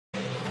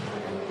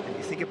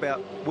think about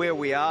where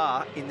we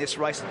are in this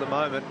race at the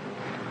moment,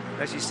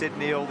 as you said,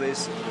 Neil,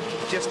 there's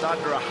just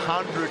under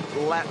 100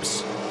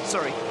 laps.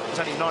 Sorry, there's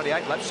only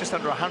 98 laps, just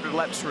under 100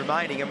 laps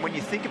remaining. And when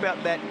you think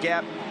about that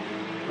gap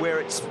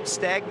where it's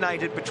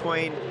stagnated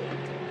between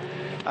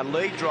a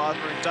lead driver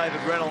in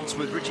David Reynolds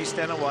with Richie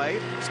Stanaway,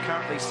 it's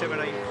currently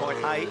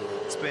 17.8.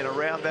 It's been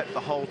around that the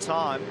whole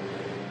time.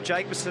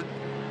 Jacobson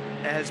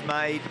has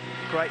made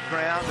great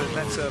ground, and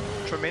that's a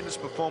tremendous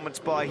performance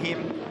by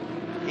him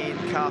in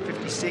car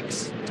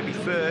 56 to be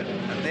third.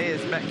 And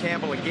there's Matt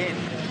Campbell again.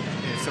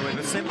 Yeah, so we've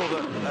assembled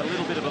a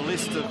little bit of a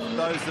list of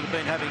those that have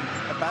been having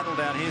a battle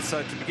down here.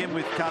 So to begin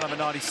with, car number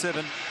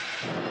 97,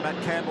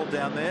 Matt Campbell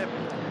down there.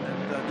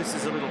 And this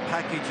is a little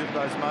package of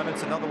those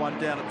moments. Another one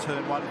down at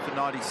turn 1 for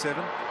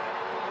 97.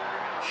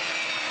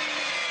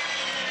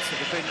 So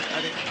they've been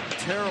having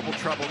terrible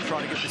trouble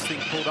trying to get this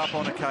thing pulled up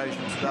on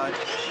occasion today.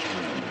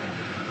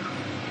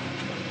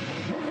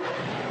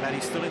 And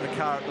he's still in the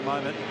car at the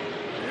moment.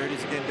 There it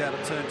is again down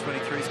at turn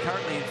 23. He's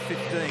currently in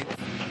 15th.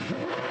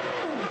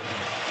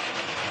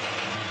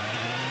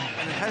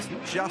 And it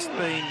hasn't just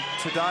been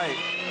today.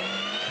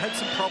 Had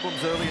some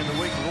problems early in the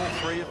week with all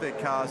three of their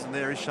cars, and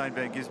there is Shane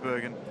van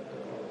Gisbergen.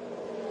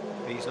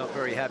 He's not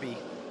very happy.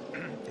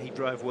 He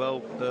drove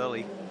well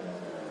early,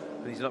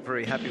 but he's not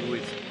very happy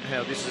with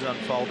how this has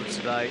unfolded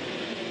today.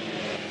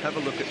 Have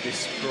a look at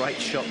this great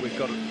shot we've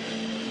got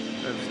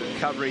of the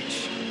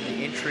coverage,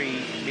 the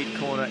entry,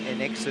 mid-corner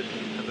and exit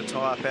of the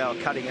tyre power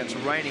cutting. It's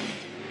raining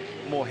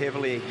more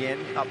heavily again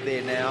up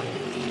there now.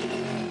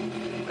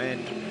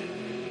 And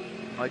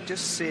I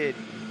just said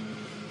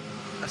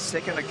a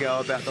second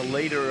ago about the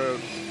leader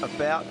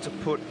about to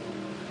put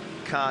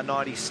car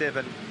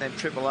 97 and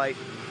 888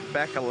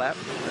 back a lap,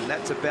 and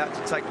that's about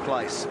to take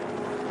place.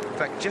 In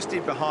fact, just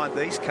in behind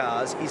these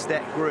cars is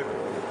that group.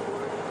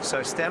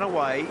 So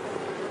Stanaway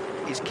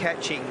is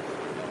catching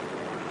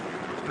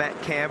Matt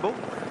Campbell,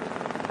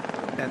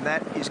 and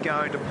that is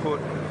going to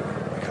put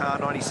car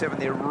 97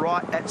 there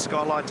right at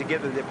Skyline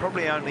together. They're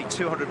probably only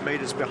 200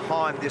 metres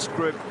behind this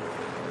group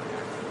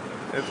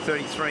of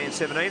 33 and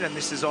 17, and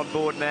this is on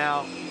board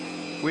now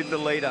with the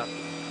leader.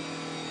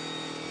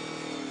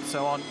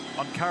 So on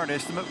current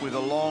estimate, with a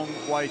long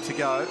way to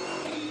go,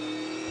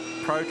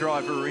 Pro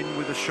Driver in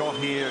with a shot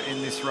here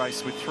in this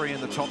race with 3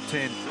 in the top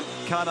 10.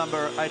 Car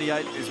number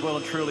 88 is well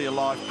and truly a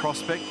live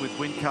prospect with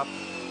Whincup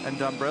and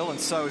Dumbrell, and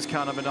so is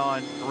car number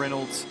 9,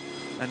 Reynolds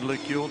and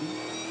Luke Youlden.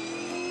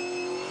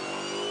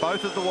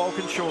 Both of the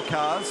Walkinshaw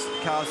cars,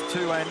 cars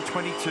 2 and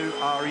 22,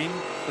 are in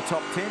the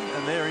top 10,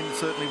 and they're in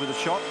certainly with a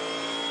shot.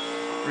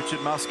 Richard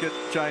Muscat,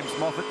 James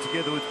Moffat,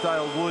 together with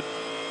Dale Wood,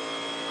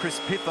 Chris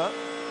Pither,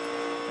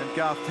 and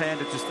Garth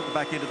Tander just at the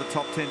back end of the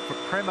top 10 for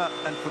Prema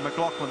and for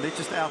McLaughlin. They're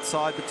just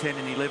outside the 10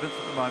 and 11th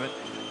at the moment.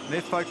 And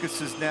their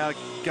focus is now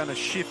going to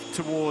shift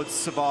towards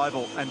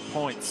survival and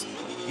points.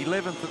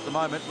 11th at the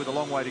moment with a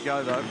long way to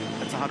go, though.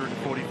 That's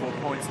 144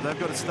 points. And they've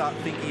got to start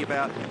thinking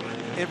about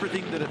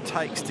everything that it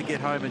takes to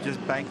get home and just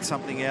bank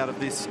something out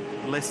of this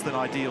less than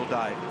ideal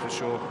day. For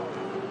sure.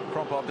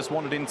 Cromp, I've just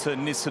wandered into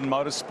Nissan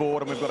Motorsport,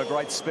 and we've got a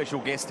great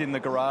special guest in the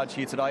garage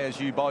here today. As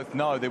you both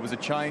know, there was a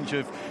change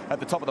at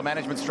the top of the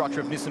management structure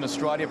of Nissan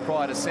Australia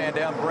prior to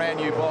Sandown. Brand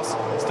new boss,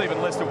 Stephen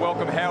Lester,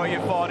 welcome. How are you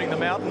finding the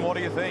mountain? What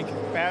do you think?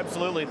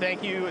 Absolutely,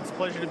 thank you. It's a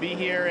pleasure to be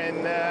here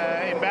in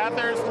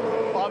Bathurst.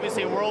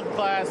 Obviously a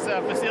world-class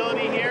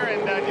facility here,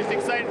 and just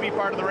excited to be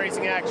part of the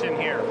racing action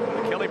here.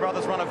 The Kelly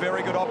brothers run a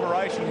very good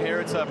operation here.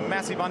 It's a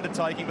massive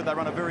undertaking, but they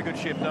run a very good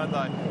ship, don't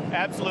they?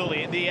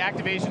 Absolutely. The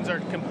activations are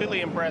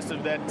completely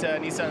impressive that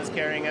Nissan is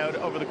carrying out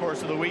over the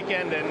course of the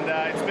weekend, and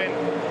it's been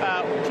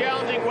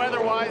challenging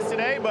weather-wise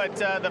today, but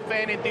the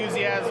fan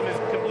enthusiasm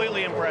is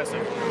completely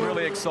impressive.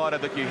 Really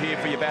excited that you're here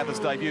for your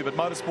Bathurst debut, but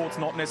motorsport's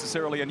not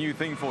necessarily a new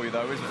thing for you,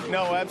 though, is it?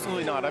 No,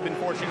 absolutely not. I've been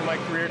fortunate in my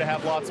career to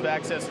have lots of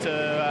access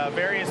to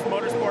various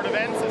motorsport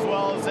events as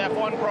well as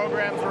F1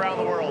 programs around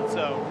the world,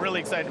 so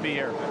really excited to be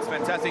here. It's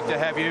fantastic to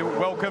have you.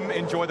 Welcome.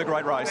 Enjoy the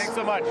great race. Thanks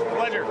so much.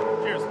 Pleasure.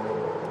 Cheers.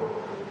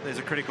 There's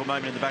a critical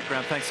moment in the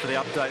background. Thanks for the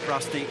update,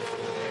 Rusty.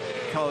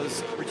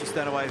 Because Richie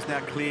Stanaway has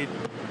now cleared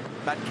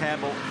Matt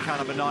Campbell, car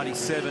number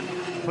 97,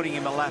 putting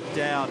him a lap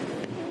down.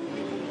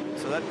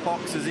 So that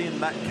boxes in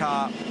that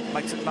car,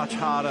 makes it much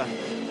harder.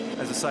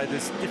 As I say,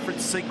 there's different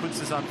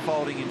sequences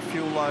unfolding in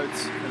fuel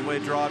loads and where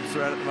drivers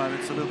are at the moment.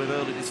 It's a little bit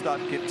early to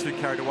start to get too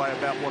carried away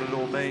about what it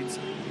all means.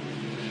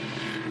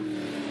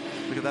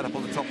 Look at that up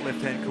on the top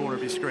left-hand corner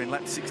of your screen,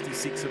 lap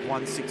 66 of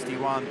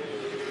 161.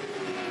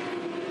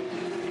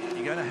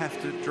 You're going to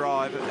have to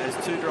drive,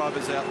 as two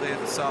drivers out there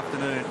this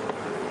afternoon,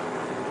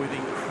 with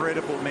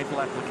incredible mental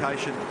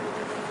application.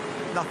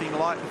 Nothing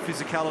like the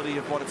physicality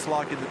of what it's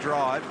like in the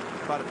drive,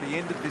 but at the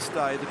end of this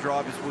day, the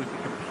drivers will be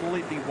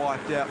completely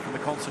wiped out from the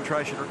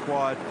concentration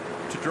required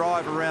to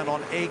drive around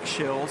on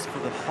eggshells for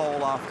the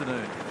whole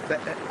afternoon.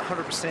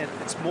 100%.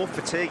 It's more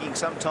fatiguing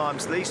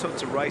sometimes, these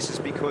sorts of races,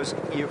 because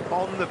you're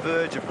on the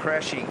verge of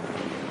crashing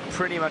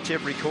pretty much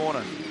every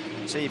corner.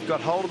 So you've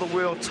got hold of the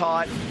wheel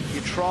tight,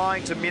 you're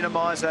trying to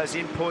minimise those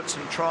inputs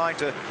and trying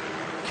to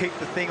keep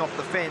the thing off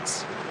the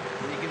fence.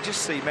 You can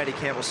just see Matty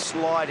Campbell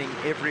sliding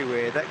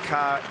everywhere. That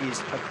car is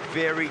a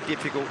very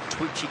difficult,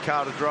 twitchy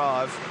car to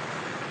drive.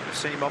 I've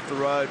seen him off the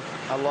road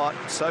a lot.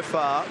 So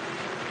far,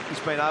 he's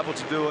been able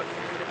to do it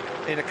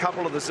in a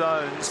couple of the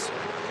zones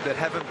that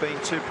haven't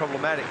been too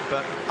problematic.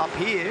 But up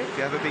here, if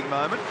you have a big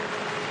moment,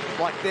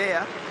 like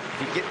there,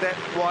 if you get that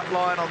white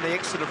line on the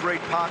exit of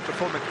Reed Park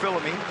before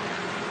McPhillamy,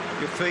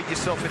 you'll feed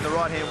yourself in the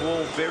right-hand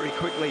wall very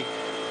quickly.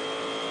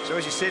 So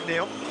as you said,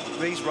 Neil,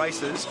 these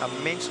races are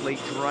mentally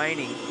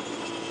draining,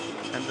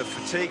 and the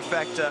fatigue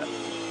factor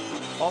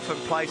often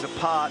plays a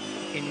part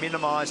in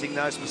minimising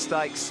those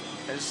mistakes,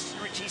 as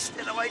Richie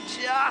Stenaway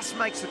just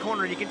makes the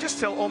corner, and you can just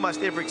tell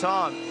almost every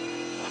time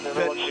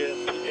that Watch your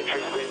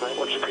entry speed, mate.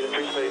 Watch your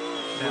entry speed.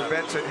 we're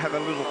about to have a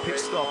little pit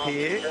stop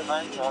here.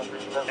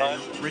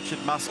 And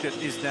Richard Muscat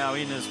is now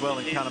in as well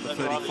in car number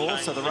 34,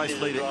 so the race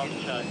leader in.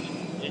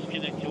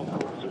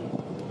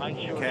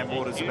 Cam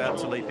Waters about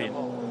to leap in.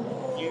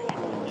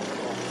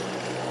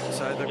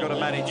 So they've got to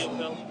manage.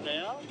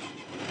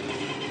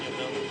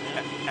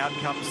 Out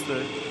comes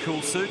the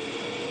cool suit.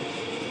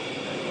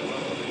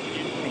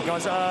 And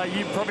guys,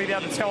 you'd probably be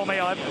able to tell me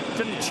I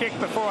didn't check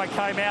before I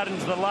came out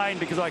into the lane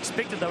because I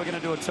expected they were going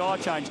to do a tyre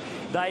change.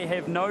 They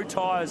have no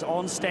tyres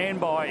on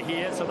standby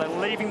here, so they're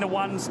leaving the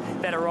ones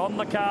that are on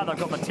the car. They've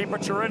got the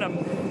temperature in them.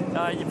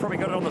 You've probably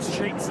got it on the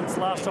sheet since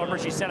last time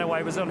Richie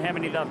Stenaway was on how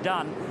many they've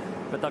done.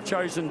 But they've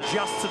chosen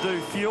just to do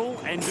fuel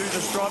and do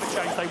this driver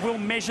change. They will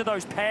measure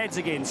those pads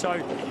again.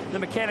 So the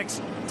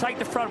mechanics take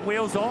the front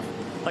wheels off.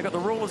 They've got the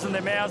rulers in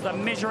their mouths. They're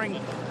measuring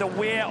the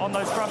wear on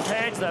those front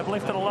pads. They've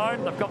left it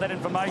alone. They've got that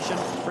information.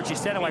 Richie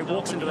Stenaway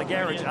walks into the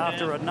garage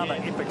after another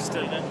epic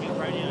stint.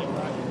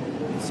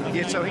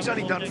 Yeah, so he's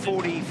only done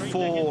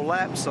 44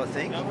 laps, I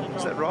think.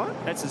 Is that right?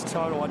 That's his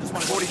total. I just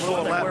want to 44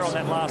 laps. wear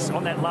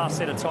on that last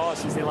set of tyres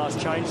since their last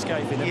change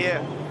gave in.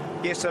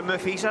 Yeah, so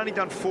Murphy, he's only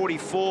done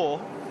 44.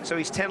 So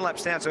he's 10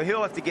 laps down, so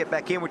he'll have to get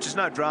back in, which is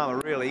no drama,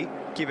 really,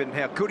 given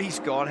how good he's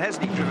gone.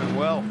 Hasn't he driven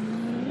well?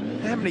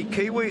 How many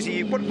Kiwis are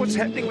you? What's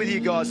happening with you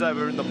guys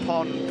over in the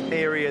pond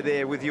area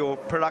there with your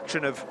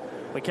production of...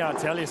 We can't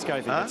tell you,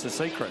 Scafie. Huh? It's a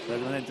secret.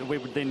 We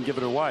would then give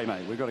it away,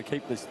 mate. We've got to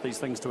keep these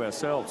things to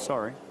ourselves.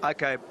 Sorry.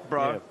 Okay,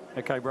 bro. Yeah.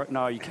 Okay, bro.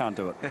 No, you can't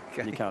do it.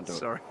 Okay. You can't do it.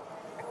 Sorry.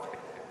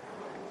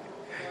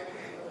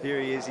 Here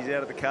he is. He's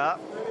out of the car.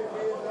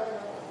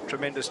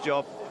 Tremendous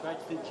job.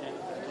 Great stint, champ.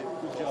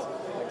 Good job.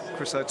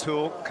 Chris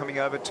O'Toole coming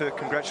over to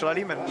congratulate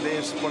him, and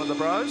there's one of the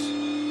bros.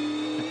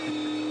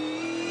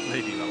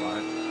 Leave him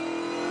alone.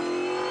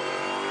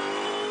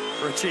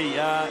 Richie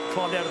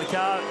climbed out of the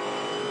car.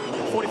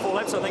 44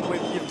 laps, I think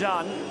you've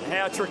done.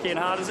 How tricky and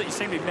hard is it? You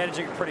seem to be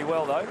managing it pretty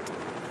well, though.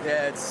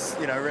 Yeah, it's,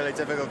 really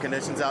difficult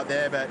conditions out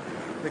there, but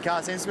the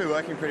car seems to be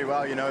working pretty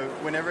well.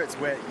 Whenever it's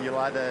wet, you'll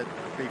either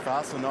be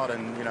fast or not,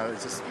 and,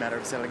 it's just a matter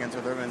of settling into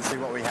the rhythm and see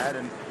what we had,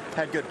 and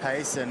had good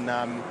pace, and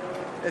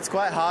it's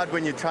quite hard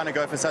when you're trying to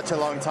go for such a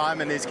long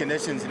time in these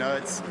conditions.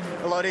 It's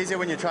a lot easier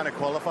when you're trying to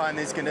qualify in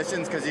these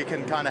conditions because you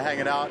can kind of hang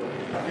it out,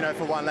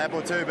 for one lap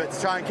or two, but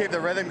to try and keep the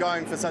rhythm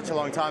going for such a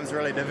long time is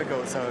really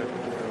difficult, so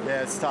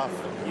yeah, it's tough.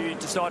 You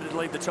decided to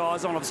leave the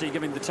tyres on, obviously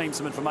giving the team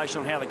some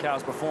information on how the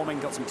car's performing,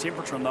 got some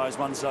temperature on those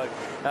ones, so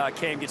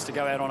Cam gets to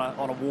go out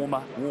on a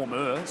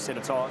warmer set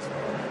of tyres.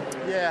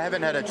 Yeah, I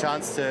haven't had a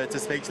chance to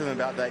speak to them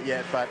about that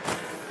yet, but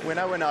when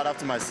I went out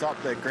after my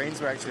stop, the greens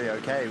were actually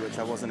okay, which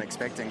I wasn't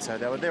expecting, so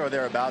they were there or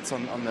thereabouts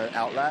on the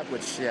out lap,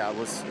 which, yeah, I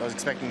was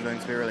expecting them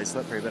to be really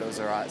slippery, but it was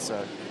all right,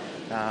 so...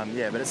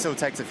 yeah, but it still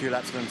takes a few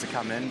laps for them to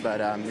come in, but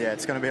yeah,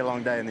 it's going to be a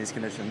long day in these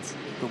conditions.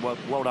 Good,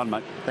 well done,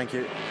 mate. Thank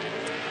you.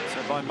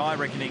 So by my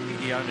reckoning,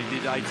 he only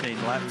did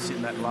 18 laps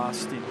in that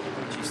last stint,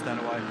 Richie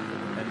Stanaway.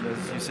 And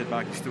as you said,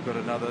 Mark, he's still got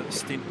another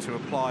stint to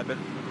apply, but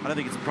I don't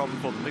think it's a problem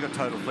for them. They've got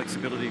total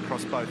flexibility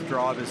across both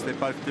drivers. They're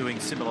both doing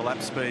similar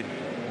lap speed.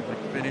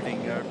 If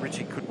anything,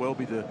 Richie could well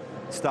be the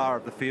star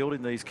of the field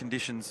in these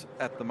conditions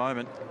at the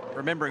moment.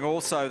 Remembering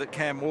also that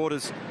Cam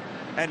Waters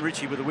and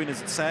Richie were the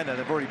winners at Sandown.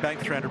 They've already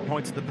banked 300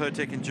 points at the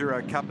Pertec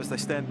Enduro Cup as they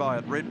stand by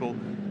at Red Bull.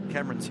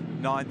 Cameron's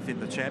 9th in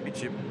the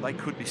championship. They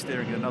could be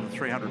staring at another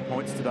 300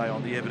 points today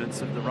on the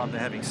evidence of the run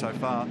they're having so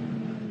far.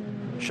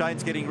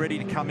 Shane's getting ready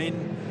to come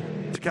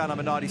in to car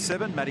number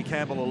 97. Matty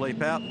Campbell will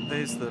leap out.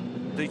 There's the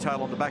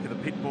detail on the back of the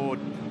pit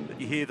board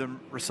that you hear them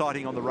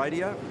reciting on the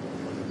radio.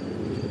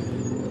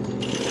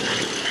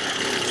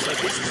 So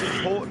this is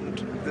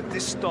important that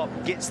this stop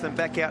gets them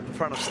back out in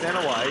front of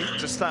Stanaway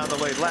to stay on the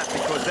lead lap,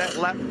 because that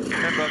lap,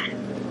 remember,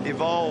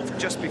 evolved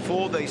just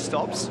before these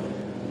stops.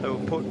 They were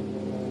put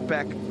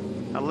back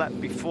a lap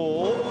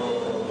before.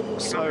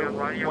 So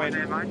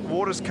when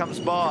Waters comes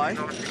by,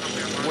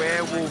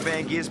 where will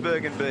Van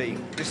Gisbergen be?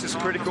 This is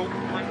critical.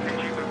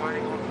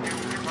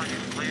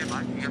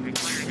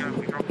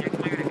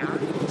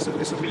 So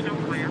this will be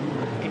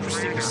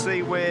interesting to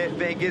see where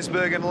Van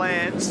Gisbergen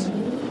lands.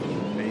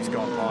 He's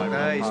gone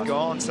by. He's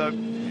gone. So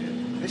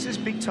this is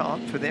big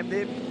time for them.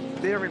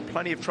 They're in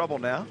plenty of trouble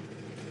now.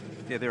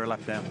 Yeah, they're a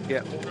lap down.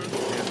 Yeah.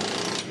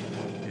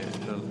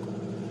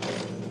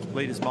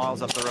 litres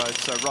miles up the road.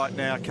 So right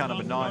now, car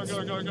number 9's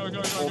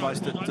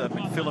almost at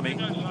McPhillamy.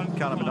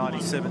 Car number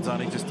 97's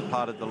only just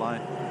departed the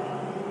lane.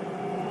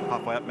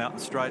 Halfway up Mountain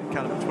Straight.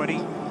 Car number 20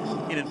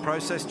 in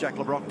process. Jack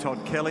LeBrock,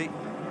 Todd Kelly.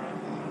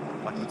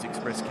 Blackwood's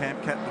Express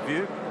Camp Cat the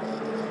view.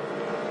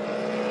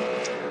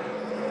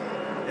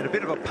 And a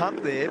bit of a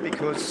punt there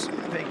because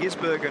Van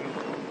Gisbergen,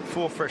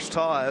 4 fresh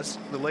tyres,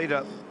 the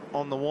leader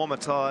on the warmer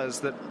tyres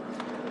that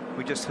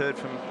we just heard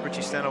from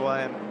Richie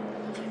Stanaway, and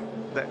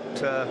that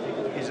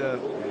is a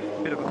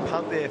bit of a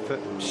punt there for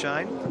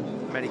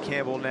Shane. Matty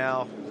Campbell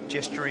now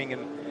gesturing,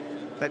 and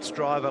that's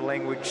driver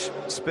language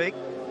speak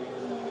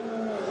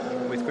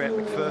with Grant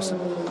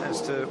McPherson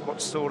as to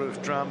what sort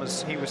of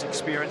dramas he was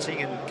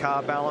experiencing and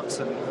car balance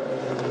and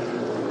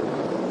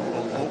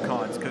all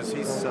kinds, because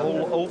he's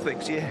all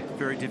things, yeah.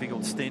 Very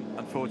difficult stint.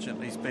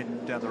 Unfortunately, he's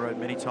been down the road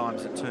many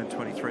times at turn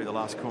 23, the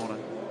last corner.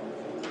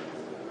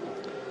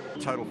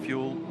 Total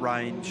fuel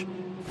range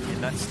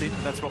in that stint.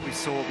 That's what we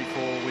saw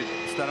before with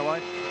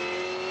Stanaway.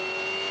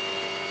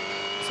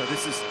 So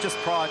this is just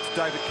prior to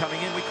David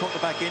coming in. We caught the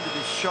back end of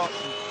this shot.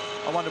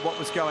 I wondered what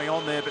was going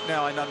on there, but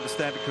now I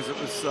understand because it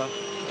was a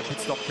pit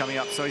stop coming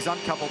up. So he's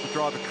uncoupled the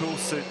driver cool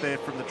suit there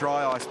from the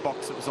dry ice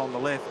box that was on the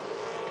left.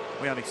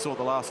 We only saw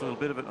the last little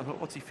bit of it. I thought,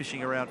 what's he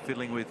fishing around,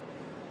 fiddling with?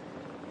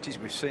 Geez,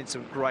 we've seen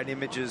some great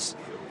images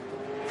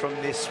from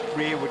this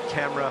rearward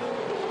camera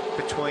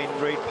between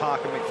Reid Park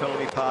and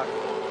McPhillamy Park.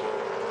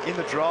 In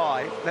the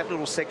dry, that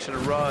little section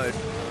of road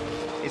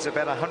is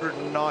about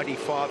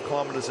 195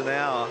 kilometres an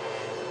hour.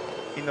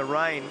 In the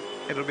rain,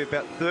 it'll be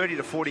about 30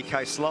 to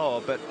 40k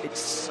slower, but it's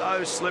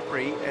so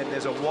slippery, and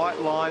there's a white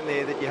line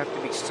there that you have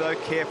to be so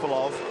careful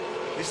of.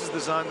 This is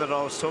the zone that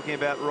I was talking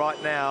about right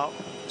now.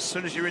 As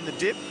soon as you're in the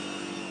dip,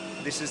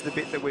 this is the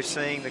bit that we're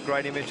seeing the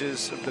great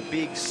images of the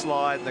big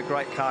slide and the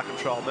great car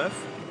control,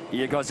 Murph.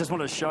 Yeah, guys, just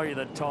wanted to show you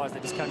the tyres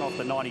that just came off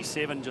the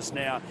 97 just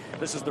now.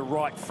 This is the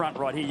right front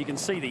right here. You can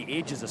see the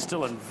edges are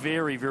still in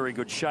very, very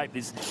good shape.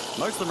 Most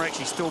of them are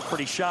actually still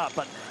pretty sharp,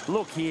 but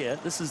look here,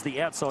 this is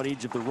the outside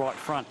edge of the right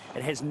front.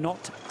 It has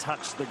not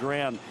touched the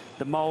ground.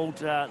 The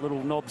mould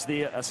little knobs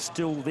there are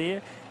still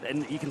there,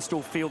 and you can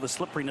still feel the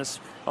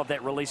slipperiness of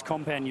that release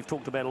compound you've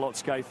talked about a lot,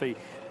 Scafie.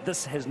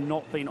 This has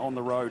not been on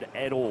the road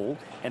at all,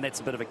 and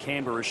that's a bit of a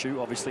camber issue.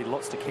 Obviously,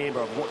 lots to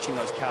camber of watching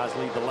those cars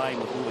leave the lane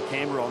with all the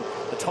camber on.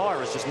 The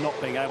tyre is just not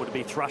being able to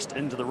be thrust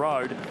into the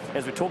road,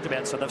 as we talked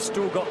about. So they've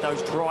still got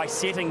those dry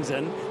settings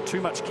in.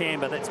 Too much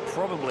camber. That's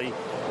probably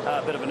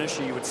a bit of an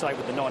issue, you would say,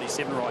 with the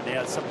 97 right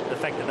now. It's the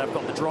fact that they've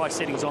got the dry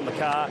settings on the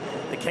car.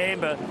 The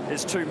camber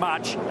is too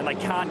much, and they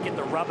can't get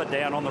the rubber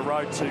down on the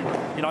road to,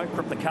 you know,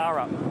 grip the car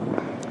up.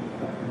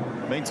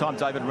 Meantime,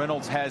 David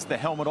Reynolds has the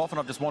helmet off, and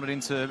I've just wanted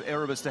into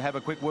Erebus to have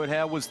a quick word.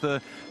 How was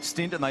the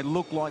stint? And they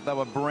look like they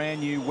were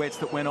brand new wets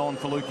that went on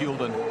for Luke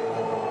Youlden.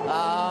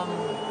 I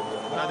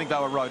don't think they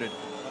were roaded.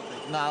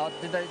 No,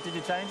 did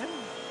you change him?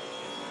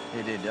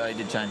 He did. Oh, he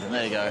did change him.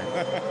 There you go.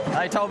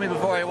 They told me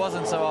before he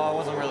wasn't, so I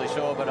wasn't really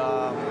sure. But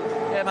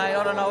yeah, mate,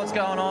 I don't know what's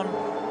going on.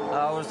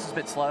 I was just a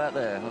bit slow out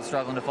there. I was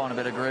struggling to find a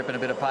bit of grip and a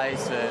bit of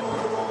pace, and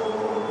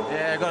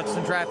yeah, got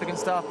some traffic and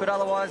stuff. But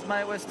otherwise,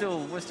 mate, we're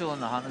still in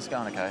the hunt. It's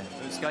going okay.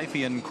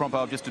 Scafie and Crompo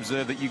have just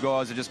observed that you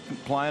guys are just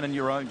playing in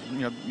your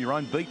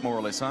own beat, more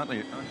or less, aren't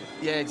you?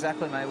 Yeah,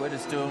 exactly, mate. We're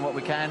just doing what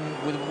we can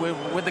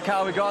with the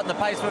car we got and the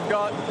pace we've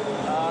got.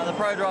 The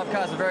Pro Drive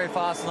cars are very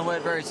fast on the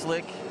wet, very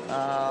slick.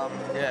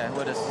 Yeah,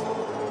 we're just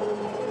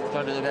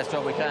trying to do the best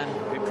job we can.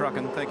 Keep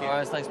trucking. Thank you. All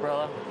right, thanks,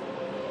 brother.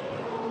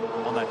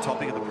 On that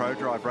topic of the Pro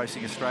Drive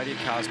Racing Australia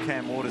cars,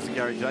 Cam Waters and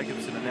Gary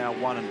Jacobson are now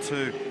 1 and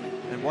 2.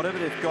 And whatever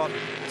they've got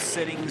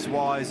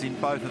settings-wise in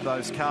both of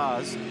those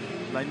cars,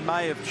 they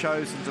may have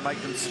chosen to make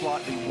them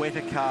slightly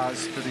wetter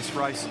cars for this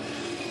race.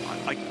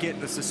 I get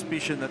the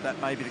suspicion that that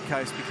may be the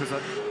case, because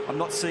I'm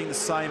not seeing the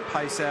same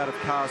pace out of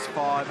cars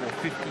 5 or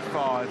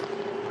 55.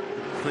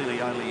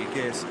 Clearly only a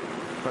guess.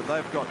 But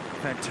they've got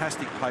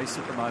fantastic pace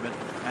at the moment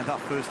and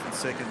up first and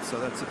second, so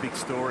that's a big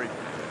story.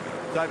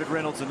 David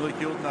Reynolds and Luke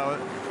Youlden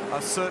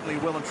are certainly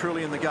well and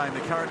truly in the game.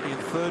 They're currently in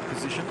third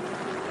position.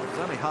 There's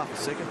only half a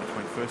second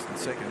between first and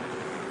second.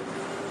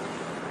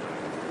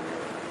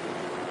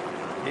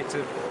 It's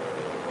a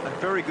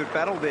very good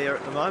battle there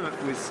at the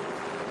moment with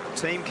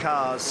team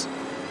cars.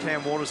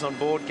 Cam Waters on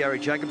board, Gary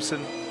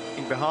Jacobson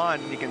in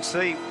behind, and you can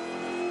see,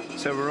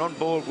 so we're on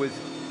board with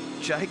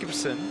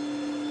Jacobson,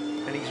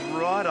 and he's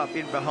right up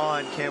in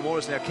behind Cam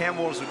Waters. Now, Cam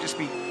Waters will just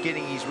be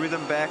getting his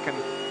rhythm back and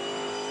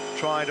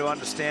trying to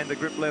understand the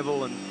grip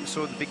level, and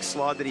saw the big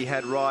slide that he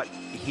had right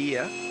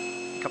here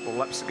a couple of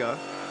laps ago.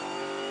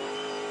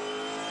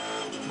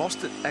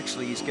 Mostert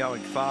actually is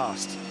going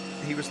fast.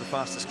 He was the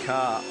fastest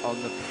car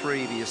on the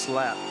previous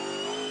lap.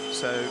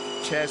 So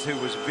Chaz, who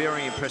was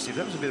very impressive,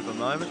 that was a bit of a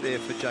moment there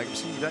for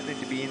Jacobson. You don't need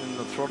to be in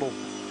the throttle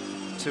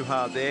too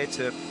hard there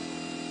to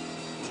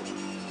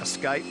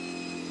escape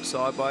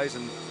sideways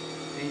and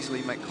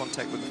easily make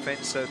contact with the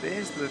fence. So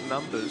there's the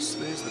numbers,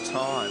 there's the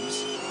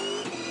times.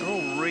 They're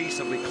all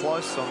reasonably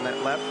close on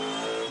that lap.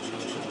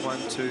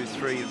 1, 2,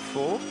 3 and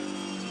 4.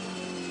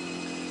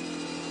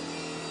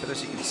 But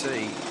as you can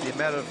see, the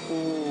amount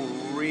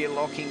of rear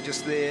locking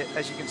just there,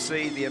 as you can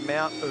see, the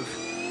amount of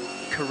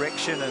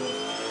correction and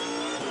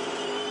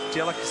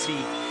delicacy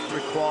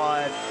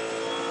required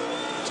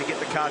to get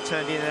the car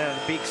turned in and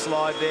a big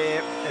slide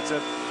there. It's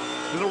a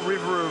little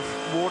river of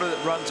water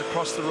that runs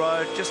across the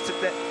road, just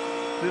at that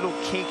little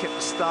kink at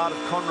the start of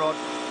Conrod,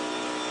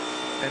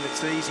 and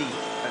it's easy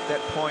at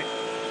that point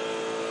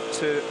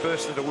to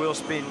burst into wheel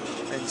spin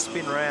and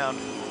spin round.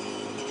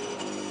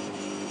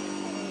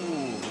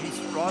 Ooh, he's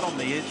right on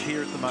the edge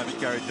here at the moment,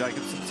 Gary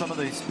Jacobson. Some of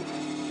these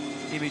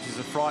images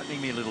are frightening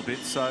me a little bit,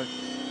 so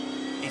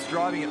he's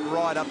driving it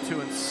right up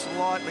to and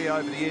slightly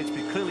over the edge,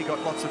 but clearly got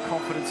lots of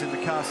confidence in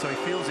the car, so he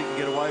feels he can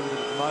get away with it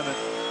at the moment.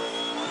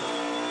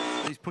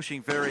 He's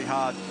pushing very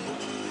hard.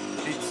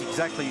 It's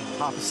exactly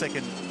half a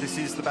second. This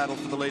is the battle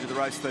for the lead of the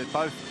race. They're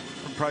both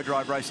from Pro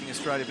Drive Racing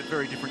Australia, but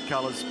very different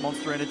colours.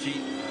 Monster Energy,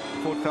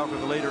 Ford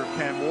Falcon, the leader of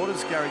Cam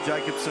Waters. Gary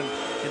Jacobson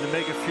in the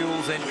Mega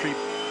Fuels entry,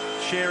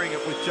 sharing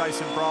it with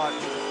Jason Bright.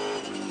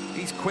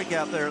 He's quick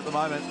out there at the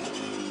moment.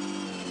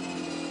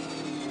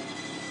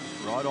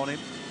 Right on him.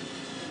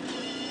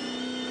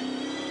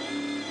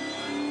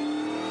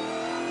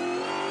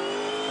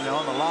 Now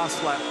on the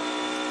last lap,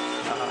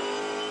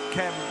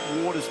 Cam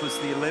Waters was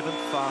the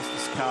 11th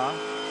fastest car.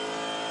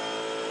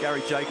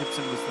 Gary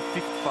Jacobson was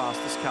the 5th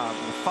fastest car.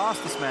 And the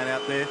fastest man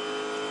out there,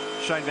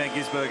 Shane van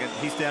Gisbergen,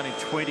 he's down in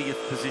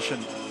 20th position.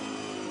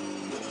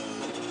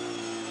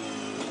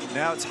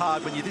 Now it's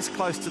hard when you're this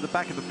close to the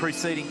back of the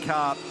preceding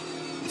car.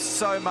 There's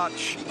so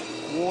much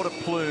water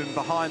plume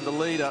behind the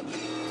leader.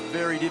 It's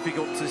very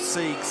difficult to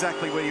see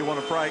exactly where you want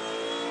to brake.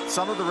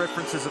 Some of the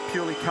references are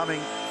purely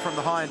coming from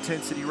the high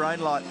intensity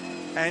rain light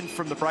and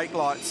from the brake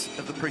lights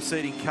of the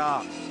preceding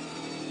car.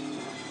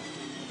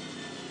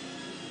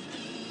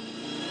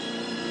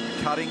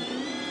 Cutting,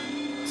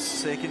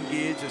 second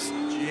gear, just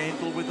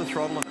gentle with the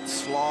throttle, and it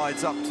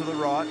slides up to the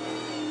right.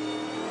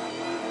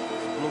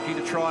 Looking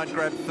to try and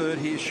grab third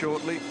here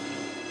shortly.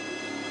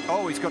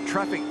 Oh, he's got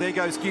traffic. There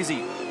goes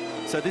Gizzy.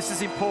 So this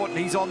is important.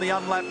 He's on the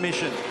unlapped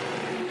mission.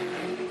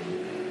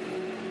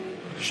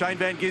 Shane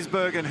van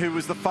Gisbergen, who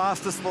was the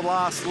fastest the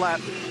last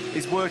lap,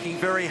 is working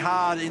very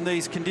hard in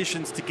these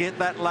conditions to get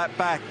that lap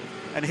back.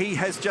 And he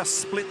has just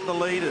split the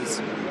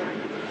leaders.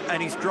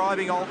 And he's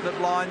driving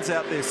alternate lines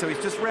out there. So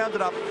he's just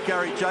rounded up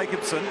Gary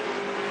Jacobson.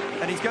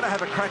 And he's going to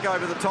have a crack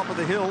over the top of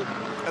the hill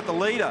at the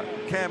leader,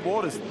 Cam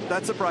Waters.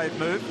 That's a brave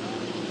move.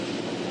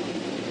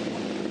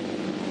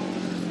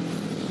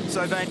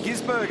 So van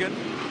Gisbergen,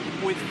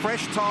 with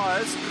fresh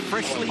tyres,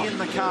 freshly in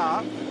the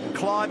car,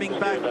 climbing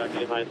back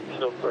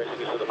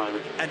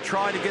and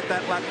trying to get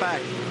that lap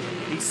back.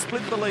 He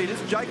split the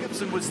leaders.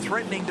 Jacobson was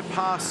threatening to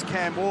pass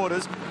Cam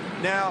Waters.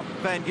 Now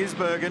van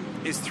Gisbergen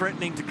is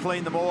threatening to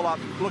clean them all up,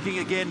 looking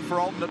again for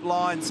alternate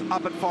lines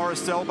up at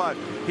Forest Elbow.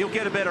 He'll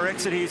get a better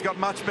exit here. He's got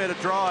much better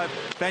drive.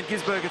 Van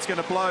Gisbergen's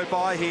going to blow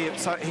by here.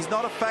 So he's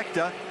not a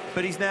factor,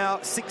 but he's now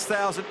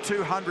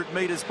 6,200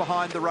 metres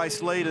behind the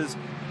race leaders.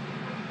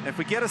 If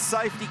we get a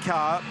safety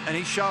car and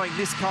he's showing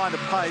this kind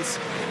of pace,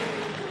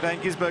 van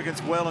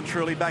Gisbergen's well and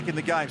truly back in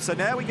the game. So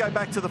now we go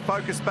back to the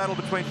focus battle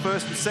between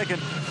first and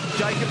second.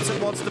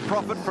 Jacobson wants to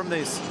profit from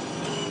this.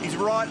 He's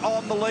right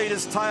on the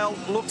leader's tail,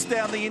 looks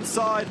down the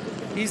inside.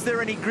 Is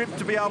there any grip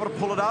to be able to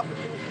pull it up?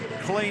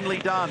 Cleanly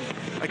done.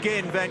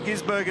 Again, van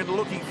Gisbergen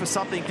looking for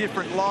something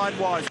different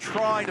line-wise,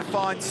 trying to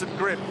find some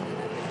grip.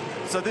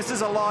 So this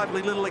is a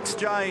lively little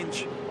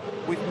exchange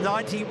with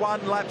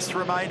 91 laps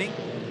remaining.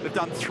 They've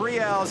done 3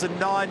 hours and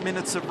 9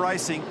 minutes of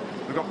racing.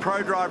 We've got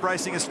Pro Drive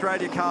Racing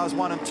Australia cars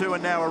 1 and 2,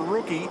 and now a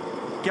rookie,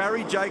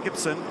 Gary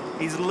Jacobson,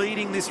 is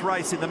leading this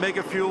race in the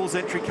Mega Fuels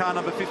entry car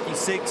number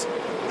 56,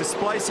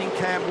 displacing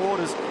Cam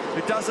Waters,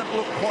 who doesn't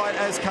look quite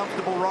as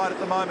comfortable right at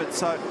the moment.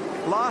 So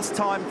last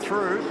time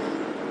through,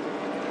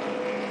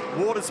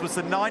 Waters was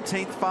the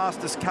 19th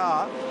fastest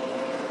car.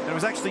 And it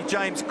was actually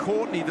James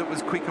Courtney that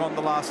was quick on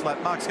the last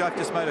lap. Mark Scope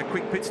just made a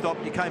quick pit stop.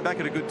 You came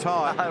back at a good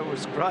time. It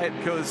was great.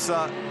 Because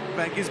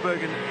van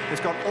Gisbergen has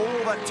got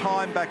all that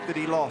time back that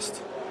he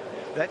lost.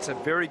 That's a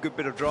very good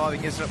bit of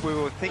driving, isn't it? We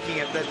were thinking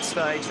at that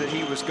stage that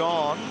he was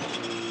gone.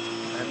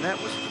 And that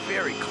was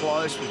very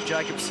close with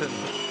Jacobson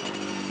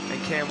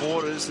and Cam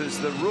Waters as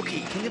the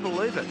rookie. Can you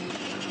believe it?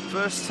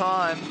 First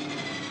time.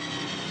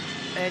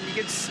 And you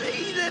can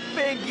see that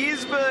van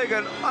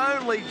Gisbergen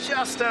only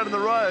just out of the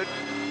road.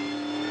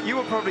 You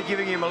were probably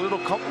giving him a little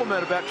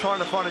compliment about trying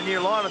to find a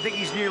new line. I think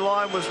his new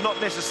line was not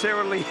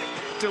necessarily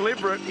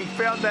deliberate. He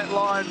found that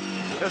line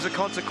as a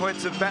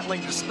consequence of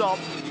battling to stop.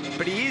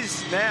 But he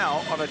is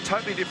now on a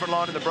totally different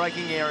line in the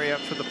braking area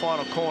for the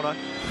final corner.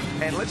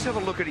 And let's have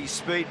a look at his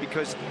speed,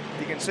 because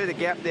you can see the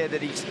gap there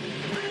that he's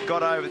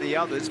got over the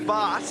others.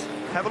 But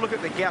have a look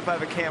at the gap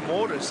over Cam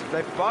Waters.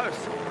 They've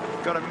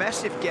both got a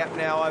massive gap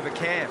now over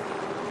Cam.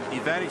 The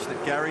advantage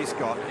that Gary's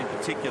got in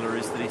particular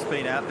is that he's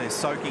been out there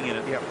soaking in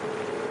it. Yep.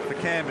 For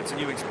Cam, it's a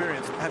new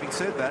experience. Having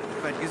said that,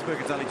 van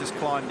Gisbergen's only just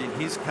climbed in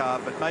his car,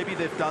 but maybe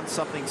they've done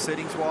something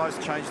settings-wise,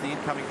 changed the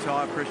incoming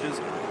tyre pressures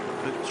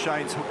that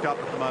Shane's hooked up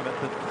at the moment.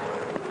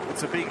 But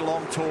It's a big,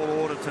 long, tall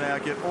order to now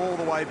get all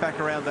the way back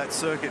around that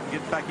circuit and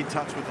get back in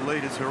touch with the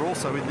leaders who are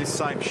also in this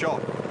same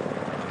shot.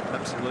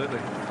 Absolutely.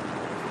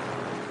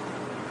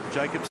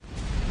 Jacobs.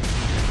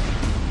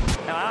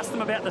 Now, I asked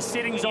them about the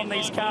settings on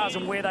these cars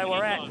and where they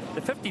were at.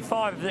 The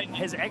 55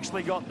 has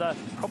actually got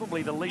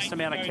probably the least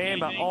amount of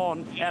camber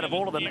on out of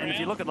all of them. And if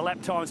you look at the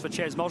lap times for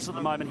Chaz Moss at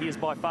the moment, he is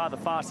by far the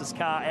fastest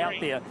car out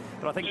there.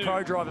 But I think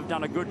ProDrive have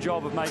done a good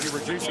job of maybe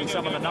reducing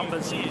some of the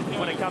numbers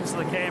when it comes to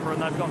the camber,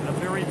 and they've got a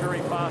very,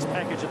 very fast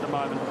package at the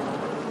moment.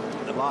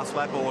 The last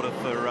lap order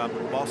for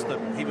Moss,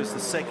 he was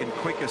the second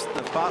quickest.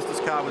 The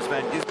fastest car was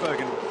Van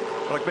Gisbergen.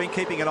 But I've been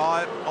keeping an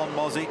eye on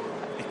Mozzie.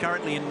 He's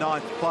currently in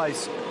 9th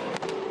place.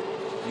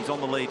 He's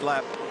on the lead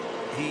lap.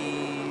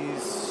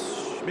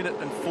 He's a minute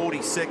and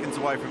 40 seconds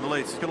away from the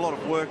lead. So he's got a lot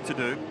of work to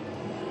do.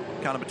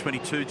 Car number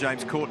 22,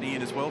 James Courtney,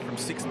 in as well from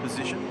 6th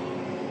position.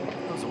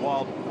 There was a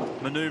wild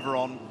manoeuvre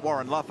on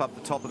Warren Luff up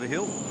the top of the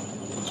hill.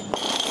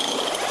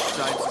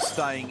 James is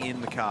staying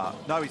in the car.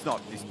 No, he's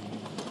not. He's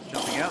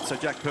jumping out. So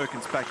Jack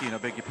Perkins back in, I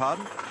beg your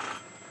pardon.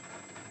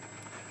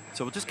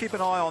 So we'll just keep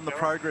an eye on the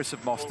progress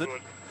of Mostert.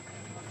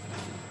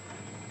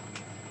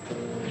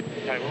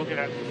 Okay, we'll look at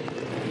that.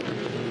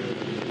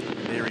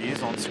 There he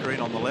is on screen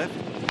on the left.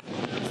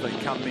 As they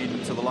come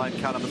into the lane,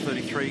 car number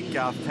 33,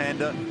 Garth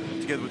Tander,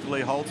 together with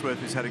Lee Holdsworth,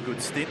 who's had a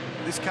good stint.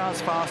 This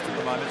car's fast at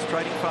the moment. It's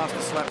trading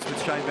fastest laps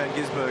with Shane Van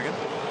Gisbergen.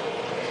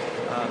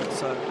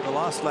 So the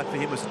last lap for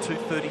him was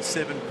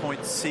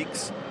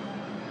 2:37.6.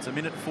 It's a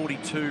minute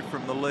 42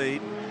 from the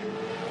lead.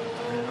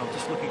 And I'm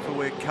just looking for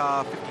where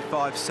car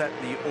 55 sat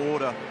in the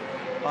order.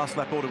 Last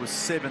lap order was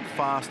 7th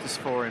fastest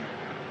for him.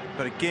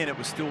 But again, it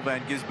was still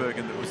Van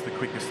Gisbergen that was the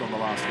quickest on the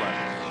last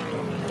lap.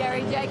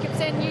 Gary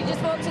Jacobson, you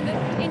just walked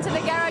into the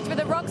garage with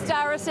a rock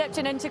star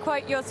reception, and to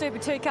quote your Super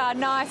 2 car,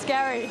 nice,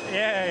 Gary.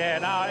 Yeah,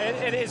 no,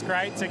 it is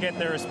great to get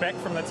the respect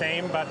from the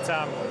team, but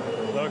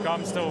look,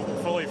 I'm still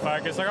fully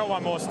focused. I got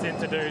one more stint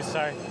to do,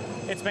 so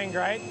it's been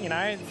great.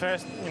 My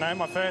first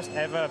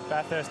ever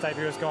Bathurst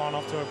debut has gone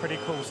off to a pretty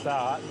cool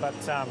start, but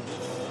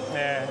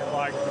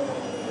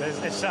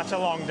it's such a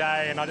long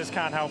day, and I just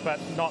can't help but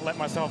not let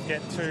myself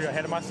get too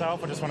ahead of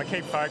myself. I just want to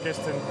keep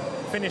focused and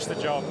finish the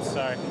job.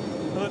 So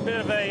a little bit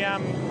of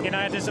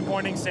a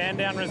disappointing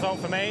Sandown result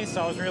for me.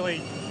 So I was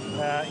really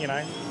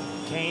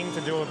keen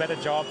to do a better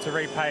job to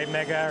repay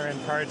Mega and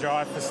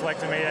ProDrive for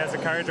selecting me as a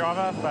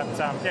co-driver. But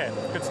yeah,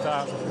 good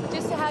start.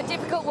 Just how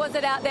difficult was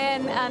it out there,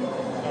 and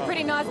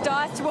pretty nice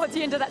dice towards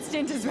the end of that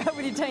stint as well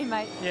with your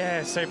teammate?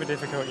 Yeah, super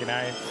difficult.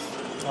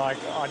 Like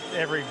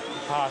every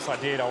pass I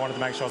did, I wanted to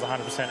make sure I was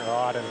 100%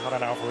 right, and I don't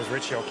know if it was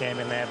Richie or Cam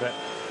in there, but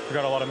we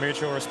got a lot of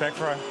mutual respect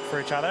for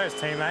each other as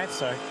teammates.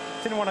 So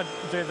didn't want to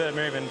do the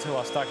move until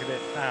I stuck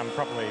it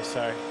properly.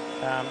 So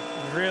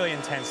really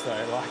intense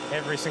though, like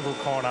every single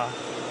corner.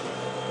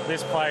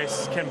 This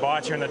place can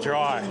bite you in the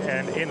dry,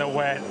 and in the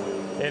wet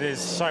it is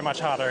so much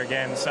harder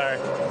again. So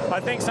I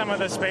think some of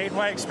the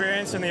speedway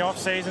experience in the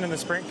off-season in the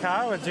sprint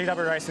car with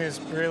GW Racing has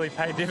really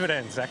paid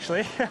dividends,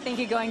 actually. I think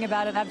you're going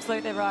about it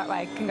absolutely the right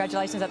way.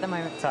 Congratulations at the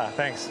moment.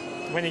 Thanks.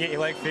 When you get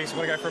your leg fixed,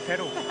 we're going to go for a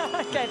pedal.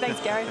 Okay,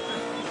 thanks, Gary.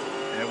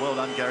 Yeah, well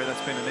done, Gary.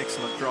 That's been an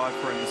excellent drive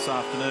for him this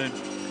afternoon.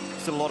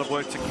 Still a lot of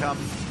work to come.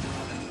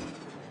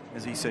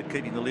 As he said,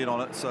 keeping the lid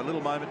on it. So a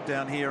little moment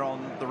down here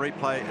on the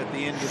replay at the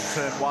end of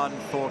turn 1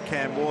 for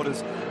Cam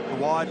Waters. The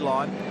wide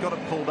line, got it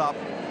pulled up,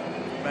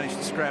 managed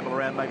to scramble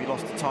around, maybe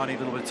lost a tiny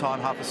little bit of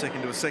time, half a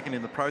second to a second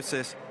in the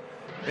process.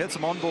 He had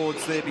some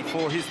onboards there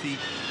before. Here's the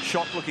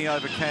shot looking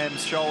over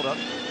Cam's shoulder.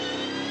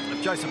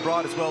 Jason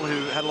Bright as well,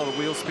 who had a lot of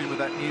wheel spin with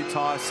that new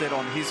tyre set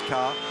on his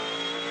car.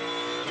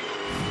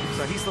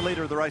 So he's the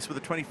leader of the race with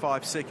a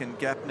 25-second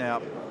gap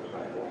now.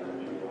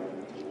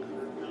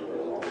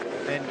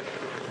 And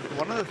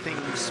one of the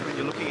things when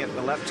you're looking at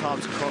the lap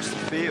times across the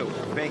field,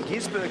 Van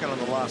Gisbergen on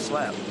the last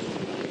lap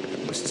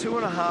was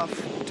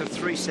 2.5 to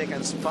 3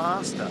 seconds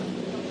faster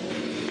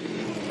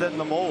than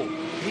them all.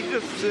 He did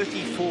a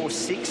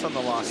 34.6 on the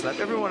last lap.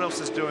 Everyone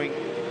else is doing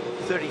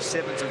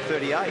 37s and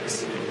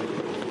 38s.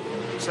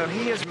 So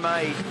he has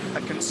made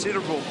a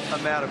considerable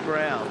amount of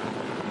ground.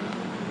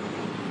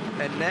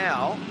 And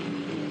now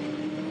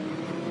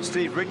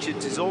Steve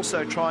Richards is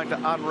also trying to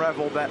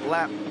unravel that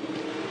lap.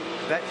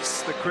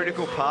 That's the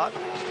critical part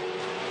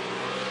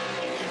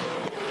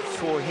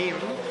for him,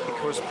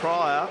 because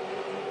prior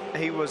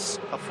he was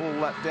a full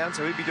lap down,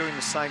 so he'd be doing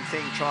the same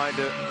thing, trying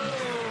to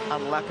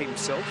unlap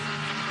himself.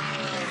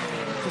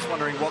 Just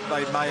wondering what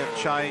they may have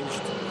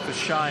changed for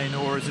Shane,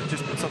 or is it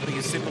just something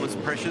as simple as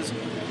pressures?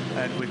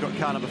 And we've got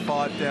car number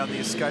 5 down the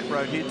escape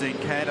road here, Dean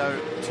Canto,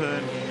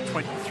 turn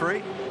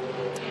 23,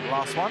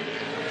 last one. I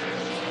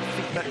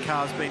think that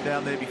car's been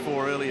down there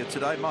before earlier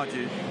today, mind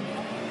you.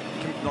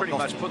 Pretty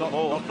much put them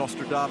all. Not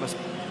Nostradamus,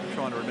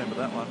 trying to remember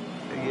that one.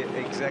 Yeah,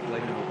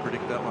 exactly. We'll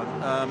predict that one.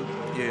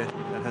 Yeah,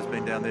 it has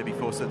been down there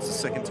before, so it's the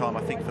second time,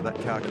 I think, for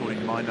that car, according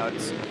to my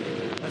notes.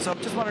 And so I'm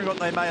just wondering what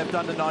they may have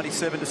done to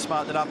 97 to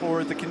smarten it up, or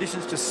are the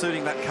conditions just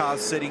suiting that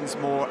car's settings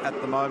more at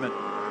the moment?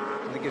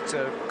 I think it's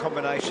a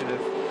combination of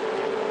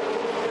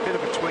a bit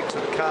of a tweak to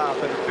the car,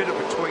 but a bit of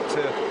a tweak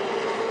to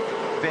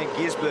Van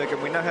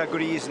Gisbergen. We know how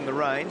good he is in the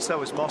rain,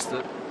 so is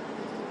Mostert.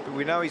 But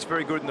we know he's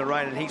very good in the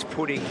rain, and he's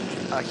putting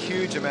a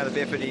huge amount of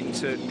effort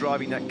into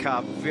driving that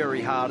car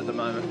very hard at the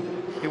moment.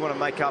 He want to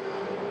make up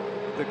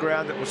the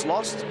ground that was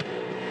lost.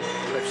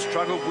 They've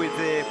struggled with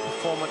their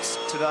performance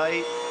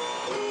today.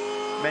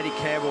 Matty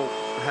Campbell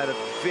had a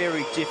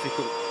very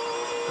difficult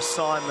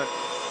assignment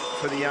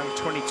for the young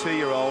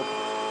 22-year-old,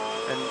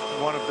 and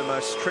one of the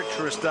most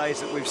treacherous days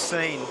that we've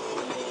seen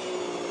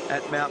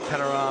at Mount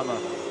Panorama.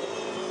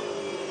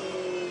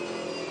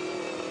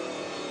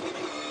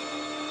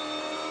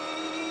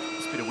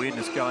 There's a bit of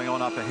weirdness going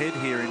on up ahead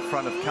here in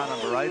front of car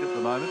number 8 at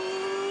the moment.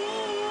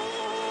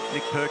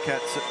 Nick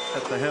Percat's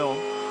at the helm.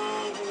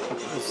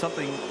 There's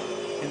something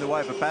in the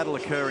way of a battle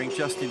occurring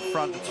just in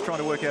front. It's trying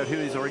to work out who it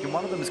is. I reckon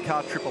one of them is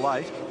car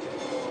 888,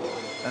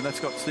 and that's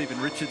got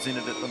Stephen Richards in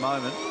it at the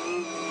moment.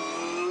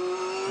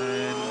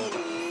 And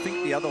I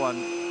think the other one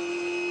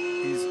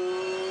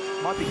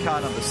might be car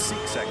number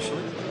 6,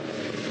 actually.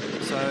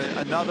 So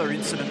another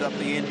incident up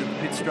the end of the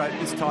pit straight,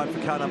 this time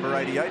for car number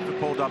 88 for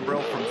Paul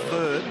Dumbrell from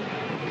 3rd.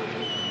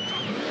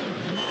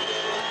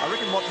 I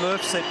reckon what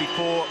Murph said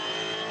before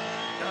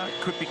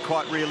could be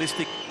quite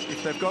realistic.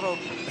 If they've got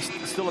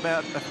still a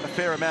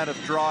fair amount of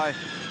dry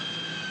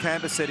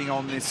camber setting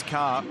on this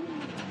car,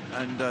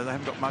 and they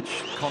haven't got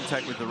much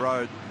contact with the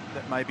road,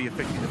 that may be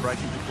affecting the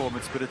braking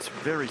performance. But it's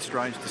very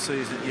strange to see,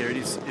 isn't it? Yeah, it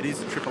is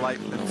a 888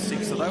 and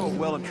 6, so they were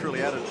well and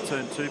truly out at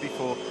turn 2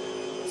 before.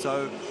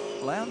 So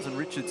Lowndes and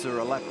Richards are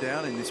a lap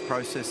down in this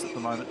process at the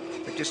moment.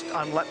 They've just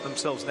unlapped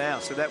themselves now,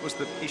 so that was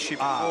the issue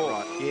before.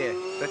 Right. Yeah,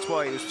 that's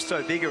why he was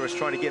so vigorous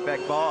trying to get back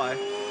by,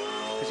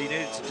 because he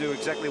needed to do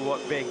exactly what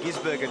Van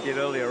Gisbergen did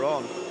earlier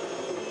on.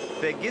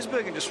 Van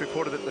Gisbergen just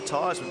reported that the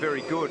tyres were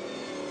very good.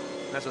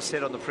 And as I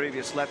said on the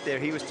previous lap there,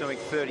 he was doing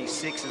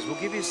 36s. We'll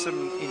give you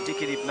some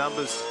indicative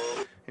numbers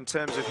in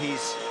terms of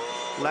his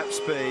lap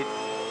speed.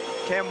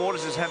 Cam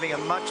Waters is having a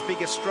much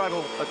bigger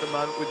struggle at the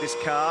moment with this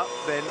car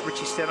than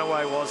Richie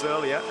Stanaway was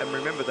earlier. And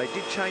remember, they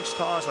did change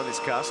tyres on this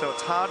car, so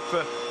it's hard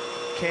for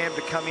Cam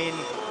to come in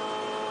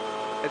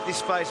at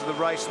this phase of the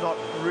race not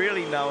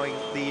really knowing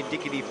the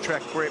indicative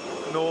track grip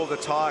nor the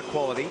tyre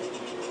quality.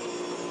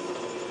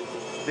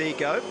 There you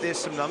go, there's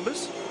some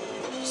numbers.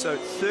 So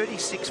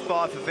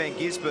 36.5 for Van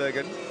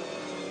Gisbergen.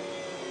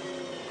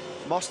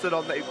 Mostert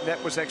on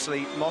that was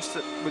actually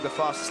Mostert with the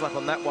fastest lap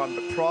on that one,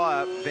 but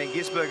prior, Van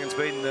Gisbergen's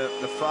been the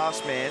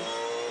fast man.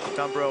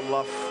 Dumbrell,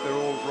 Luff, they're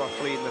all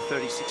roughly in the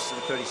 36s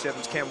and the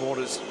 37s. Cam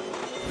Waters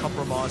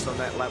compromised on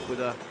that lap with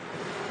a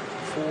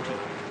 40.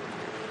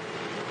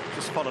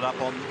 Just followed up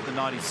on the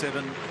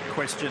 97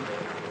 question,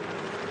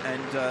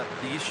 and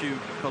the issue,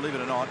 believe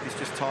it or not, is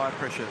just tyre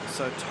pressure.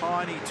 So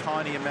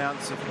tiny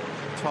amounts of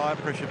tyre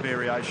pressure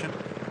variation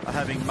are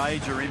having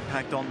major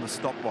impact on the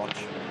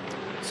stopwatch.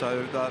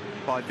 So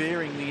by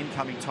varying the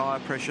incoming tyre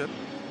pressure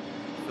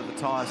for the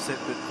tyre set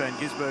that Van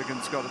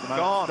Gisbergen's got at the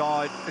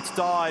moment, it's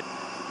died.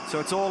 So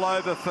it's all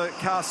over for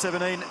car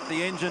 17.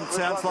 The engine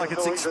sounds like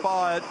it's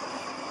expired.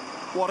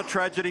 What a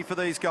tragedy for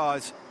these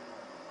guys.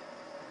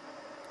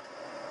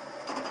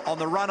 On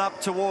the run up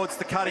towards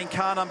the cutting,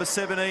 car number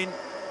 17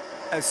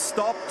 has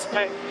stopped.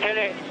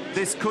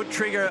 This could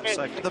trigger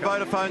the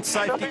Vodafone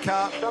safety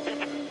car.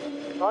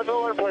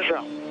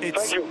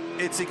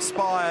 It's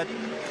expired.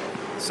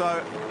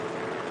 So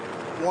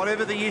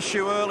whatever the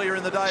issue earlier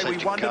in the day, we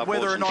wondered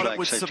whether or not it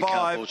would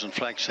survive. Boards and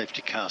flag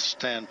safety cars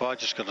stand by.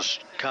 Just got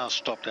a car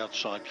stopped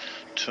outside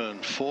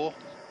turn 4.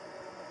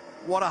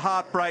 What a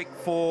heartbreak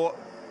for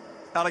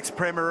Alex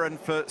Premer and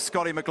for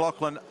Scotty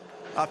McLaughlin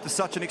after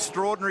such an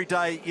extraordinary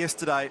day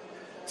yesterday.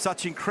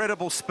 Such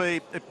incredible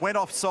speed. It went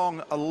off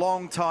song a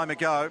long time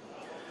ago.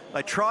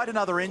 They tried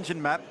another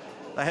engine map.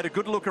 They had a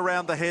good look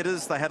around the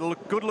headers. They had a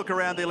good look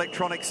around the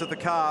electronics of the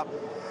car.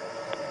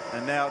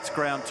 And now it's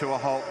ground to a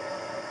halt.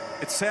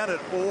 It sounded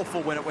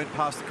awful when it went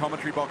past the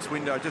commentary box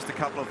window just a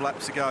couple of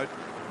laps ago.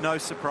 No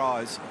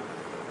surprise.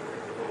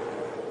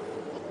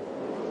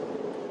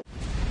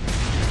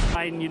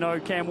 And you know,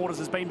 Cam Waters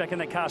has been back in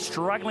that car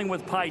struggling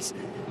with pace.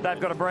 They've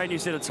got a brand new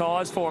set of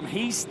tyres for him.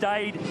 He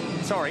stayed,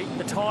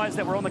 the tyres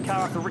that were on the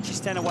car after Richie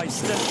Stanaway's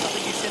stint. I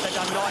think you said they'd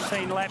done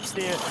 19 laps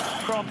there,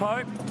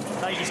 Crompo.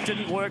 They just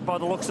didn't work by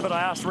the looks of it.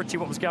 I asked Richie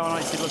what was going on.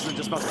 He said, listen, it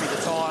just must be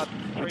the tyre.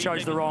 We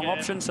chose the wrong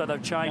option, so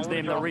they've changed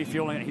them. They're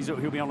refueling it.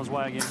 He'll be on his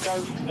way again.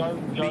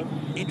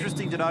 Be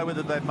interesting to know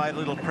whether they've made a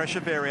little pressure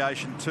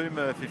variation too,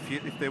 Murph,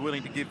 if they're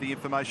willing to give the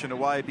information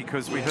away,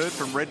 because we heard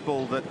from Red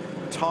Bull that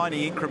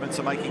tiny increments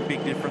are making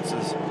big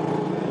differences.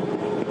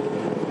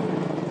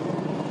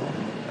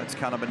 That's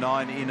car number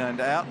 9 in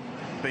and out.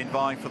 Been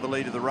vying for the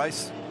lead of the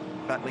race.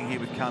 Battling here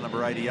with car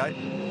number 88.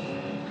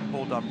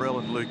 Paul Dumbrell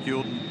and Luke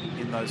Youlden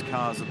in those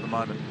cars at the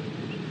moment.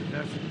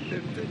 Now,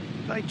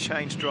 they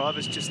change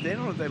drivers just then,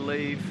 or did they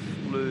leave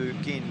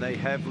Luke in? They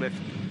have left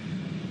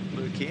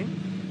Luke in.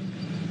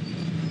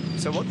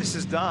 So what this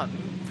has done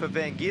for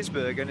Van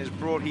Gisbergen is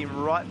brought him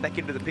right back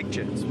into the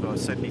picture. That's what I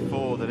said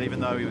before, that even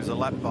though he was a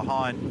lap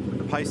behind,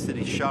 the pace that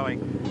he's showing,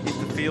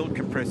 if the field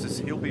compresses,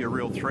 he'll be a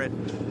real threat.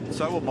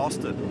 So will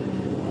Mostert.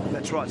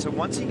 That's right. So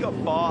once he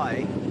got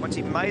by, once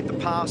he made the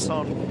pass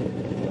on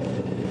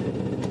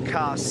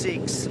car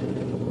 6 on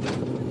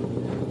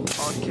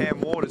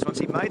Cam Waters, once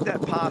he made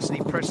that pass and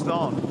he pressed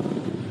on,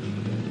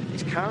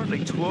 he's currently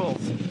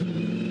 12th.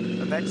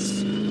 And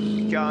that's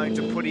going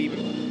to put him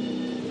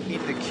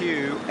in the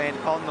queue and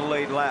on the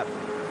lead lap.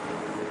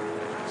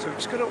 So we've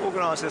just got to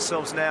organise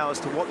ourselves now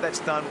as to what that's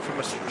done from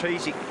a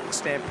strategic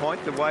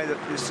standpoint, the way that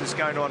this is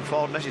going to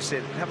unfold. And as you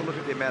said, have a look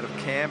at the amount of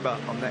camber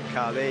on that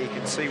car there. You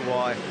can see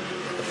why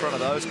the front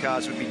of those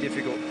cars would be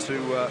difficult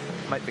to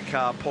make the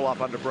car pull up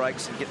under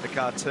brakes and get the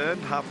car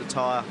turned. Half the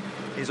tyre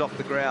is off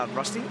the ground.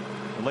 Rusty?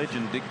 The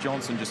legend Dick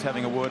Johnson just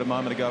having a word a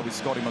moment ago with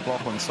Scotty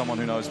McLaughlin, someone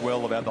who knows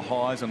well about the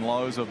highs and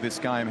lows of this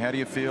game. How do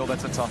you feel?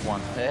 That's a tough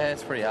one. Yeah,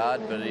 it's pretty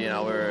hard, but you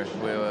know, we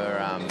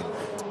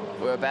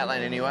were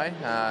battling anyway.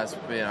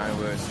 You know,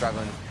 we were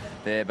struggling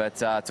there, but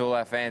to all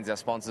our fans, our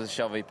sponsors,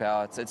 Shelby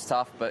Power, it's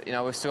tough, but you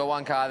know, we've still got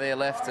one car there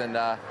left, and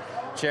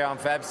cheer on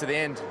Fabs to the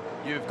end.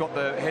 You've got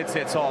the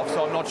headsets off,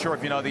 so I'm not sure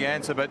if you know the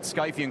answer, but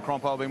Scafie and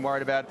Crompo have been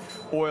worried about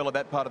oil at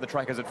that part of the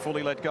track. Has it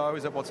fully let go?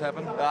 Is that what's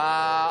happened?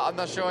 I'm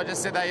not sure. I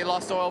just said that you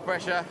lost oil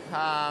pressure.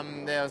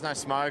 There was no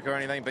smoke or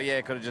anything, but yeah,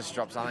 it could have just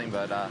dropped something,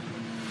 but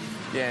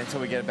yeah, until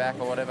we get it back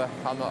or whatever.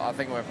 I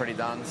think we're pretty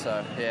done,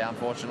 so yeah,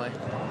 unfortunately.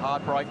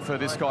 Heartbreak for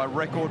this guy,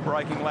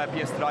 record-breaking lap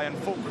yesterday, and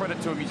full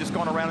credit to him. He's just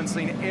gone around and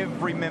seen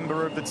every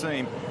member of the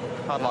team.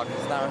 Hard luck.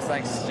 No,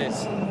 thanks,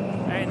 cheers.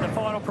 And the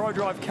final Pro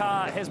Drive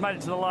car has made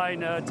it to the lane.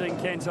 Dean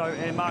Kenzo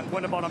and Mark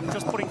Winterbottom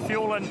just putting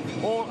fuel in.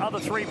 All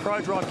other 3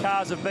 Pro Drive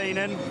cars have been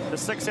in. The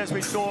 6, as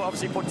we saw,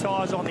 obviously put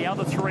tyres on. The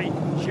other 3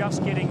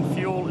 just getting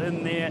fuel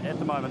in there at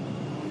the moment.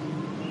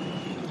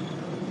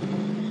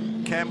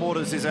 Cam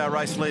Waters is our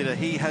race leader.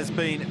 He has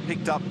been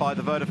picked up by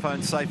the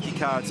Vodafone safety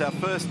car. It's our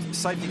first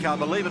safety car,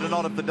 believe it or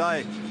not, of the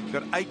day. We've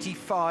got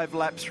 85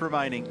 laps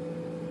remaining.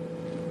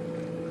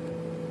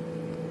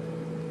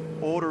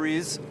 Order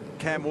is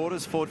Cam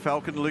Waters, Ford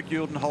Falcon, Luke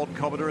Youlden, Holden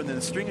Commodore, and then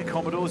a string of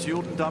Commodores,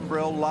 Youlden,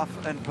 Dumbrell,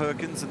 Luff and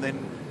Perkins, and then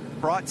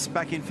Bright's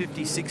back in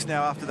 56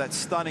 now after that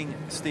stunning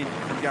stint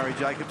from Gary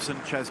Jacobson.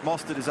 Chaz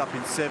Mostert is up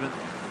in 7th.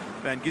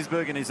 Van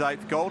Gisbergen is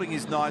 8th. Golding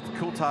is 9th.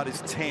 Coulthard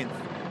is 10th.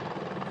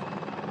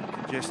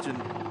 Congestion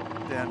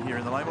down here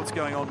in the lane. What's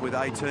going on with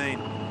 18?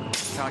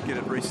 Can't get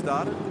it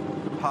restarted.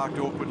 Parked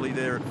awkwardly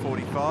there at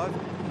 45,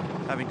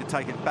 having to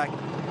take it back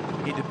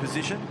into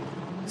position.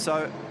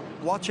 So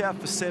watch out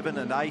for 7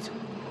 and 8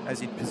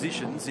 as in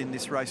positions in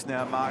this race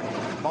now. Mark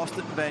Mostert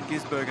and Van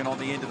Gisbergen on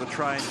the end of the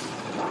train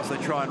as they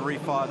try and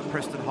refire the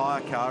Preston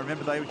Hire car.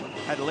 Remember, they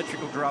had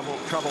electrical trouble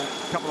a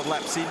couple of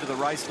laps into the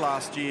race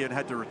last year and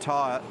had to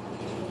retire.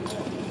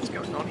 What's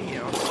going on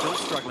here? I'm still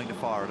struggling to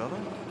fire it, are they?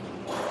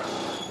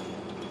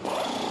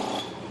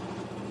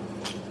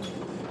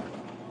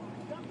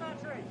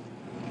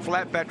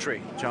 Flat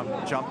battery.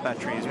 Jump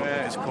battery is what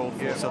it's called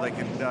for, so they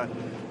can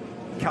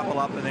couple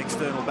up an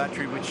external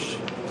battery, which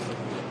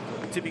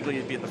typically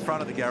would be at the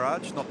front of the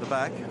garage, not the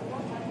back.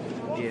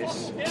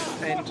 Yes.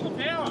 And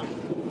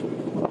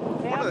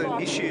one of the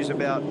issues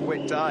about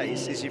wet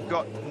days is you've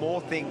got more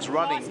things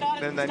running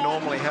than they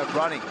normally have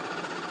running.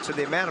 So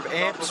the amount of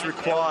amps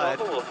required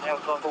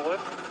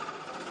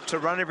to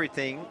run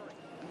everything.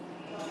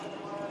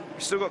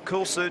 You've still got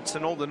cool suits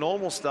and all the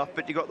normal stuff,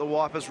 but you've got the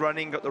wipers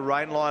running, got the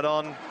rain light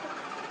on.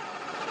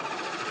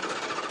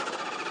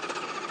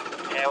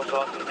 Power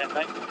cycle,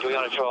 mate. Do we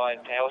want to try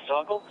power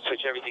cycle?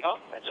 Switch everything off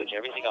and switch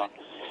everything on.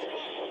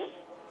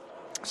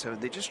 So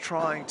they're just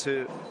trying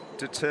to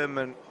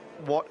determine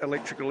what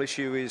electrical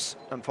issue is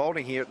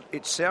unfolding here.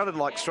 It sounded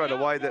like straight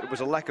away that it was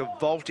a lack of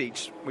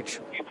voltage, which...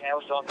 You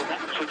power cycle, mate.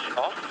 Switch it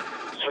off.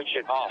 Switch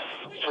it off.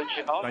 Switch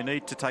it off. They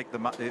need to take the...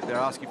 They're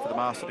asking for the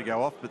master to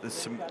go off, but there's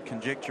some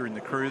conjecture in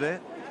the crew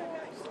there.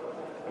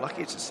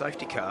 Lucky it's a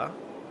safety car.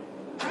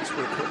 This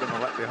would have put them a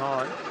lap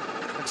behind.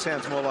 It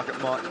sounds more like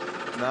it might...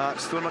 No,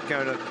 it's still not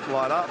going to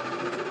light up.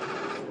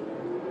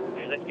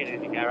 Yeah, let's get it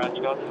in the garage,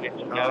 guys, and get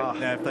some go.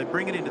 Now, if they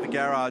bring it into the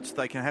garage,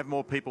 they can have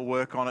more people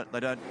work on it. They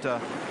don't...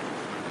 at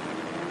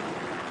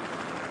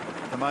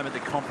the moment,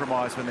 they're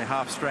compromised when they're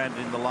half stranded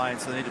in the lane,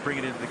 so they need to bring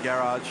it into the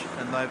garage,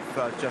 and they've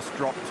just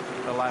dropped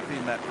a lap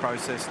in that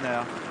process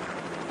now.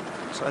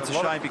 So that's a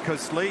shame,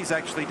 because Lee's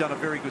actually done a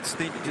very good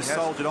stint. He just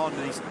soldiered on,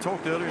 and he's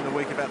talked earlier in the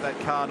week about that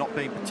car not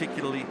being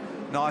particularly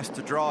nice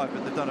to drive,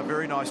 but they've done a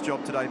very nice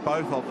job today,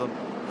 both of them.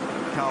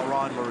 Carl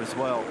Reindler as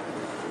well.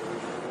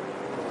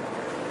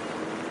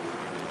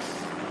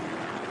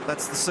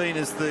 That's the scene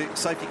as the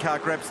safety car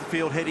grabs the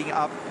field heading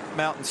up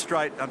Mountain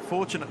Straight.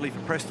 Unfortunately for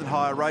Preston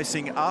Hire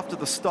Racing, after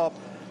the stop,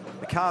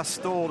 the car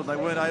stalled and they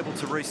weren't able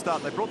to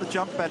restart. They brought the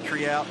jump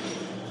battery out,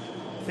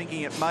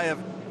 thinking it may have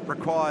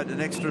required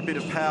an extra bit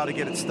of power to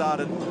get it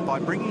started. By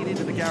bringing it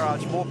into the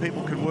garage, more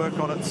people can work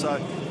on it.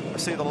 So I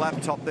see the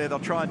laptop there. They'll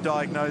try and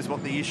diagnose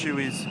what the issue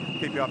is,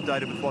 keep you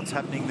updated with what's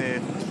happening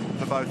there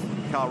for both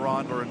Carl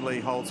Reindler and Lee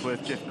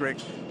Holdsworth. Jeff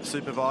Grech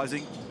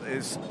supervising.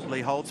 There's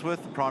Lee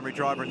Holdsworth, the primary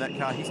driver in that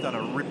car. He's done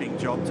a ripping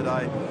job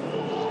today.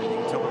 And you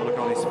can tell by the look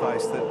on his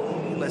face that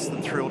less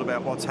than thrilled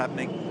about what's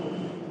happening.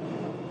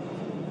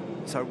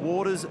 So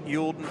Waters,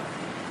 Youlden,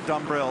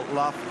 Dumbrell,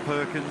 Luff,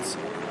 Perkins,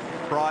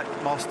 Bright,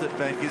 Mostert,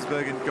 Van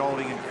Gisbergen,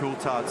 Golding and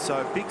Coulthard. So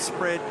a big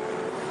spread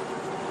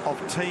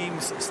of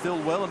teams still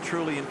well and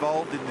truly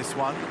involved in this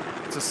one.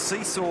 It's a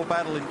seesaw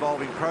battle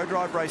involving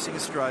ProDrive Racing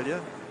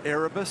Australia,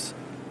 Erebus,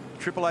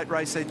 888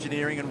 Race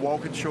Engineering and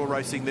Walkinshaw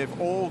Racing. They've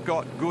all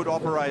got good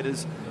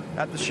operators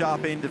at the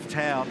sharp end of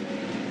town.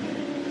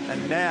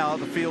 And now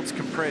the field's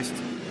compressed.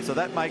 So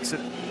that makes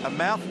it a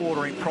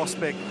mouth-watering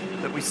prospect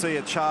that we see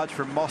a charge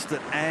from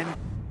Mostert and...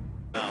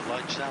 Now,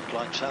 lights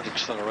out,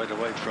 accelerate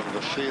away from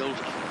the field.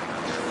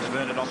 They've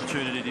earned an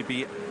opportunity to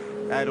be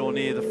at or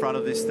near the front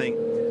of this thing.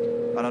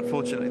 But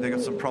unfortunately, they've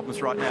got some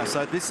problems right now.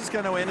 So this is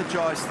going to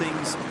energise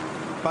things.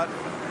 But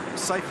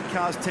safety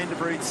cars tend to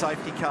breed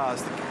safety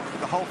cars.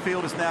 The whole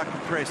field is now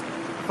compressed.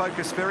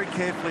 Focus very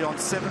carefully on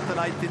 7th and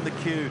 8th in the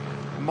queue.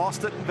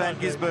 Mostert and Van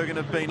Gisbergen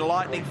have been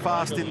lightning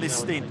fast in this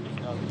stint.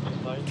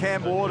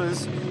 Cam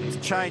Waters has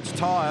changed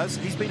tyres.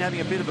 He's been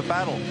having a bit of a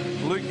battle.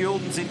 Luke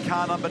Yulden's in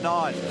car number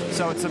 9.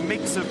 So it's a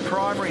mix of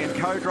primary and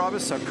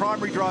co-drivers. So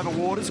primary driver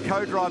Waters,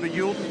 co-driver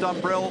Yulden,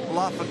 Dumbrell,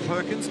 Luff and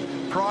Perkins.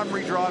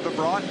 Primary driver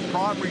Bright,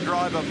 primary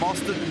driver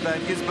Mostert and Van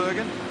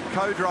Gisbergen.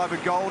 Co-driver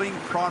Golding,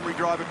 primary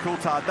driver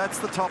Coulthard. That's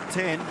the top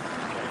 10.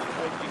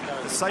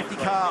 The safety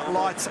car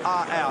lights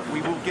are out.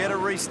 We will get a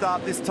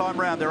restart this time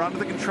round. They're under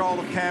the control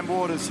of Cam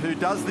Waters, who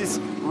does this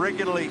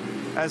regularly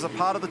as a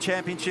part of the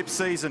championship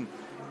season.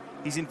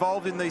 He's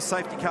involved in these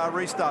safety car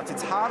restarts.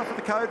 It's harder for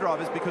the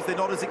co-drivers because they're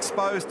not as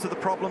exposed to the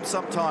problem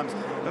sometimes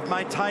of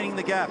maintaining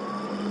the gap,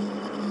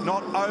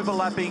 not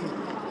overlapping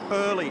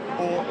early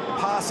or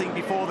passing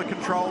before the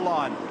control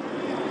line.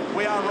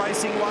 We are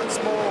racing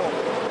once more.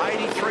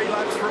 83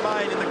 laps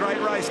remain in the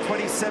Great Race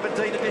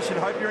 2017 edition.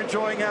 Hope you're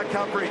enjoying our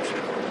coverage.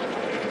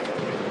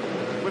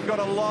 We've got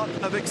a lot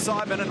of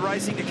excitement and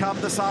racing to come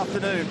this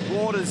afternoon.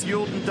 Waters,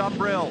 Yulden,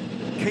 Dumbrell.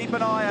 Keep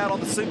an eye out on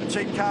the Super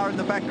Cheap car in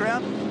the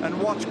background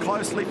and watch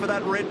closely for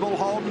that Red Bull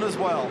Holden as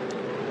well.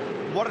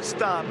 What it's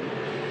done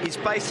is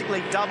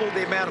basically doubled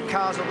the amount of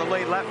cars on the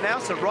lead lap now.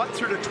 So right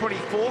through to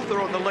 24th, they're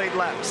on the lead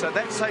lap. So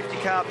that safety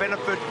car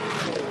benefit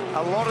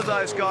a lot of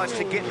those guys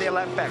to get their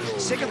lap back.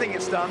 Second thing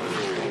it's done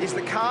is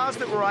the cars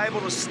that were able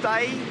to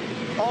stay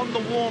on the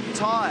warm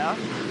tyre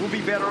will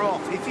be better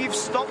off. If you've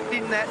stopped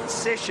in that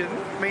session,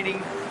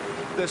 meaning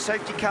the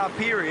safety car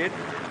period,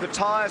 the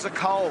tyres are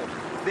cold.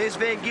 There's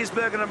Van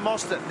Gisbergen and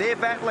Mostert. They're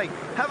battling.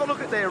 Have a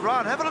look at their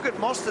run. Have a look at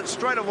Mostert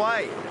straight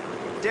away.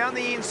 Down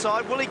the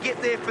inside. Will he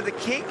get there for the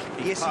kick?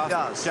 Yes, he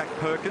does. Jack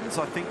Perkins,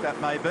 I think that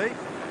may be.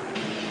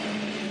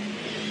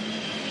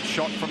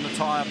 Shot from the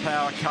tyre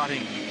power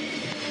cutting.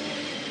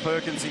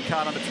 Perkins in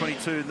car number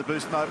 22 in the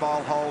Boost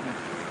Mobile Holden.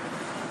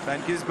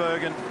 Van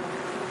Gisbergen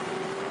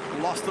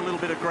lost a little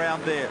bit of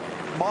ground there.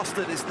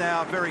 Mostert is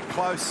now very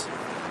close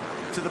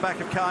to the back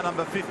of car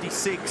number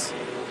 56.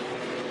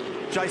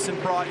 Jason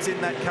Bright's in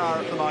that car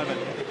at the moment.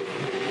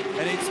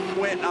 And it's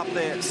wet up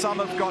there. Some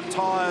have got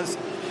tyres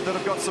that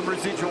have got some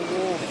residual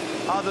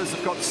warmth. Others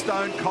have got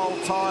stone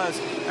cold tyres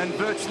and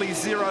virtually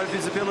zero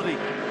visibility.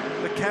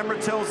 The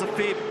camera tells a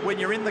fib. When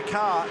you're in the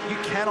car, you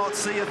cannot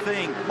see a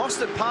thing.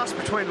 Mostert passed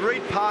between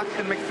Reed Park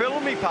and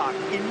McPhillamy Park.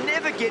 You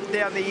never get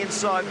down the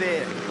inside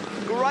there.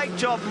 Great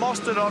job,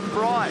 Mostert on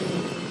Bright.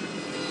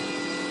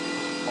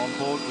 On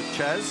board with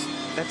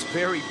Chaz. That's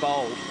very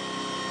bold.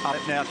 Up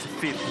now to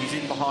 5th. He's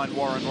in behind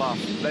Warren Luff.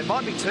 They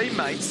might be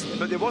teammates,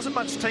 but there wasn't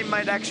much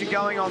teammate action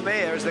going on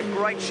there as a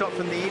great shot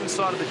from the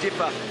inside of the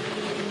dipper.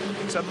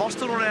 So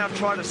Mostert will now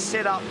try to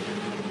set up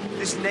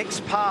this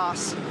next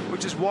pass,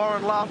 which is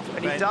Warren Luff,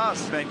 and he does.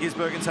 Van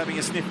Gisbergen's having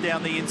a sniff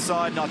down the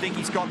inside, and I think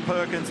he's got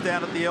Perkins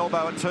down at the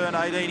elbow at turn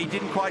 18. He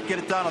didn't quite get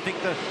it done. I think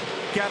the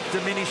gap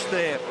diminished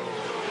there.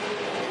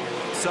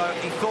 So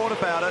he thought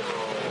about it.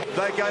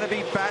 They're going to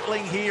be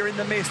battling here in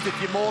the mist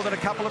if you're more than a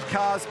couple of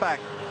cars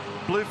back.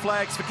 Blue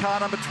flags for car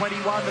number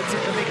 21 that's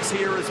in the mix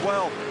here as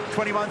well.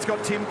 21's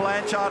got Tim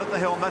Blanchard at the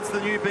helm. That's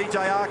the new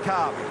BJR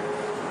car.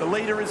 The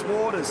leader is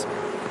Waters.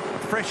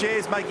 Fresh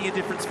air's making a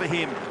difference for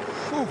him.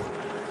 Whew.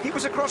 He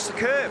was across the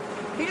curb.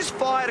 He just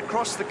fired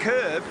across the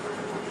curb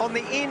on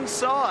the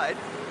inside.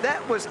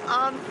 That was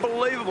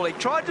unbelievable. He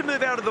tried to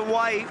move out of the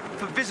way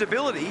for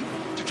visibility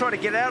to try to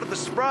get out of the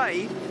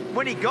spray.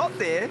 When he got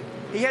there,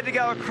 he had to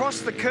go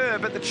across the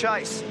curb at the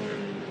chase.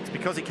 It's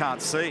because he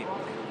can't see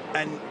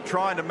and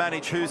trying to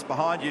manage who's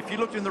behind you. If you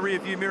looked in the rear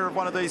view mirror of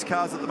one of these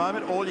cars at the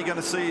moment, all you're going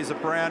to see is a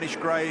brownish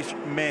greyish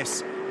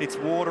mess. It's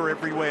water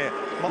everywhere.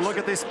 Look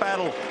at this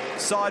battle.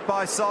 Side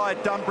by side,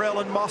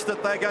 Dumbrell and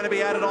Mostert, they're going to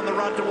be at it on the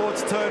run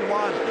towards turn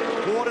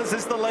 1. Waters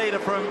is the leader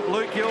from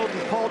Luke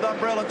Yulden, Paul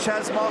Dumbrell and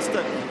Chaz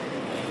Mostert.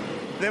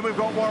 Then we've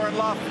got Warren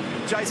Luff,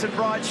 Jason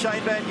Bright,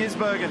 Shane Van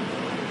Gisbergen.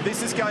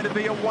 This is going to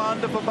be a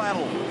wonderful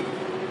battle.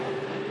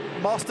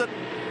 Mostert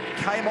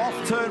came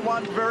off turn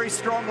 1 very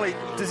strongly.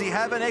 Does he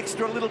have an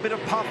extra little bit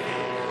of puff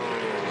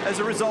as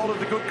a result of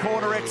the good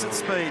corner exit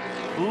speed?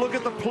 Look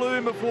at the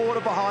plume of water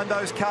behind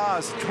those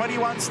cars.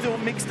 21 still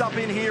mixed up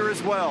in here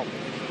as well.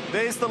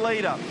 There's the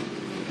leader,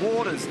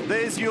 Waters.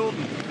 There's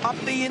Yulden. Up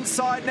the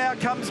inside now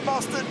comes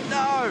Mostert.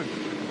 No!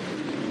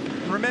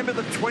 Remember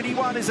that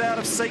 21 is out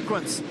of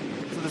sequence.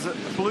 So So there's a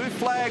blue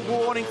flag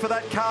warning for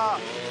that car.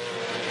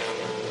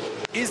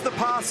 Is the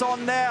pass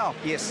on now?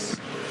 Yes.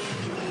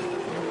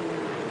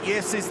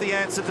 Yes is the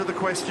answer to the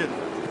question.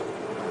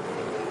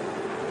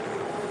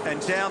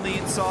 And down the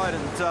inside,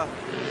 and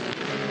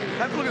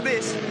have a look at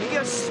this. He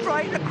goes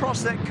straight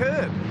across that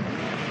curb.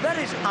 That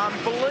is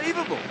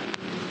unbelievable.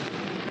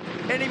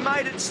 And he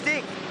made it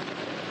stick.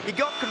 He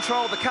got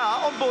control of the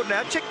car. On board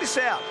now. Check this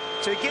out.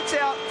 So he gets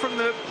out from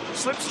the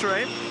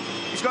slipstream.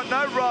 He's got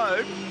no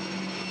road.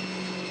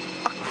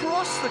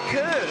 Across the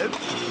curb,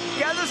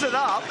 gathers it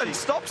up and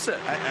stops it.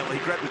 And he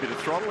grabbed a bit of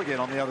throttle again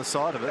on the other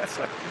side of it.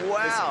 So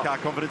wow. Car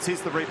confidence.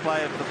 Here's the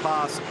replay of the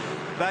pass.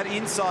 That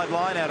inside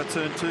line out of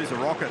turn 2 is a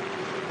rocket.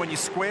 When you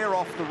square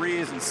off the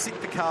rears and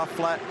sit the car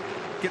flat,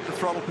 get the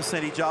throttle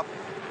percentage up,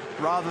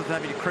 rather than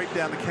having to creep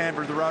down the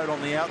camber of the road on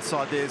the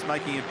outside there, is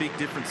making a big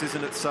difference,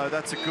 isn't it? So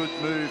that's a good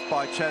move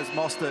by Chaz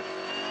Mostert.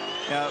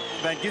 Now,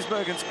 Van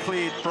Gisbergen's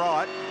cleared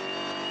bright.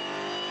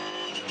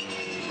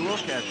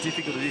 Look how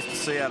difficult it is to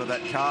see out of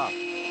that car.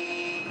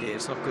 Yeah,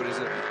 it's not good, is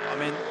it? I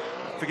mean,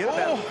 forget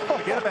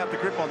about the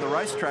grip on the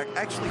racetrack.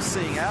 Actually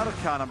seeing out of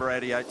car number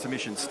 88's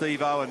emission.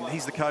 Steve Owen,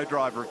 he's the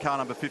co-driver of car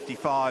number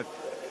 55.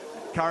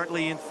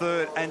 Currently in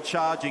third and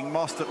charging.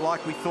 Mostert,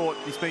 like we thought,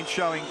 he's been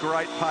showing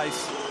great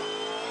pace.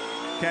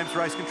 Cam's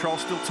Race Control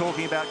still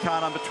talking about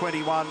car number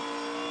 21.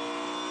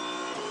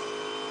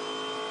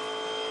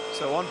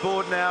 So on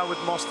board now with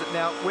Mostert.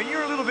 Now, when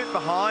you're a little bit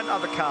behind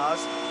other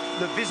cars,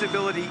 the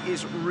visibility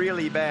is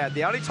really bad.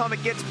 The only time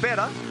it gets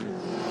better,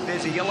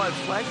 there's a yellow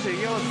flag. There's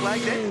a yellow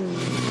flag there.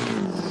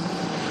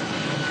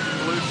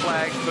 Blue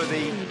flag for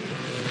the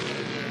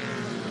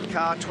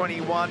car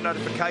 21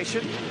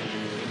 notification.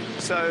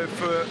 So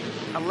for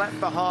a lap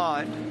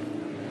behind,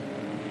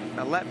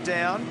 a lap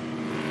down,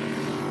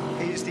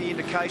 here's the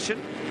indication.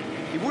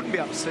 You wouldn't be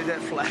able to see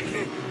that flag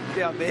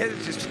down there.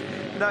 There's just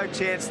no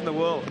chance in the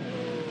world.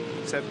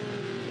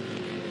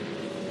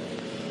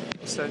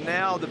 So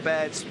now the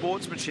bad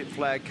sportsmanship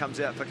flag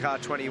comes out for car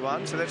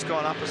 21. So that's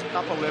gone up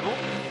a level.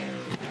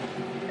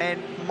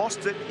 And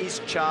Mostert is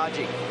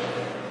charging.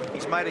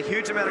 He's made a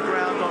huge amount of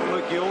ground on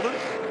Luke Youlden.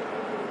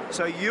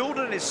 So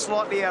Youlden is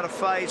slightly out of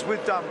phase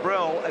with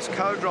Dumbrell as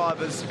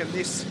co-drivers in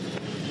this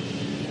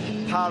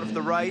part of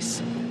the race.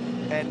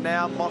 And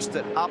now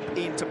Mostert up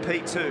into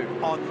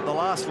P2. On the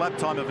last lap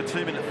time of a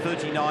 2-minute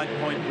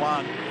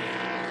 39.1.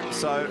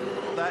 So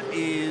that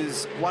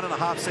is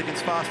 1.5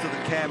 seconds faster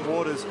than Cam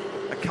Waters,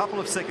 a couple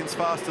of seconds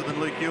faster than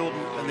Luke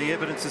Youlden, and the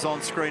evidence is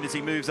on screen as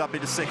he moves up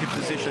into second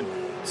position.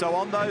 So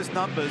on those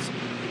numbers,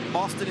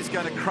 Mostert is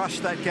going to crush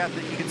that gap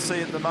that you can see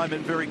at the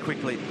moment very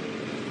quickly.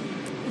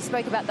 You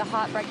spoke about the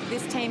heartbreak that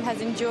this team has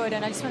endured,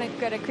 and I just want to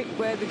get a quick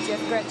word with Jeff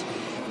Gretsch.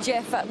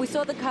 Jeff, we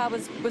saw the car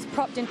was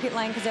propped in pit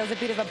lane because there was a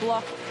bit of a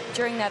block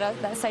during that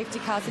safety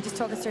car, so just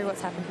talk us through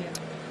what's happened here.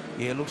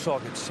 Yeah, it looks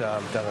like it's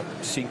done a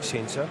sync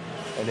sensor,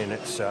 and then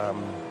it's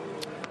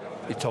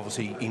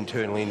obviously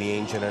internally in the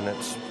engine, and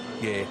it's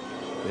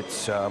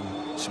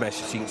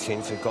smashed the sync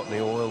sensor, got in the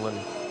oil, and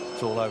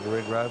it's all over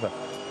Red Rover.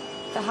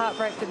 The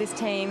heartbreak that this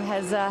team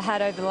has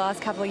had over the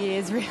last couple of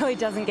years really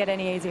doesn't get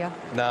any easier.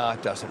 No,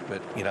 it doesn't,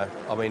 but, you know,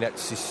 I mean,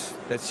 that's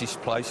this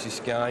place,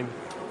 this game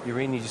you're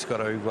in. You just got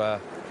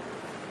to,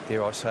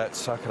 dare I say it,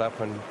 suck it up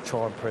and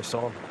try and press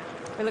on.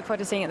 We look forward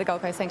to seeing you at the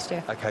Gold Coast. Thanks,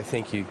 Jeff. OK,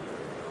 thank you.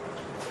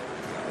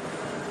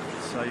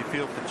 So you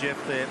feel for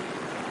Jeff there.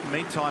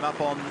 Meantime,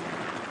 up on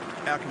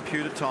our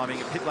computer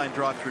timing, a pit lane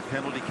drive-through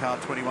penalty, car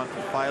 21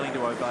 for failing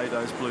to obey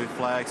those blue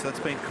flags. So that's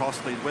been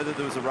costly, whether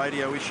there was a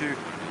radio issue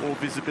or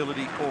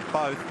visibility or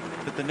both.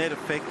 But the net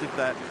effect of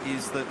that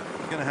is that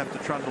we're going to have to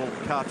trundle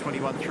car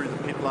 21 through the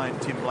pit lane,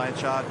 Tim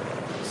Blanchard.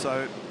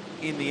 So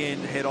in the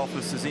end, head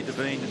office has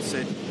intervened and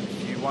said,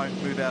 if you won't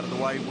move out of the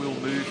way, we'll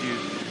move you.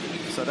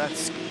 So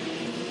that's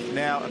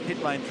now a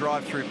pit lane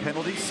drive-through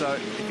penalty. So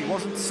if he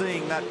wasn't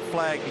seeing that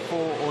flag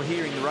before or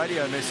hearing the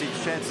radio message,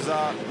 chances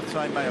are the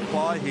same may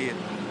apply here.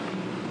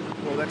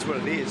 Well, that's what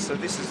it is. So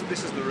this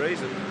is the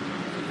reason.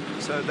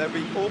 So they'll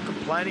be all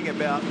complaining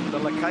about the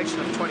location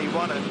of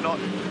 21 and not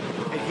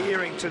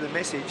adhering to the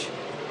message.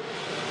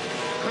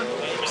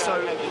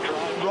 So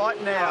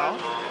right now,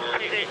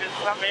 He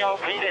just cut me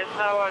off. He has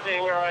no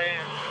idea where I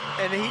am.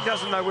 and he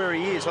doesn't know where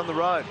he is on the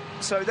road.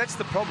 So that's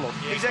the problem.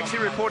 He's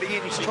actually reporting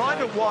in. He's trying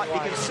to wipe. You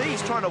can see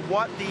he's trying to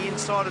wipe the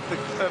inside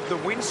of the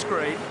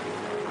windscreen.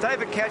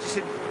 David Couch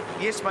said,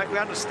 "Yes, mate, we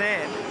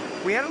understand."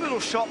 We had a little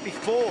shot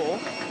before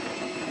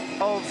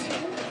of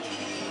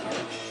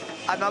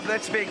another,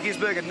 that's Van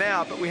Gisbergen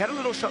now, but we had a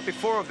little shot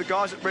before of the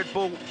guys at Red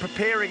Bull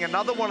preparing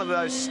another one of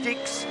those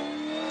sticks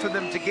for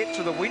them to get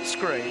to the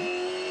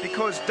windscreen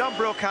because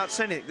Dumbrell can't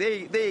see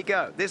anything. There you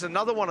go. There's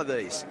another one of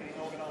these.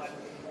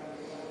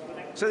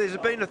 So there's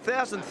been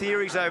 1,000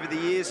 theories over the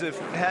years of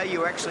how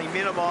you actually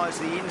minimise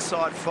the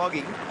inside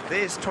fogging.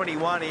 There's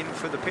 21 in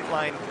for the pit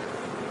lane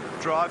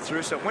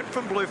drive-through. So it went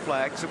from blue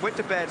flags, it went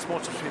to bad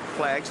sponsorship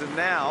flags, and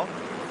now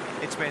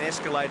it's been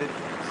escalated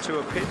to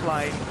a pit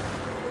lane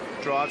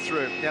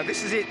drive-through. Now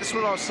this is it. This is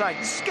what I was saying.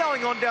 This is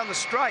going on down the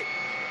straight.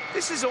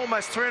 This is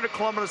almost 300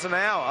 kilometres an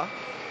hour.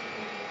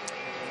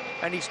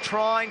 and he's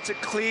trying to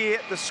clear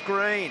the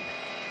screen.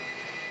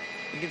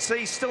 You can see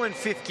he's still in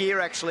 5th gear,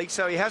 actually,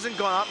 so he hasn't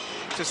gone up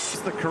to...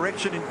 The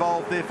correction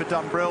involved there for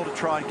Dumbrell to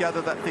try and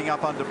gather that thing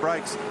up under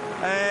brakes.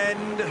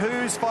 And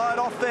who's fired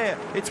off there?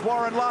 It's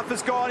Warren Luff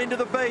has gone into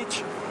the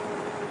beach.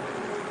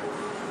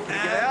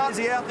 Is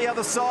he out the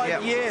other side?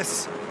 Yep.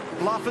 Yes.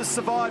 Luff has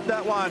survived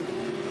that one.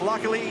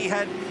 Luckily, he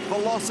had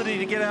velocity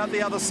to get out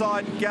the other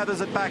side, gathers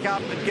it back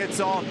up and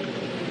gets on.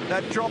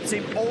 That drops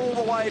him all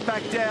the way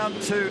back down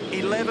to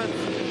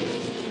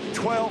 11th,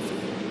 12th.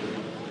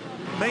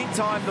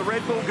 Meantime, the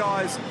Red Bull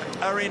guys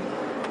are in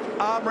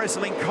arm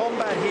wrestling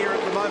combat here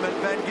at the moment.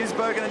 Van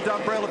Gisbergen and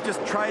Dumbrell have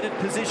just traded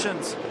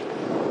positions.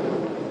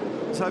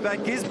 So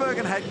Van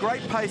Gisbergen had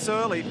great pace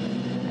early,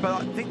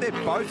 but I think they're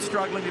both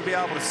struggling to be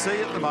able to see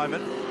at the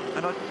moment.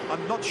 And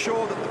I'm not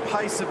sure that the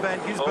pace of Van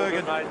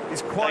Gisbergen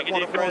is quite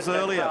what it was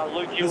earlier.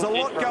 There's a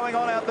lot going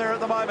on out there at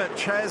the moment.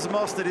 Chaz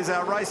Mostert is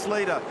our race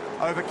leader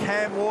over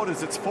Cam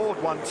Waters. It's Ford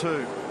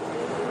 1-2.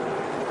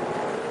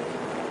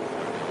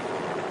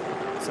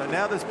 So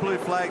now there's blue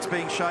flags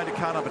being shown to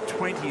car number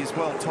 20 as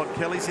well. Todd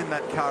Kelly's in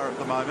that car at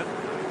the moment.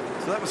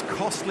 So that was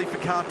costly for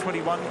car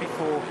 21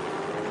 before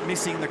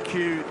missing the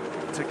cue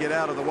to get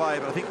out of the way.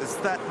 But I think there's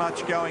that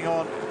much going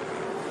on,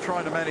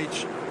 trying to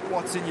manage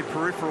what's in your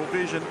peripheral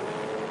vision.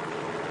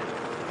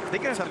 They're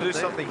going to have to do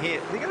something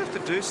here. They're going to have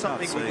to do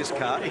something with this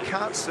car. He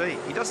can't see.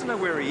 He doesn't know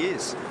where he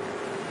is.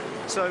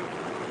 So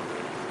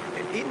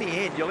in the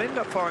end, you'll end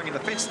up firing in the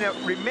fence. Now,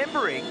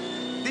 remembering,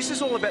 this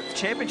is all about the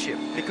championship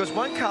because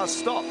one car's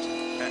stopped.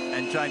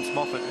 And James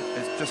Moffat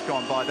has just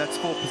gone by. That's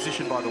for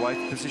position, by the way,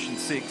 position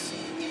 6.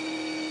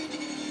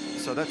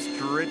 So that's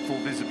dreadful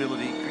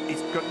visibility.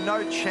 He's got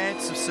no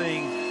chance of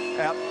seeing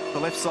out the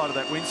left side of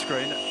that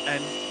windscreen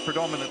and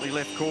predominantly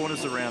left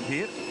corners around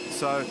here.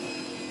 So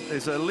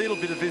there's a little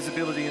bit of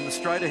visibility in the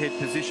straight ahead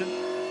position,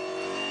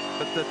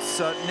 but that's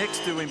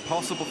next to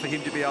impossible for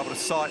him to be able to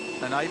sight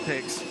an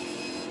apex.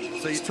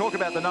 So you talk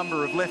about the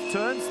number of left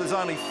turns, there's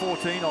only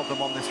 14 of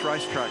them on this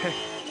racetrack.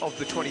 Of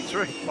the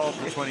 23.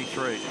 Of the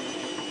 23.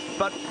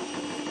 But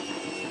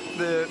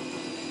the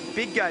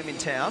big game in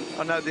town,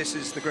 I know this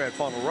is the grand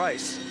final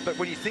race, but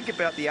when you think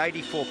about the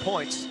 84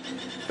 points,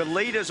 the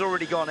leader's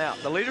already gone out.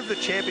 The leader of the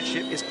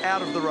championship is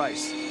out of the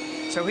race.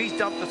 So he's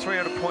dumped the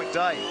 300-point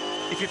day.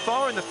 If you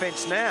fire in the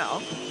fence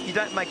now, you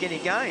don't make any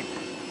gain.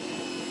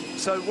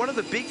 So one of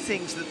the big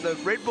things that the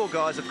Red Bull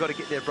guys have got to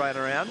get their brain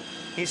around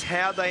is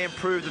how they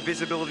improve the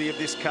visibility of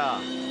this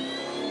car.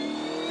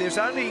 There's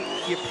only,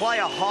 you play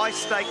a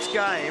high-stakes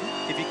game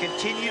if you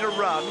continue to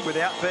run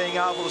without being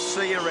able to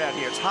see around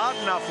here. It's hard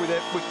enough with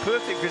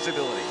perfect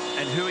visibility.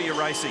 And who are you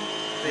racing?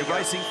 You're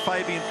racing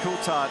Fabian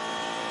Coulthard.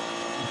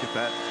 Look at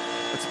that.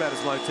 That's about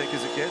as low-tech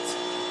as it gets.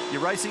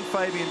 You're racing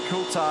Fabian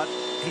Coulthard.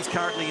 He's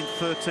currently in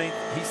 13th.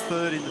 He's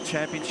 3rd in the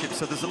championship.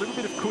 So there's a little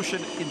bit of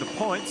cushion in the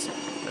points,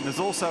 and there's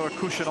also a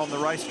cushion on the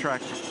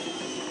racetrack.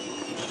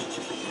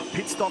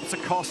 Pit stops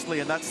are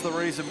costly, and that's the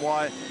reason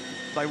why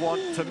they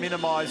want to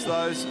minimise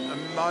those. A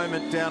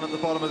moment down at the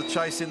bottom of the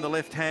chase in the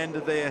left-hander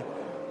there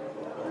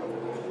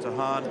to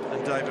Hahn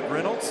and David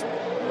Reynolds.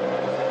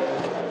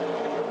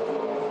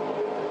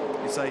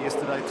 You say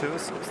yesterday to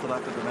us, stood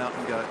up at the mountain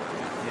and go,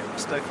 yeah,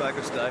 stay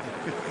focused, Dave.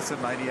 He's a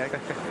maniac.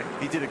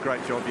 He did a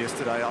great job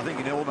yesterday. I think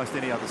in almost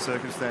any other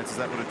circumstances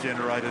that would have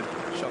generated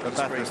a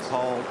Bathurst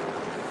pole.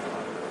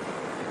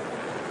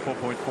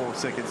 4.4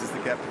 seconds is the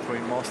gap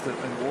between Mostert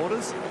and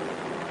Waters.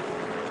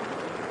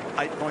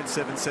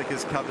 8.7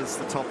 seconds covers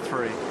the top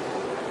 3.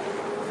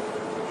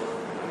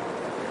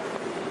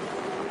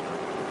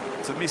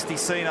 It's a misty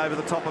scene over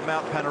the top of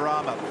Mount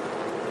Panorama,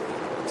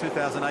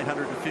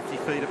 2,850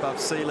 feet above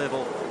sea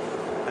level,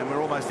 and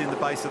we're almost in the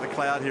base of the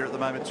cloud here at the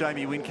moment.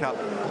 Jamie Whincup,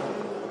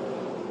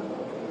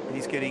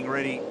 he's getting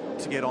ready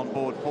to get on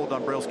board. Paul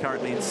Dumbrell's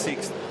currently in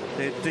 6th.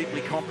 They're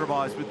deeply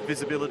compromised with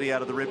visibility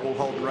out of the Red Bull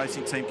Holden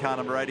Racing Team car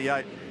number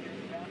 88.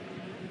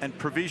 And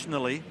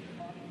provisionally,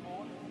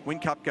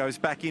 Whincup goes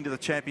back into the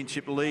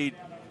championship lead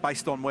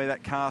based on where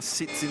that car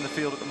sits in the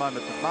field at the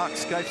moment. But Mark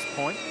Scaife's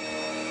point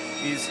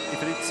is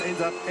if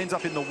it ends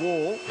up in the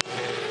wall,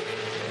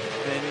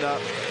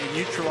 then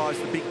you neutralise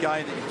the big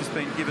gain that you've just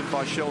been given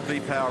by Shell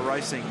V-Power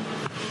Racing.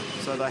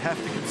 So they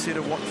have to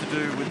consider what to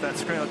do with that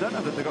screen. I don't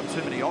know that they've got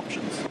too many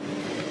options.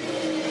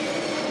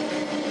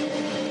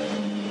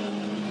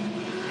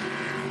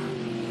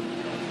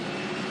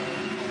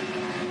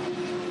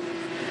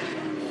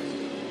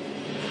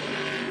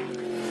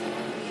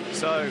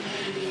 So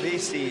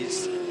this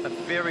is a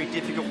very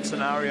difficult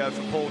scenario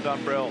for Paul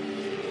Dumbrell.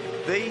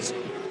 These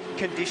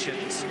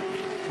conditions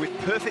with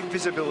perfect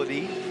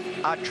visibility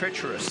are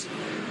treacherous.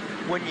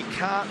 When you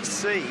can't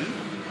see,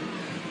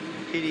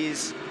 it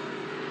is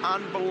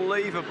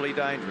unbelievably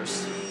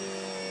dangerous.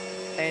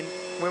 And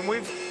when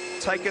we've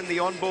taken the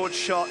onboard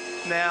shot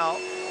now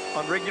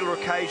on regular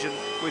occasion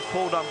with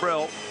Paul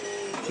Dumbrell,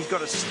 he's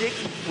got a stick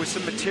with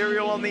some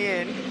material on the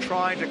end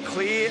trying to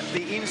clear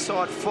the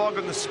inside fog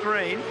on the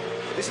screen.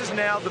 This is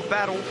now the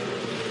battle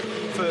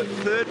for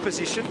 3rd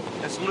position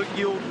as Luke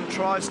Youlden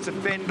tries to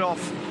fend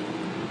off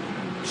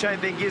Shane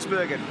Van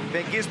Gisbergen.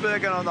 Van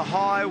Gisbergen on the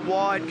high,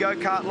 wide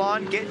go-kart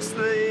line gets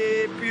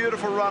the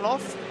beautiful run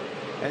off,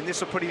 and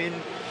this will put him in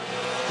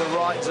the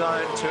right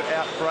zone to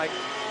outbrake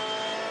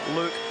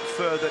Luke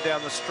further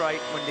down the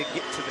straight when you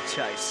get to the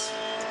chase.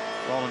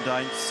 Roland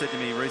Dane said to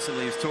me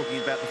recently, he was talking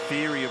about the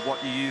theory of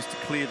what you use to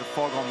clear the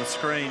fog on the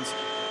screens.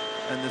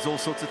 And there's all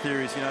sorts of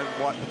theories, you know,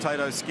 white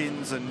potato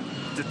skins and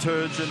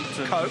detergent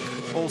and Coke,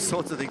 all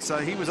sorts of things. So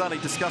he was only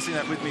discussing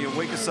that with me a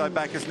week or so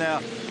back, as now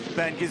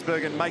Van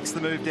Gisbergen makes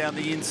the move down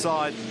the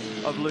inside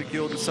of Luke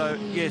Youlden. So,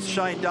 yes,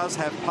 Shane does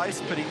have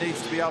pace, but he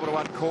needs to be able to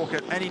uncork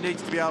it, and he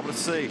needs to be able to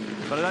see.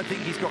 But I don't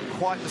think he's got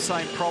quite the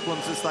same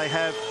problems as they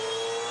have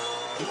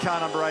in car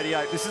number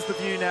 88. This is the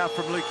view now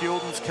from Luke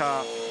Youlden's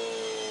car.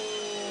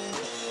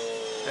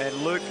 And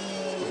Luke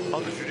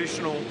on the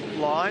traditional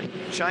line.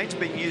 Shane's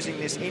been using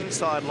this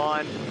inside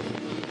line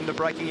in the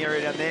braking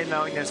area down there,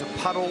 knowing there's a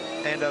puddle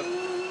and a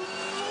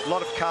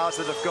lot of cars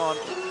that have gone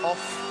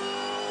off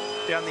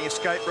down the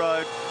escape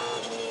road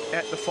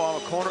at the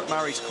final corner, at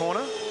Murray's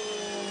Corner.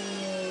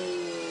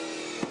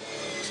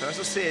 So as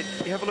I said,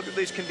 you have a look at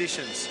these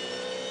conditions.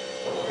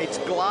 It's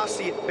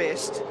glassy at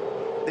best.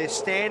 There's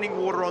standing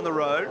water on the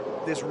road.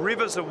 There's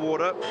rivers of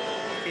water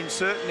in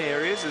certain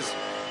areas as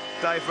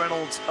Dave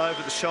Reynolds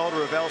over the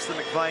shoulder of Alistair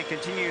McVeigh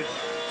continued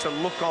to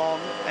look on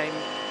and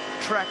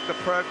track the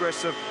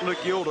progress of Luke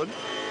Youlden.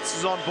 This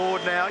is on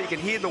board now. You can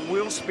hear the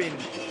wheel spin.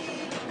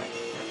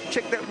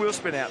 Check that wheel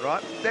spin out,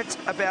 right? That's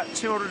about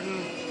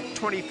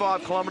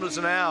 225 kilometres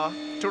an hour,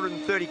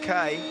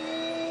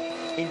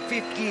 230k in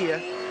fifth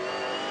gear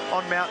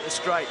on Mountain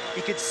Straight.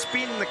 You could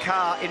spin the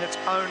car in its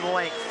own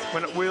length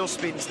when it wheel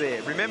spins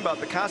there. Remember,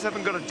 the cars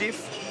haven't got a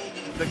diff.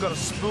 They've got a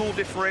spool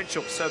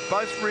differential, so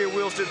both rear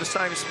wheels do the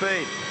same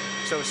speed.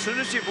 So as soon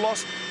as you've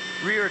lost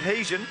rear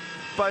adhesion,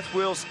 both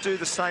wheels do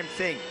the same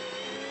thing.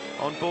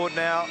 On board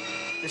now,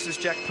 this is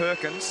Jack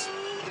Perkins.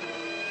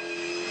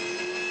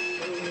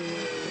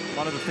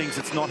 One of the things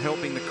that's not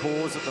helping the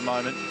cause at the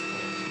moment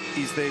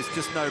is there's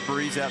just no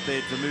breeze out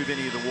there to move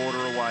any of the water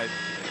away.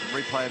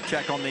 Replay of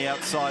Jack on the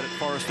outside at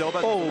Forest Elbow.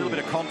 A little bit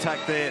of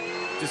contact there.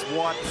 Just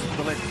wiped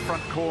the left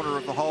front corner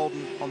of the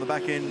Holden on the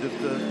back end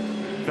of the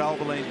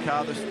Valvoline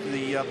car,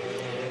 the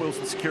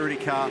Wilson security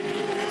car.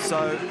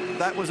 So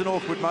that was an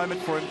awkward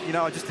moment for him. You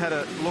know, I just had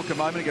a look a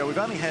moment ago. We've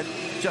only had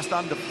just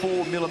under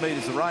 4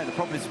 millimetres of rain. The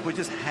problem is we're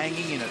just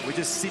hanging in it. We're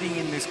just sitting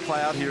in this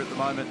cloud here at the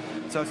moment.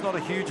 So it's not a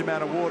huge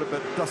amount of water,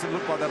 but it doesn't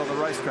look like that on the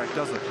racetrack,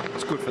 does it?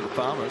 It's good for the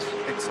farmers.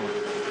 Excellent.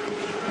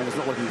 And it's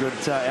not looking good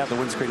out the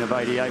windscreen of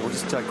 88. We'll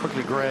just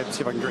quickly grab,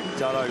 see if I can get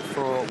Dutto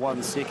for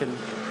 1 second.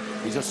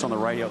 He's just on the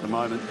radio at the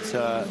moment,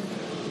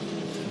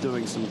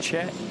 doing some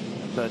chat.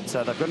 But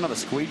they've got another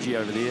squeegee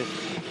over there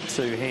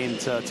to hand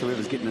to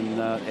whoever's getting in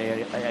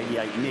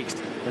 88 next.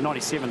 The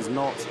 97's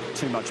not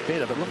too much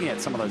better, but looking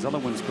at some of those other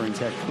windscreens,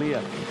 how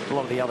clear a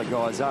lot of the other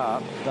guys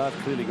are, they've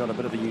clearly got a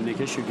bit of a unique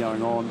issue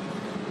going on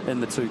in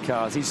the two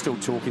cars. He's still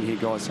talking here,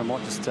 guys, so I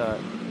might just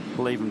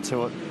leave him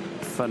to it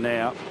for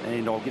now,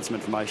 and I'll get some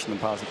information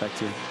and pass it back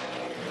to you.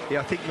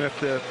 Yeah, I think, Murph,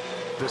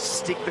 the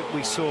stick that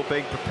we saw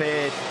being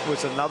prepared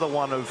was another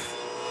one of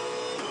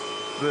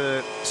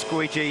the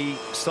squeegee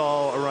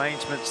style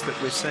arrangements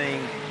that we're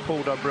seeing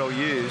Paul Dumbrell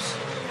use.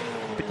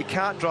 But you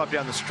can't drive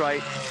down the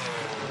straight.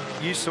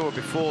 You saw it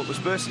before, it was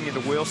bursting into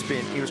wheel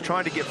spin. He was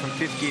trying to get from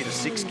 5th gear to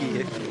 6th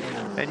gear,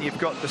 and you've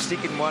got the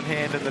stick in one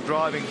hand and the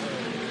driving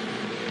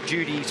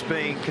duties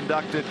being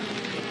conducted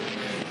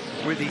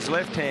with his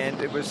left hand.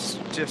 It was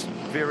just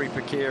very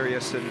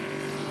precarious, and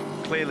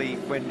clearly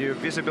when your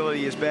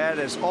visibility is bad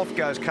as off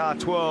goes car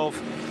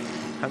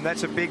 12, and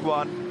that's a big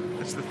one.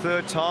 It's the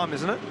 3rd time,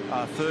 isn't it?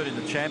 3rd in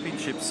the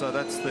championship, so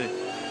that's the...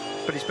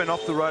 But he's been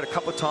off the road a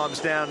couple of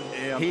times down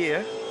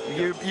here.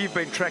 You've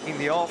been tracking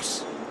the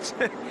offs,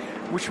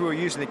 which we were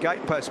using the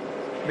gate post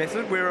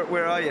method.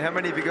 Where are you? How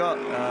many have you got?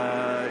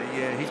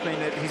 Yeah,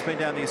 he's been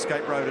down the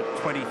escape road at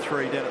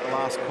 23 down at the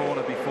last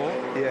corner before.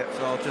 Yeah.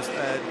 So I'll just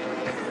add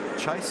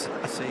Chase,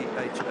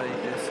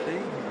 C-H-A-S-E.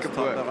 Good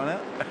work. That one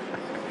out.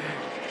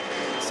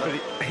 So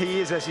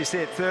he is, as you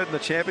said, 3rd in the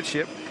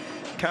championship.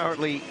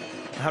 Currently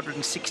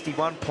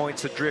 161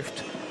 points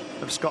adrift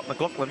of Scott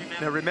McLaughlin.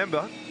 Now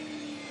remember,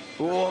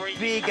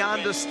 big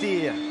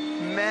understeer,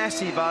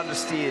 massive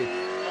understeer.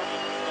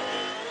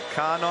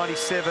 Car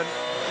 97.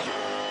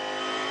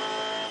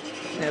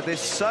 Now there's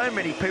so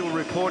many people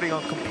reporting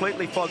on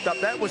completely fogged up.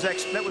 That was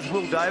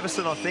Will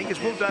Davison, I think. Is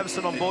Will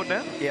Davison on board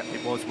now? Yeah,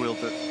 it was Will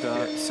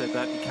that said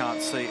that. You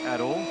can't see at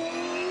all.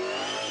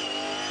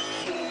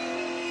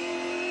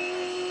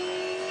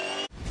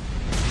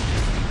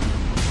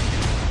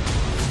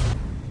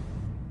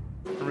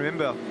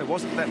 Remember, it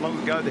wasn't that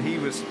long ago that he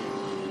was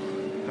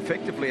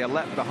effectively a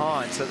lap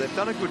behind, so they've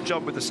done a good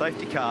job with the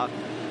safety car.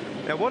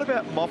 Now, what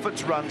about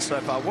Moffat's run so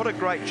far? What a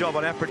great job.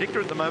 On our predictor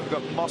at the moment, we've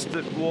got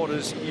Mostert,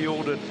 Waters,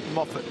 Youlden,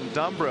 Moffat and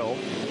Dumbrell.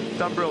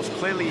 Dumbrell's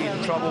clearly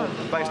in trouble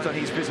based on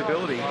his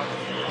visibility,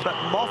 but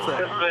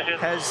Moffat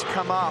has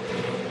come up.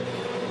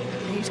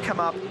 He's come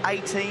up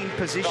 18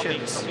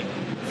 positions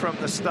from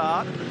the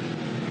start.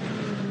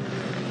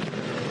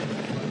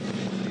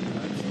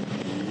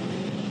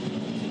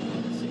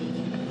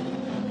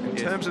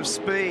 terms of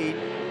speed,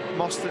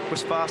 Mostert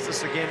was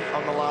fastest again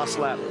on the last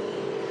lap.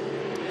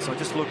 So I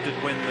just looked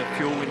at when the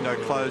fuel window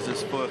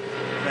closes for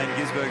Van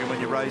Gisbergen when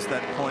you raised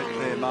that point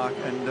there, Mark,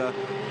 and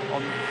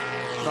on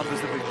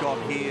numbers that we've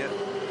got here,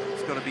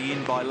 it's got to be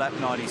in by lap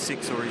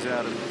 96 or he's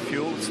out of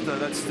fuel. So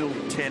that's still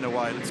 10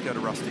 away. Let's go to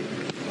Rusty.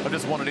 I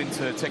just wanted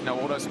into Techno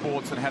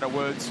Autosports and had a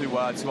word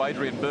to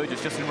Adrian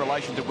Burgess just in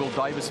relation to Will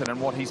Davison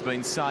and what he's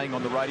been saying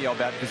on the radio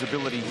about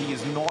visibility. He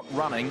is not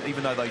running,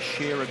 even though they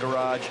share a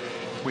garage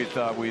with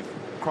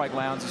Craig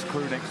Lowndes'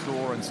 crew next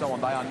door and so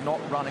on. They are not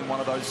running one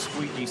of those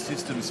squeaky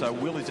systems. So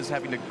Will is just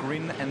having to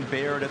grin and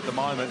bear it at the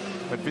moment.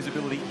 But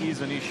visibility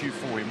is an issue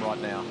for him right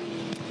now.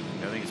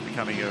 I think it's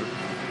becoming a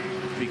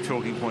big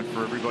talking point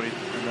for everybody.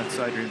 And that's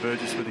Adrian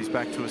Burgess with his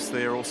back to us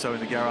there, also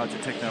in the garage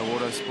at Techno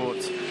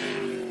Autosports.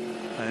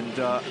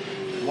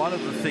 And one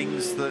of the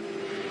things that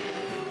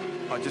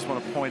I just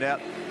want to point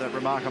out, that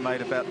remark I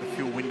made about the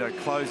fuel window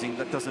closing,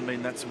 that doesn't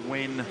mean that's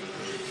when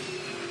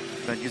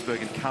Van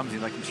Gisbergen comes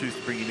in. They can choose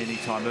to bring him any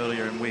time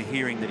earlier, and we're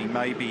hearing that he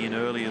may be in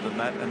earlier than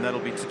that, and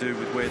that'll be to do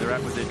with where they're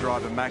at with their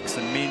driver Max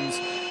and Mins,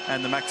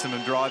 and the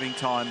maximum driving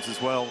times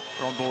as well.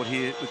 We're on board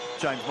here with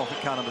James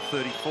Moffat, car number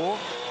 34. Wow,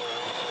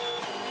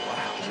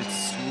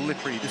 it's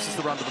slippery. This is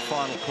the run to the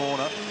final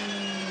corner.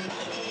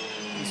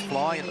 He's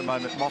flying at the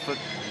moment, Moffat.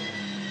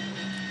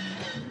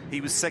 He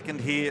was second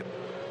here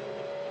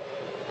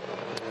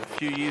a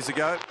few years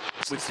ago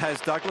with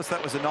Taz Douglas.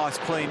 That was a nice,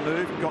 clean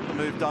move. Got the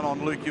move done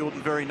on Luke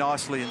Youlden very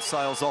nicely and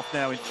sails off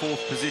now in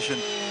 4th position.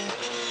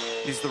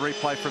 Is the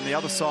replay from the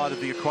other side of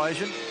the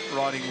equation,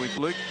 riding with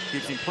Luke.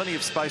 Gives him plenty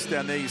of space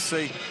down there. You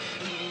see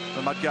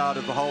the mudguard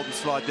of the Holden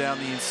slide down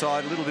the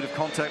inside. A little bit of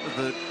contact with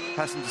the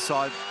passenger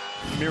side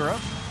mirror.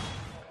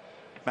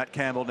 Matt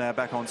Campbell now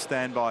back on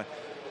standby.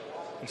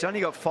 He's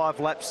only got 5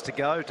 laps to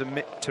go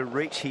to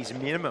reach his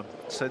minimum.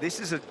 So this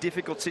is a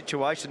difficult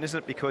situation, isn't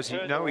it? Because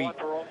you know he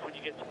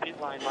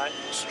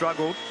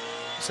struggled.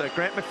 So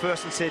Grant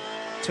McPherson said,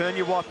 turn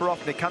your wiper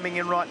off. They're coming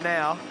in right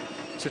now.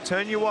 So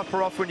turn your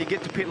wiper off when you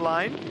get to pit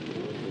lane.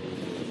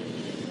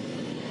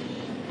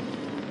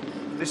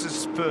 This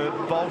is for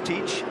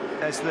voltage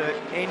as the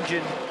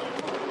engine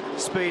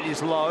speed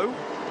is low.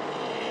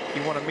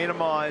 You want to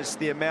minimise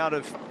the amount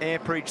of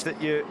amperage that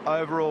you're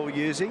overall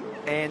using,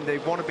 and they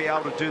want to be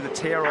able to do the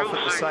tear off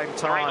at the same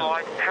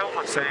time.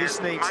 So this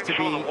needs to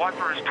be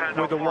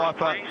with the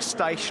wiper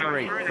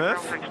stationary.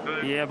 Murph?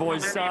 Yeah,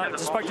 boys,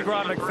 just spoke to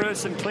Grant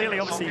McPherson. Clearly,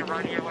 obviously,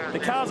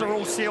 the cars are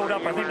all sealed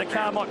up. I think the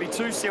car might be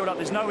too sealed up.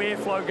 There's no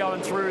airflow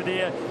going through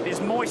there. There's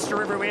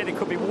moisture everywhere. There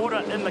could be water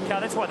in the car.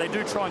 That's why they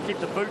do try and keep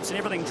the boots and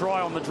everything dry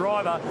on the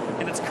driver.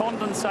 And it's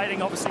condensating,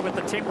 obviously, with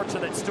the temperature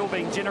that's still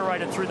being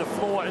generated through the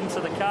floor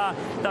into the car.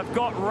 They've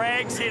got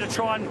rags here to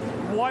try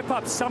and wipe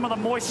up some of the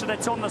moisture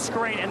that's on the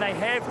screen, and they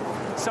have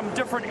some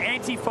different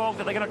anti-fog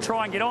that they're going to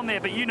try and get on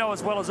there. But you know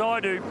as well as I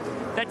do,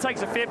 that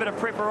takes a fair bit of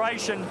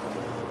preparation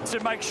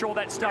to make sure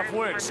that stuff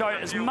works. So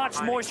as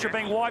much moisture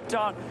being wiped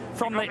out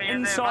from the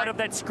inside of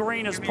that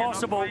screen as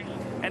possible.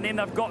 And then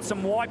they've got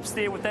some wipes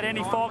there with that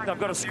anti-fog. They've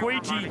got a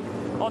squeegee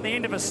on the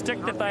end of a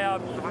stick that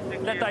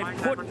they've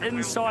put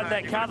inside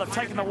that car. They've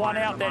taken the one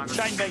out that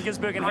Shane Van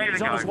Gisbergen had.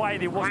 He's on his way.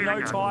 There was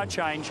no tyre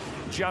change,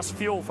 just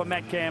fuel for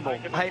Matt Campbell.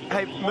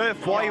 Hey,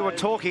 Murph, while you were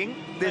talking,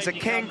 there's a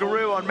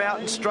kangaroo on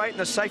Mountain Straight and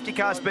the safety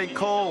car's been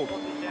called.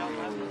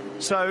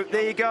 So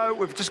there you go.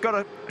 We've just got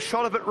a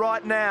shot of it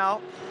right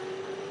now.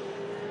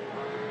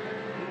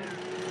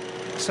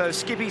 So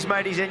Skippy's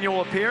made his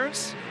annual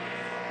appearance.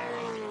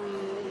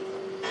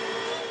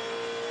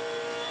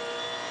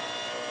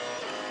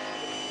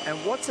 And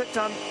what's it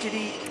done? Did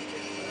he...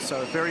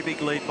 So a very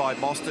big lead by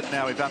Mostert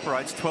now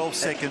evaporates, 12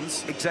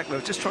 seconds. Exactly. I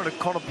was just trying to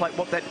contemplate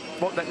what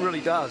that really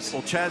does.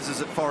 Well, Chaz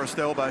is at Forest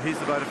Elbow. Here's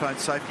the Vodafone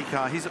safety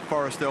car. He's at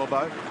Forest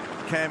Elbow.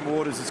 Cam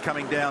Waters is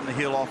coming down the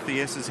hill off the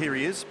S's. Here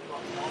he is.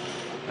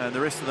 And the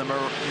rest of them are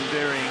in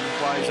varying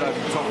ways over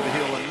the top of the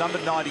hill. And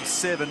number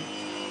 97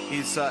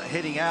 is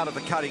heading out of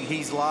the cutting.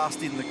 He's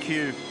last in the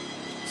queue.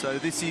 So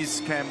this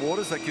is Cam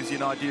Waters. That gives you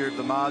an idea of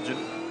the margin.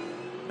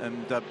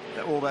 And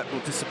all that will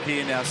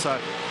disappear now. So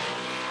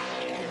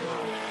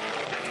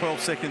 12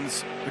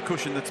 seconds, the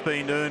cushion that's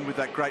been earned with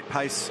that great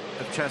pace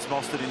of Chaz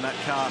Mostert in that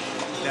car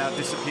now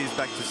disappears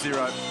back to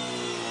 0.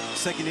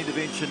 Second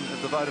intervention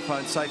of the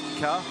Vodafone safety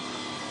car.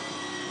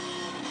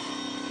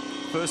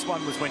 First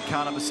one was when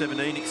car number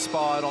 17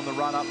 expired on the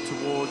run up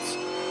towards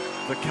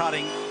the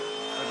cutting.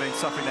 They've been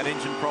suffering that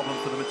engine problem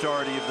for the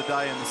majority of the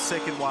day. And the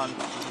second one,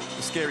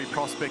 the scary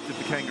prospect of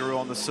the kangaroo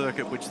on the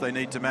circuit, which they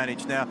need to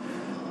manage. Now,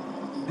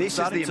 this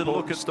is the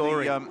important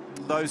story.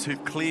 Those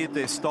who've cleared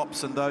their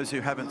stops and those who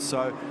haven't.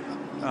 So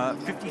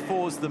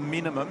 54 is the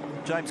minimum.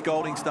 James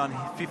Golding's done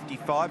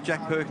 55.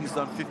 Jack Perkins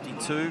done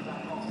 52.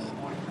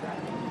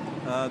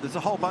 There's a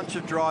whole bunch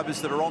of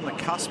drivers that are on the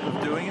cusp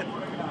of doing it.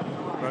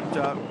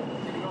 But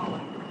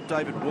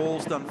David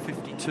Wall's done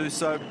 52.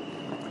 So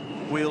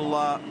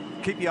we'll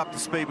keep you up to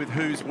speed with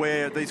who's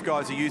where. These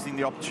guys are using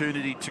the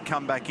opportunity to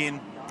come back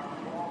in.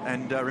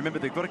 And remember,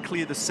 they've got to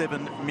clear the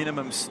 7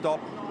 minimum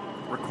stop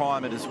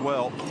requirement as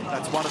well.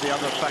 That's one of the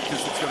other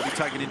factors that's got to be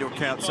taken into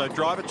account. So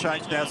driver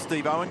change now.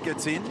 Steve Owen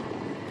gets in.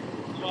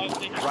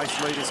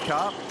 Race leader's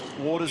car.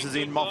 Waters is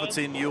in, Moffat's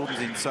in, Yulden's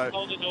in. So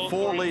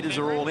 4 leaders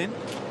are all in.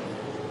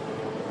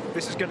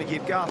 This is going to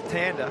give Garth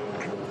Tander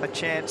a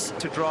chance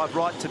to drive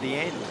right to the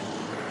end.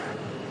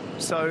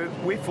 So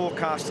we're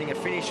forecasting a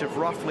finish of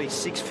roughly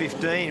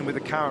 6:15 with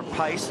the current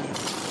pace, and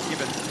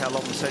given how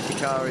long the safety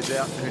car is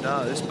out, who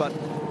knows. But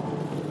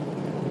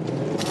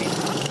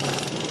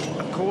in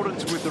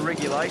accordance with the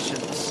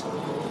regulations,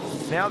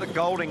 now that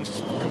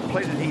Golding's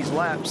completed his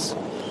laps,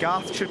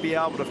 Garth should be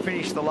able to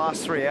finish the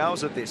last 3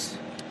 hours of this.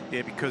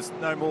 Yeah, because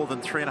no more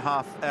than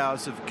 3.5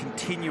 hours of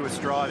continuous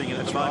driving, and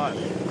at the moment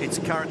it's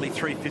currently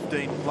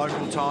 3:15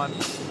 local time.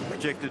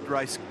 Projected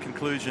race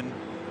conclusion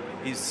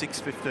is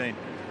 6:15.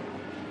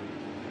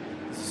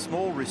 There's a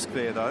small risk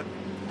there, though.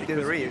 Yeah,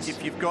 there is.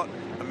 If you've got,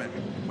 I mean,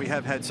 we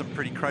have had some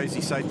pretty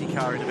crazy safety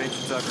car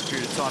interventions over a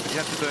period of time, but you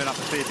have to burn up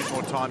a fair bit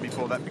more time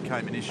before that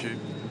became an issue.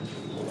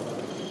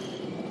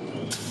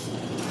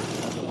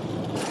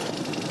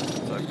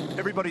 So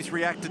everybody's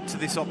reacted to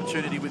this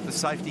opportunity with the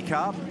safety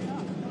car.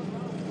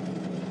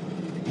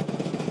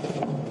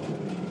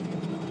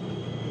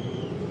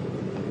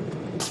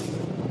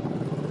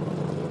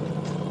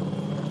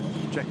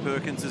 Jack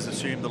Perkins has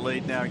assumed the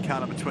lead now in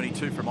car number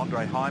 22 from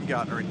Andre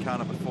Heimgartner in car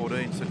number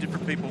 14. So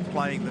different people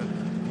playing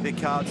their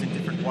cards in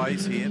different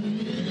ways here.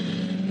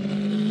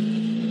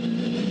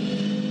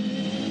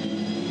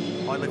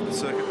 I left the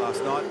circuit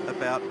last night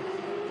about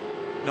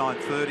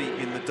 9:30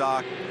 in the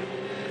dark,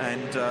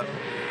 and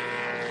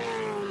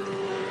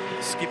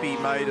Skippy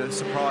made a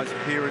surprise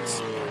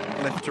appearance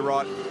left to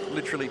right,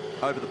 literally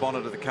over the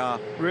bonnet of the car.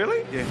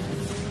 Really? Yeah.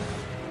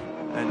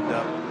 And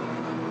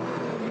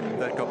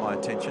that got my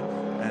attention.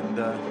 And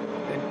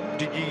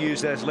did you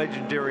use those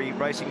legendary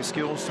racing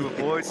skills to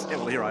avoid? Yeah,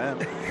 well, here I am.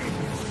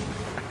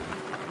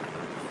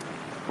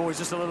 Boys,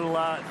 just a little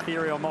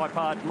theory on my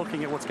part,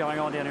 looking at what's going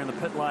on down here in the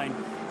pit lane.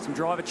 Some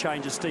driver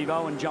changes. Steve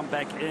Owen jumped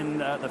back in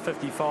the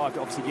 55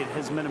 to obviously get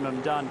his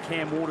minimum done.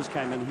 Cam Waters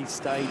came in. He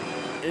stayed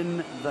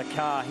in the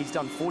car. He's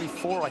done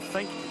 44, I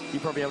think.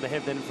 You'll probably be able to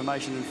have that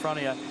information in front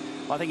of you.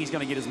 I think he's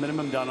going to get his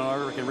minimum done, and I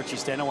reckon Richie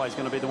Stanaway is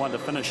going to be the one to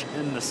finish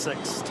in the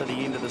 6 to the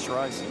end of this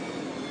race.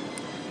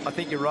 I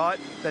think you're right.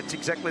 That's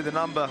exactly the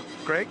number,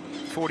 Greg.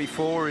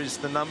 44 is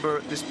the number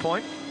at this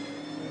point.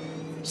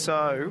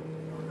 So,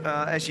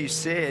 as you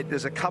said,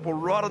 there's a couple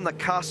right on the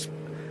cusp.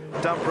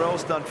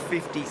 Dumbrell's done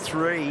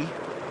 53.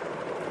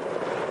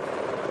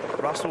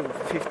 Russell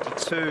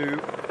 52.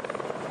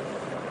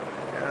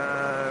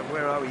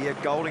 Where are we? Yeah,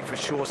 Golding for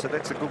sure. So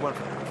that's a good one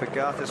for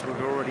Garth, as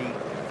we've already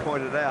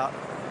pointed out.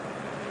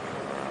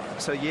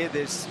 So yeah,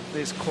 there's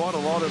quite a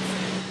lot of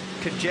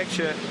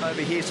conjecture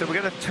over here. So we're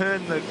going to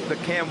turn the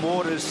Cam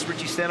Waters,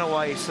 Richie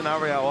Stanaway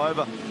scenario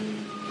over,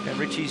 and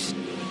Richie's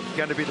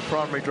going to be the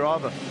primary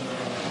driver.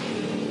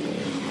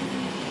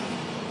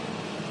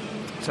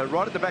 So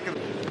right at the back of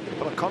the,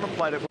 well, I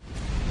contemplated.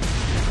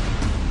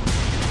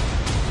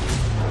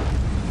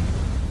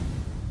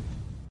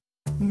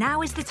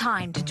 Now is the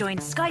time to join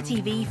Sky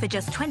TV for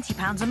just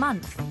 £20 a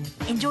month.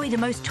 Enjoy the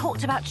most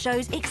talked about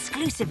shows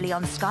exclusively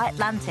on Sky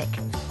Atlantic.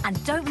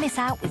 And don't miss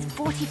out with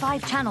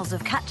 45 channels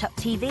of catch-up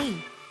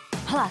TV.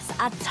 Plus,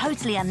 add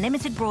totally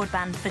unlimited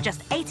broadband for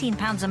just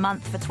 £18 a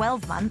month for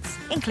 12 months,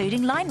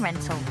 including line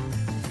rental.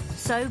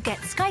 So get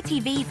Sky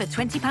TV for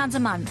 £20 a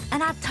month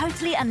and add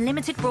totally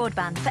unlimited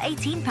broadband for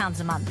 £18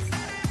 a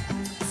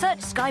month.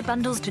 Search Sky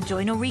Bundles to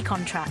join or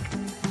recontract.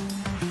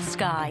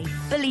 Sky.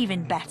 Believe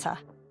in better.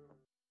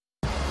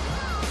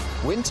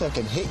 Winter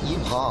can hit you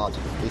hard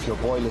if your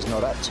boiler's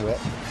not up to it.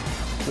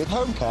 With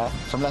home care,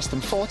 from less than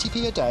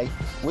 40p a day,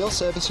 we'll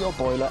service your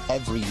boiler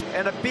every year.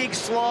 And a big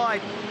slide,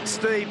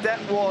 Steve. That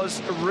was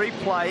a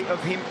replay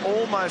of him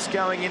almost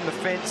going in the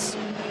fence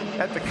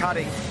at the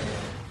cutting.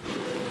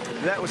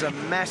 That was a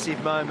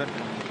massive moment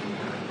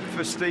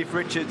for Steve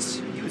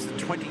Richards. He was the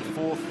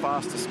 24th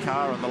fastest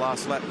car on the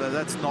last lap.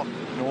 That's not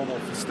normal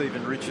for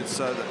Stephen Richards,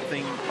 so that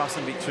thing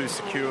mustn't be too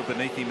secure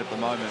beneath him at the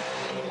moment.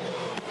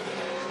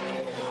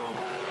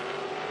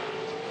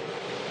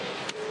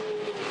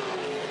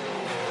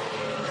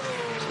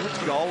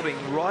 Golding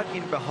right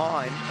in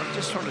behind. I'm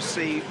just trying to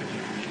see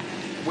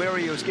where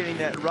he was getting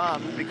that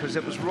run, because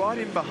it was right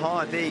in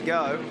behind. There you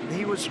go.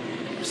 He was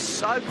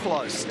so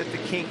close at the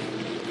kink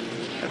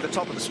at the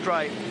top of the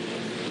straight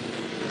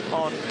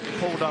on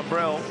Paul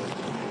Dumbrell.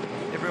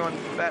 Everyone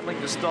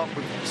battling to stop.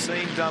 We've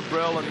seen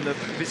Dumbrell and the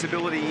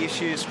visibility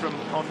issues from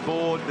on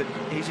board that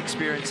he's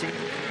experiencing.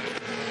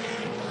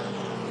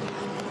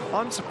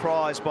 I'm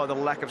surprised by the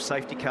lack of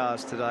safety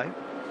cars today.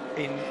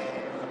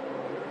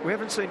 We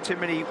haven't seen too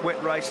many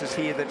wet races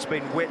here that's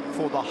been wet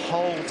for the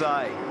whole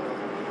day.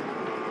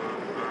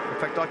 In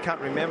fact, I can't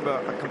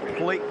remember a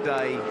complete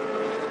day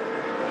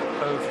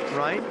of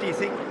rain. Do you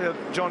think the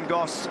John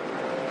Goss,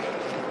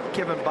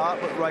 Kevin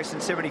Bartlett race in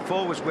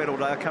 74 was wet all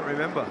day? I can't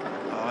remember.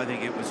 Oh, I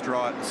think it was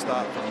dry at the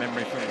start from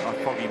memory, from my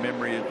foggy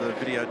memory of the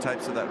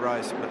videotapes of that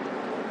race. But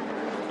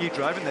you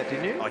drove in that,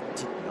 didn't you? I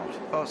did not.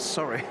 Oh,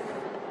 sorry.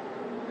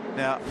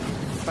 Now,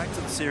 back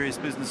to the serious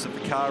business of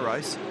the car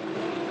race.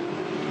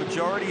 The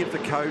majority of the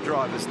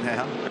co-drivers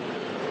now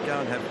go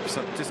and have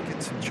some, just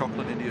get some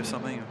chocolate into you or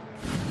something.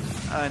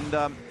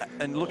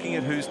 And looking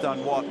at who's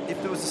done what,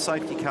 if there was a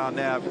safety car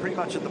now, pretty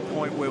much at the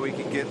point where we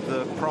can get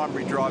the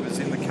primary drivers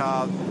in the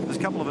car, there's a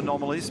couple of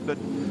anomalies, but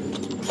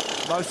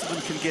most of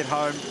them can get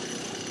home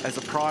as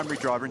a primary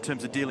driver in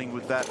terms of dealing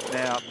with that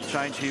now.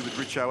 Change here with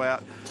Richo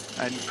out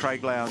and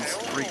Craig Lowndes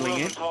wriggling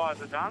in.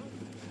 Tyres are done.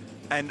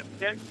 And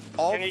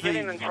can you get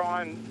in and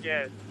try and,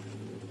 can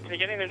you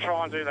get in and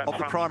try and do that? Of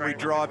the primary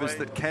drivers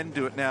that can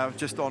do it now,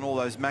 just on all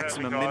those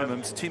maximum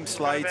minimums, Tim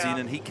Slade's in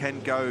and he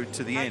can go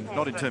to the end.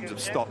 Not in terms of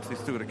stops, he's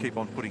still got to keep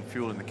on putting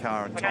fuel in the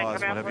car and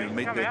tyres, whatever, to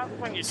meet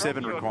the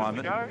 7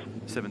 requirement,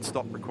 7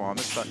 stop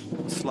requirement, but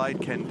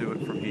Slade can do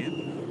it from here.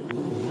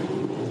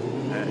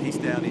 He's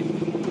down in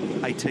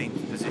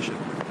 18th position.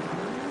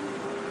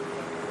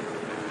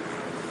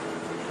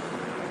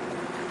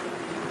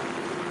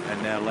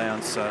 And now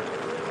Lowndes,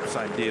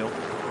 same deal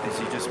as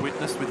you just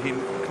witnessed with him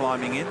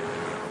climbing in.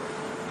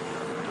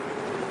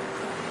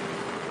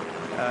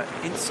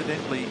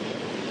 Incidentally,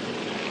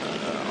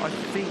 I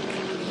think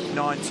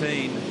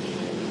 19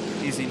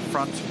 is in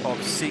front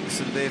of 6,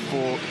 and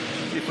therefore,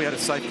 if we had a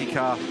safety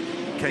car,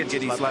 can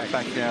get his lap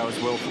back now as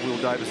well for Will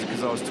Davison,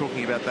 because I was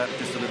talking about that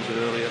just a little bit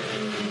earlier.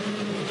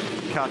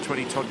 Car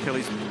 20, Todd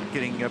Kelly's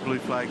getting a blue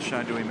flag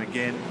shown to him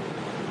again.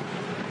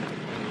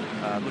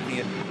 Looking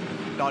at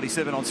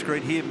 97 on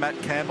screen here, Matt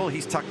Campbell,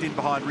 he's tucked in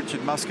behind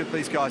Richard Muscat.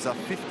 These guys are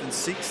 5th and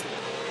 6th.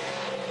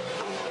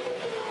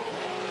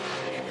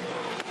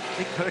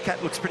 Nick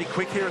Percat looks pretty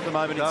quick here at the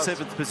moment in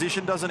 7th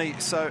position, doesn't he?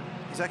 So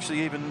he's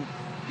actually even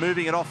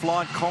moving it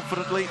offline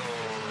confidently.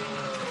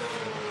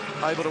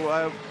 Able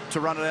to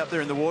run it out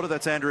there in the water.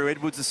 That's Andrew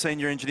Edwards, the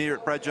senior engineer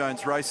at Brad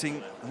Jones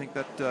Racing. I think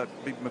that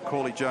big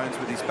Macaulay Jones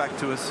with his back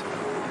to us.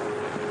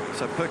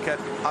 So Percat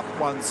up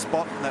 1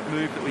 spot, and that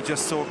move that we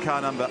just saw,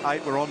 car number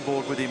 8, we're on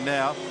board with him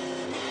now.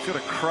 He's got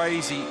a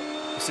crazy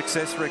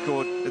success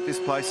record at this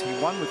place. He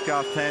won with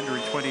Garth Tander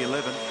in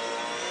 2011.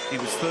 He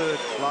was 3rd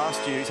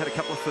last year. He's had a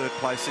couple of 3rd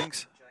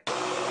placings.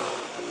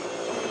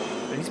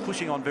 And he's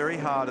pushing on very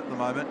hard at the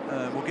moment.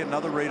 We'll get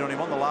another read on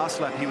him. On the last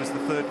lap, he was the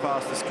 3rd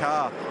fastest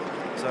car.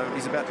 So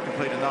he's about to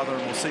complete another,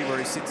 and we'll see where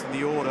he sits in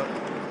the order.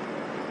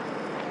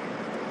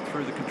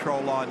 Through the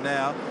control line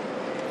now.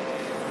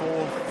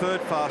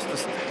 3rd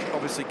fastest,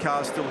 obviously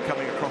cars still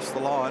coming across the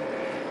line.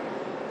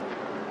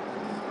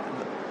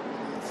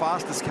 The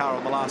fastest car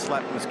on the last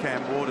lap was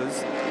Cam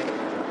Waters.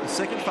 The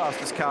 2nd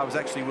fastest car was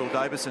actually Will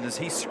Davison, as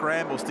he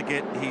scrambles to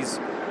get his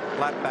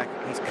lap back.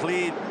 He's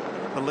cleared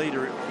the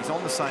leader. He's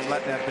on the same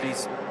lap now, but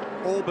he's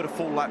all but a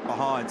full lap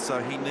behind,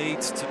 so he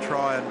needs to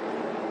try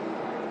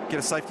and get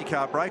a safety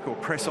car break or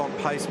press on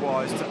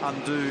pace-wise to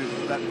undo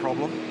that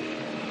problem.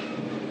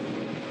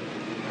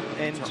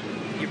 And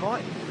you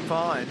might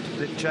find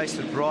that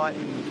Jason Bright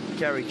and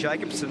Gary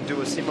Jacobson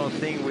do a similar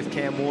thing with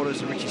Cam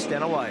Waters and Richie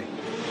Stanaway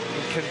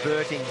in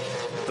converting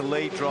the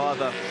lead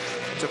driver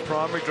to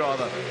primary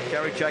driver.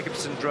 Gary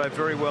Jacobson drove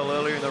very well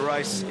earlier in the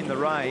race in the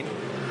rain,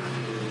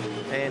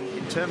 and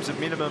in terms of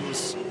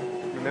minimums,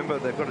 remember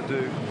they've got to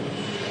do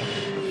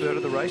a third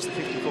of the race, the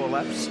 54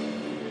 laps.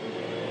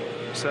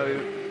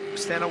 So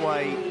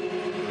Stanaway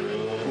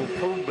will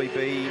probably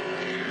be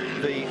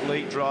the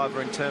lead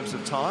driver in terms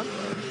of time.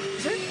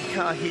 Does that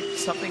car hit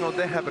something, or did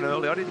that happen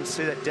early? I didn't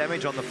see that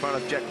damage on the front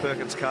of Jack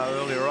Perkins' car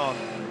earlier on.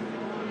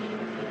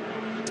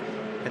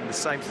 And the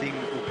same thing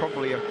will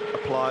probably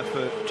apply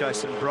for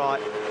Jason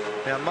Bright.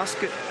 Now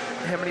Muscat,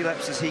 how many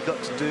laps has he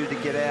got to do to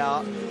get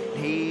out?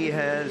 He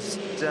has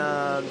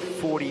done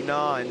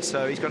 49,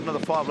 so he's got another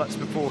 5 laps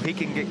before he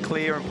can get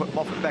clear and put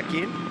Moffat back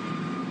in.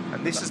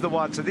 And this is the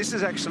one. So this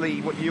is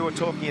actually what you were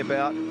talking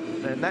about,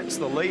 and that's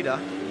the leader.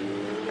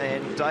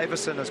 And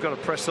Davison has got to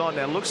press on.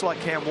 Now, looks like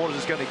Cam Waters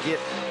is going to get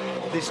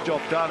this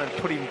job done and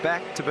put him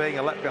back to being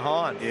a lap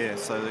behind. Yeah,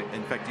 so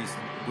in fact,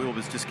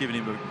 Wilbur's just given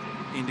him an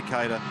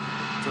indicator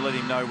to let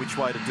him know which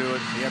way to do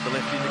it. He had the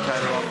left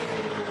indicator on.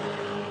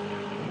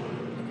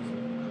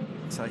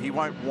 So he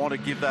won't want to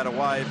give that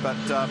away, but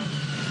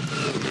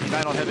he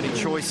may not have any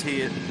choice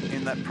here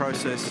in that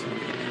process.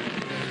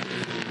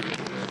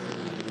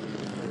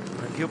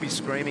 He'll be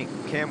screaming.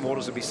 Cam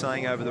Waters will be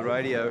saying over the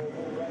radio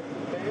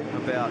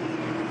about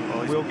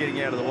Will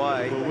getting out of the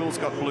way. Well, Will's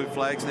got blue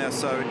flags now,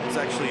 so it's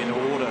actually in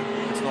order.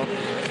 It's not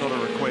a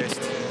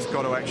request. It's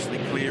got to actually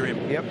clear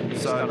him. Yep.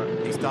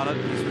 So he's done it.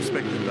 He's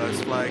respected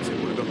those flags. He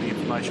would have got the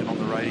information on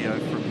the radio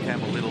from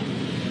Campbell Little.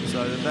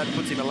 So that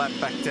puts him a lap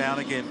back down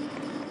again.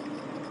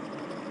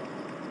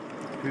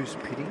 Who's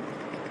pitting?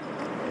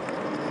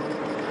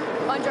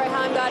 Andre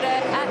Hahn got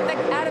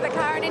out of the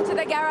car and into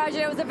the garage.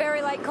 It was a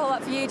very late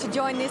call-up for you to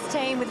join this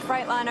team with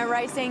Freightliner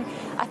Racing.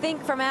 I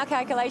think from our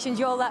calculations,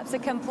 your laps are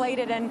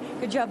completed and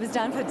good job is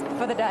done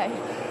for the day.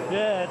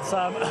 Yeah, it's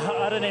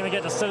I didn't even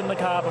get to sit in the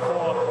car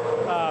before,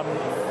 I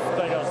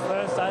think it was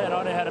Thursday, and I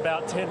only had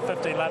about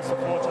 10-15 laps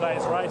before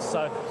today's race.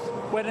 So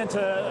went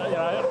into,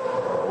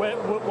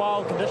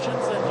 wild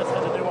conditions and just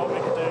had to do what we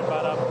could do.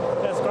 But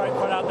it's great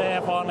fun out there.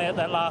 there finally at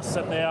that last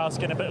stint there. I was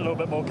getting a little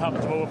bit more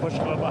comfortable and pushing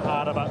a little bit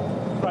harder, but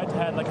great to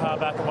hand the car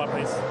back in one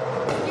piece.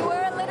 You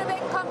were a little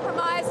bit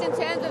compromised in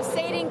terms of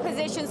seating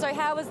position, so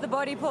how was the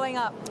body pulling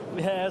up?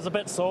 Yeah, it was a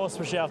bit sore,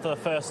 especially after the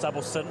first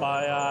double stint.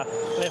 My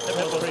left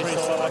foot was pretty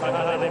sore. I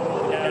couldn't even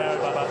pull the garage,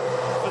 but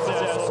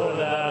physio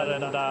sorted out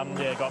and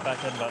yeah, got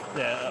back in. But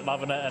yeah,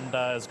 loving it, and it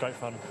was great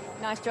fun.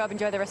 Nice job.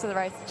 Enjoy the rest of the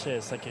race.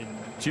 Cheers, thank you.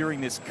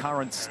 During this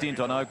current stint,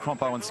 I know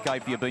Crompo and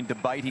Scapey have been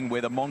debating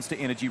whether Monster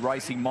Energy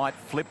Racing might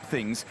flip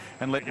things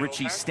and let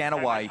Richie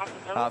Stanaway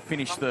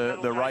finish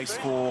the race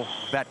for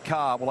that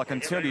car. Well, I can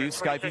tell you,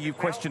 Scapey, you've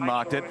question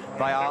marked it.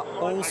 They are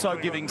also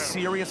giving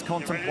serious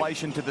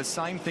contemplation to the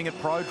same thing at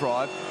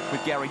ProDrive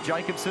with Gary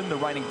Jacobson, the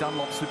reigning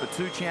Dunlop Super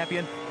 2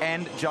 champion,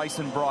 and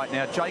Jason Bright.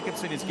 Now,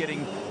 Jacobson is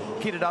getting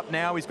kitted up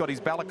now. He's got his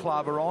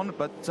balaclava on,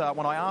 but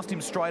when I asked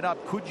him straight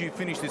up, could you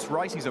finish this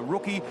race? He's a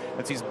rookie.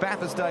 It's his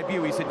Bathurst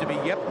debut. He said to me,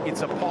 yep,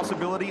 it's a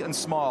possibility, and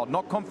smiled.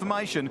 Not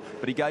confirmation,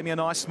 but he gave me a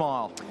nice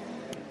smile.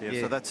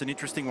 Yeah, so that's an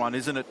interesting one,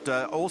 isn't it?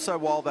 Also,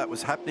 while that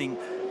was happening,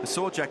 I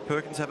saw Jack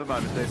Perkins have a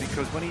moment there,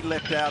 because when he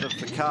leapt out of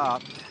the car,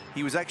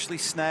 he was actually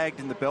snagged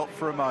in the belt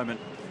for a moment,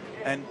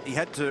 and he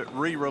had to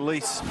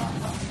re-release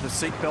the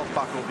seatbelt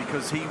buckle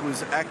because he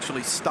was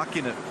actually stuck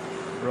in it.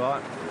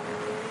 Right.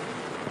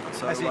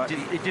 So As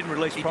it didn't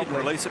release properly. He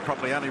didn't release it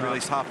properly, only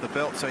released half the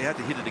belt, so he had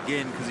to hit it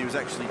again because he was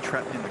actually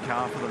trapped in the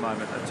car for the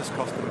moment. It just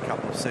cost him a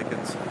couple of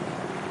seconds.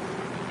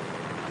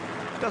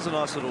 Does a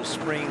nice little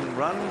spring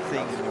run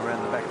thing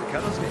around the back of the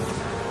car, doesn't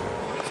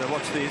it? So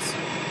watch this.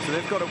 So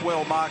they've got it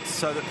well marked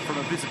so that from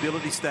a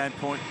visibility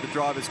standpoint, the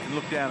drivers can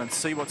look down and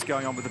see what's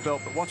going on with the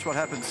belt. But watch what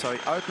happens. So he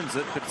opens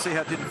it, but see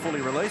how it didn't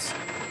fully release?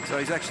 So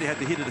he's actually had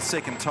to hit it a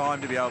second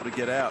time to be able to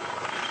get out.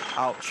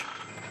 Ouch.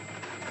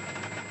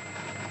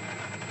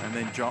 And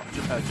then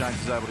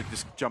James is able to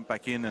just jump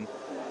back in, and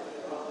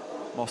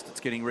Mostert's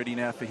getting ready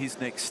now for his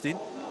next stint.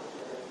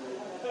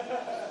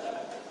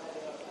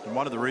 And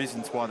one of the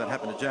reasons why that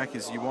happened to Jack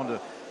is you want to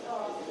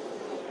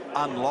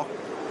unlock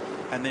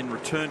and then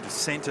return to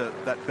centre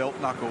that belt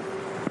knuckle,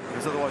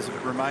 because otherwise if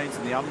it remains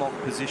in the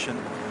unlocked position,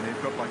 and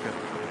they've got like a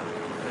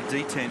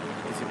detent,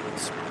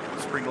 is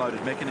a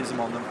spring-loaded mechanism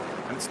on them,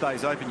 and it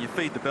stays open, you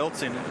feed the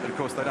belts in, but of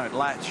course they don't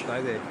latch.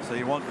 Stay there. So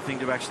you want the thing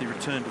to actually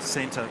return to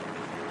centre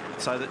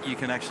so that you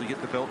can actually get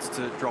the belts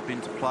to drop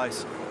into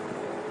place.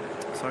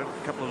 So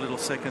a couple of little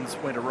seconds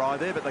went awry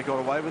there, but they got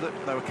away with it.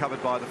 They were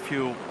covered by the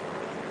fuel.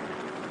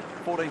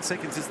 14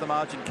 seconds is the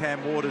margin,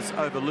 Cam Waters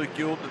over Luke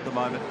Gilden at the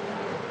moment.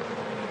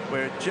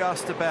 We're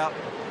just about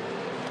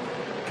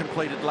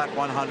completed lap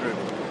 100.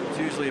 It's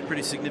usually a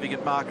pretty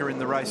significant marker in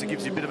the race. It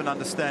gives you a bit of an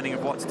understanding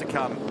of what's to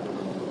come.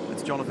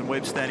 It's Jonathan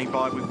Webb standing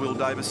by with Will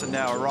Davison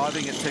now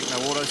arriving at Techno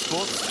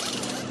Autosports.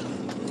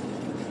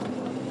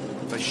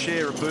 They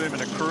share a boom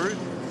and a crew.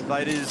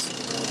 That is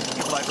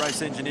Triple Eight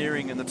Race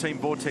Engineering and the Team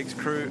Vortex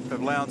crew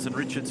of Lowndes and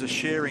Richards are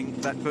sharing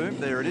that boom.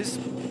 There it is.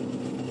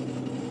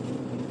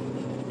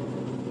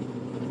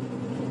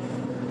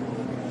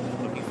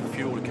 Looking for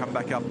fuel to come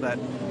back up that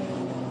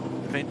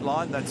vent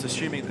line. That's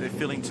assuming that they're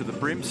filling to the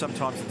brim.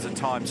 Sometimes it's a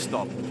time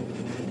stop.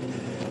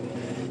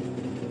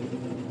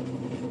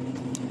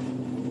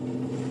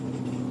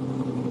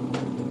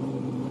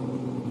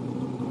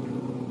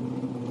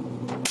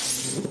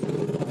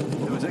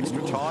 There was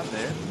extra time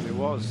there. There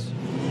was.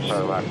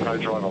 So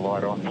co-driver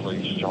light on,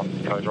 please, John.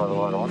 Co-driver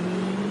light on.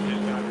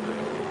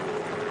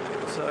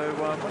 So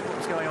what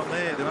was going on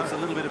there? There was a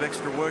little bit of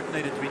extra work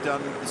needed to be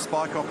done. The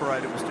spike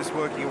operator was just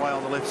working away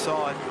on the left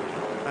side,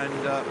 and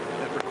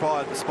it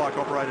required the spike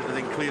operator to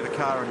then clear the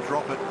car and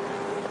drop it.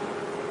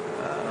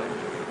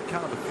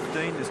 Car number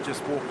 15 has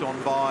just walked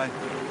on by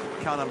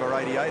car number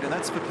 88, and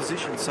that's for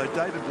position. So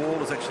David Wall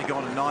has actually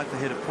gone to 9th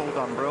ahead of Paul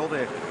Dumbrell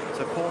there.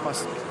 So Paul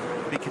must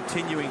be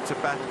continuing to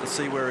battle to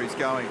see where he's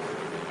going.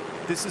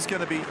 This is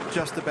going to be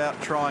just about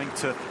trying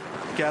to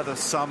gather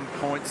some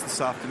points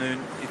this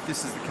afternoon, if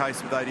this is the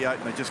case with 88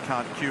 and they just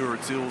can't cure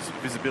its ills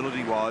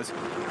visibility-wise,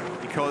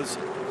 because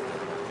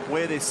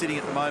where they're sitting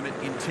at the moment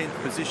in 10th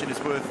position is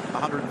worth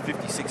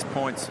 156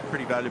 points.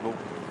 Pretty valuable.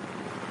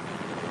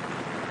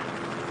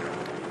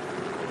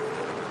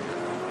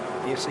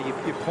 Yeah, so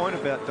your point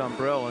about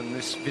Dumbrell and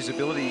this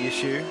visibility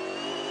issue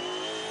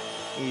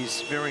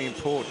is very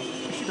important.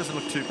 She doesn't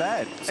look too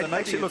bad. So it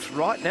makes it look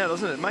right now,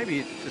 doesn't it?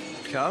 Maybe the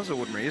car's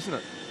ordinary, isn't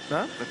it?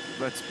 No?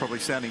 That's probably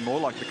sounding more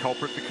like the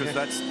culprit, because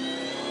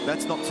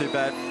that's not too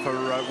bad for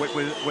wet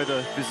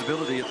weather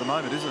visibility at the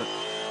moment, isn't it?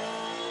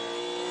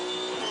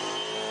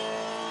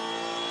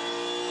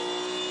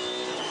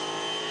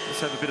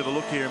 Let's have a bit of a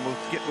look here, and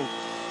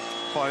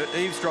by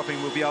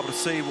eavesdropping, we'll be able to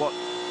see what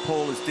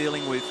Paul is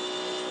dealing with.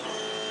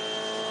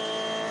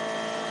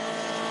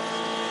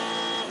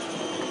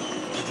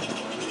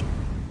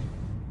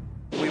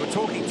 We were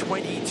talking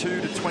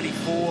 22 to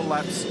 24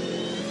 laps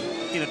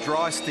in a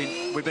dry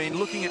stint. We've been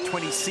looking at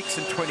 26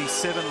 and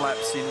 27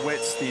 laps in wet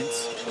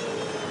stints.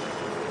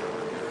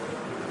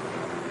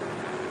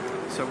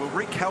 So we'll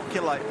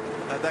recalculate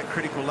that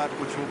critical lap,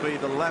 which will be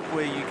the lap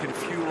where you can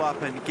fuel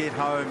up and get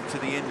home to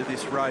the end of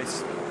this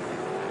race.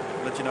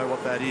 Let you know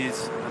what that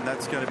is, and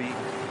that's going to be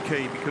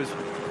key, because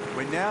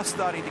we're now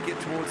starting to get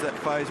towards that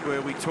phase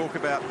where we talk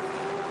about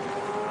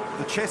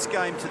the chess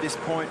game to this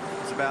point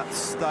is about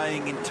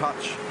staying in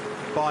touch,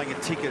 buying a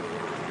ticket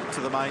to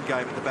the main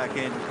game at the back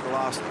end, the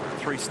last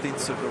 3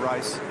 stints of the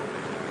race.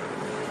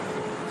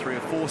 3 or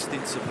 4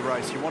 stints of the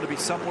race. You want to be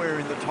somewhere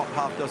in the top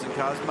half dozen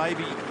cars.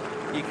 Maybe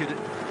you could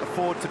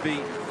afford to be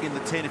in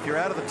the 10. If you're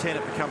out of the 10,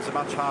 it becomes a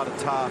much harder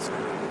task.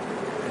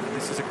 And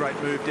this is a great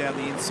move down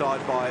the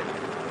inside by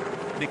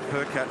Nick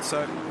Percat.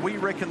 So we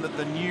reckon that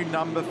the new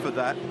number for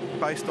that,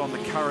 based on the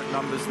current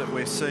numbers that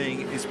we're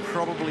seeing, is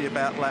probably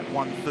about lap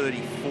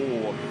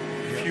 134,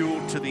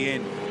 fueled to the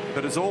end.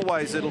 But as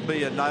always, it'll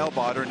be a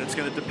nail-biter, and it's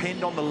going to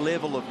depend on the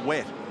level of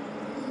wet.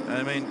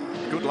 I mean,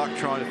 good luck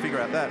trying to figure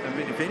out that. I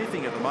mean, if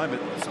anything, at the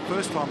moment, it's the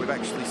first time we've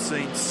actually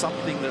seen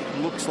something that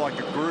looks like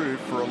a groove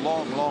for a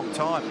long, long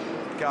time.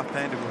 Garth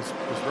Tander was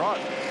right.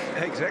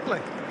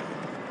 Exactly.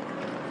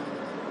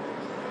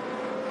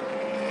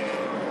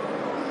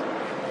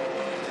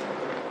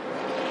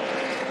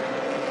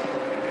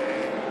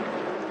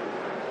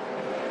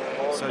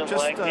 So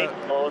just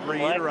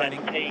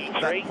reiterating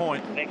that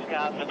point, next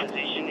car for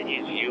position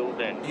is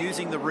Yulden.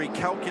 Using the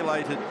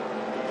recalculated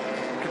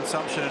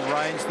consumption and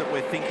range that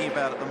we're thinking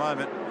about at the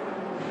moment,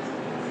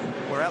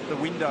 we're out the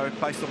window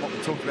based on what we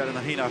talked about in the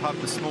Hino Hub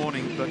this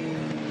morning, but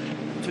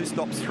 2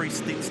 stops, 3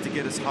 stints to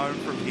get us home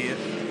from here.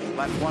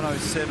 Lap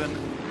 107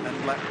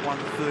 and lap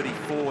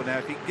 134. Now,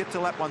 if you can get to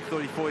lap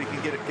 134, you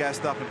can get it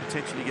gassed up and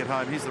potentially get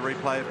home. Here's the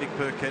replay of Nick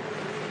Percat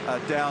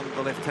down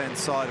the left-hand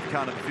side of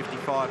car number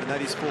 55, and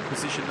that is for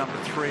position number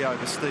 3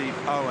 over Steve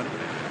Owen.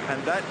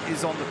 And that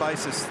is on the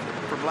basis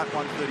from lap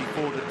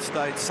 134 that it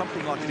stayed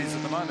something like it is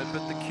at the moment.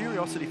 But the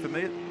curiosity for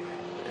me,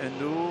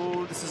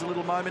 and this is a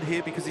little moment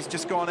here because he's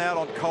just gone out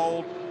on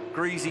cold,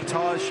 greasy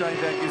tyres, Shane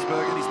Van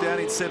Gisbergen. He's down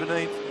in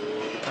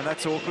 17th, and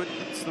that's awkward.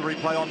 It's the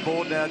replay on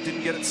board now.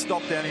 Didn't get it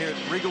stopped down here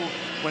at Wriggle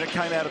when it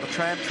came out of the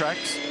tram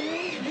tracks.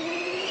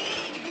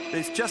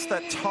 There's just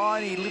that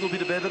tiny little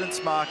bit of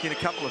evidence mark in a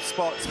couple of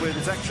spots where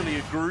there's actually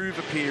a groove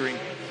appearing.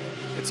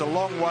 It's a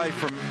long way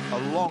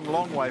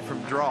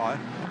from dry,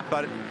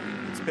 but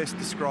it's best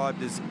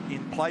described as,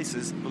 in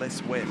places,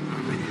 less wet.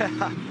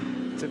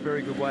 It's a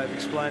very good way of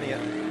explaining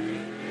it.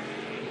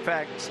 In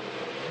fact,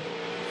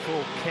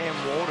 for Cam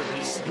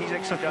Waters, he's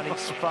actually done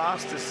his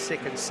fastest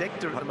second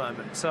sector at the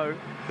moment. So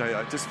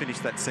I just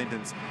finished that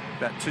sentence.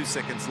 About 2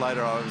 seconds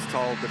later, I was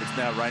told that it's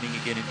now raining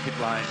again in pit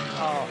lane.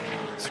 Oh,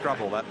 scrub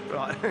all that.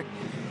 Right.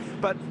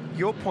 But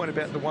your point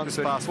about the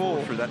 134... Fast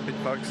forward through that bit,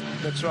 folks.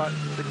 That's right.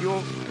 But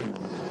your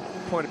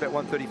point about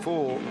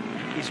 134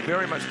 is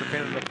very much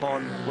dependent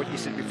upon what you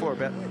said before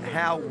about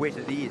how wet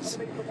it is.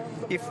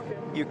 If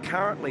you're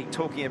currently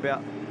talking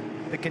about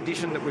the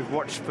condition that we've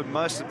watched for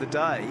most of the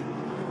day,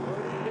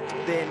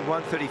 then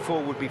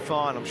 134 would be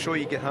fine. I'm sure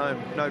you get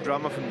home, no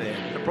drama from there.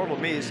 The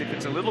problem is, if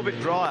it's a little bit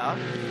drier,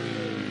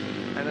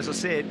 and as I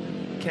said,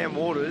 Cam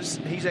Waters,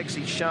 he's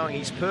actually showing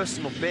his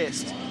personal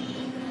best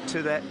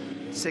to that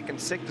second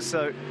sector.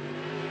 So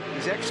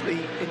he's actually,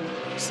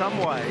 in some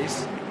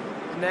ways,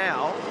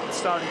 now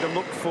starting to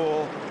look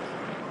for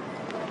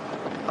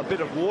a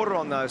bit of water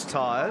on those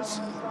tyres,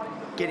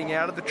 getting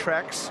out of the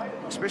tracks,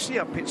 especially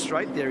up pit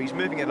straight there. He's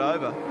moving it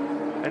over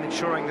and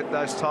ensuring that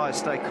those tyres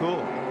stay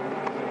cool.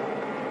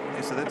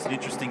 So that's an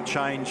interesting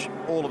change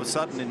all of a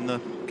sudden in the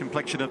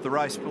complexion of the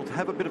race. We'll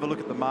have a bit of a look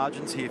at the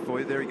margins here for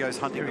you. There he goes,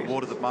 hunting the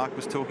water that Mark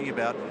was talking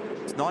about.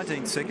 It's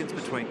 19 seconds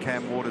between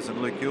Cam Waters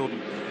and Luke Youlden.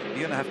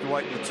 You're going to have to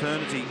wait an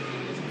eternity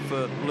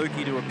for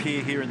Lukey to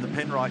appear here in the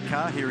Penrite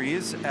car. Here he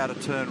is, out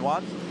of turn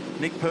 1.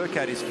 Nick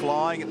Percat is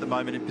flying at the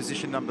moment in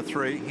position number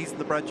 3. He's in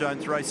the Brad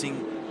Jones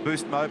Racing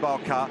Boost Mobile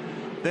car.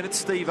 Then it's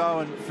Steve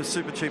Owen for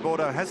Super Cheap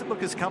Auto. Hasn't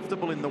looked as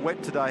comfortable in the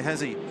wet today, has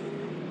he?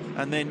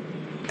 And then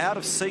out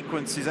of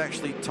sequence is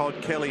actually Todd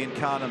Kelly in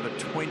car number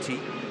 20.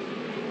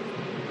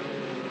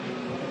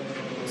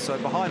 So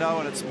behind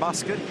Owen, it's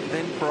Muscat,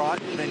 then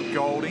Bright, then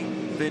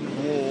Golding, then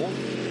Wall.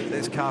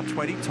 There's car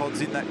 20.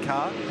 Todd's in that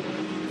car.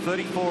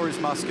 34 is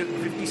Muscat.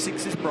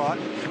 56 is Bright.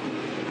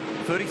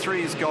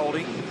 33 is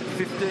Golding.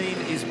 15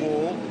 is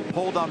Wall.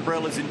 Paul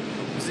Dumbrella's in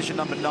position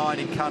number 9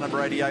 in car number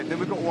 88. Then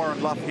we've got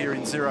Warren Luff here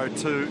in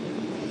 02.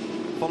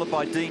 Followed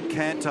by Dean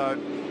Canto.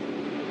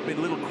 Been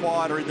a little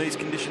quieter in these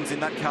conditions in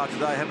that car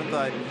today, haven't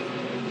they?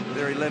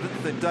 They're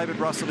 11th. Then David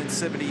Russell in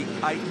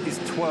 78 is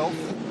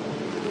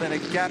 12th. Then a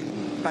gap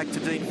back to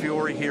Dean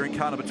Fiore here in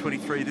car number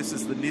 23. This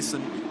is the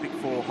Nissan Big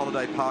 4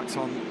 Holiday Parks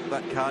on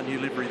that car, new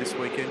livery this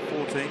weekend,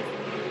 14th.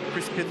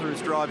 Chris Pither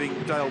is driving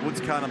Dale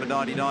Wood's car number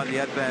 99, the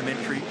Advam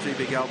entry,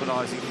 GB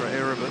galvanising for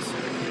Erebus.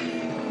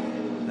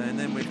 And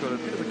then we've got a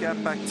bit of a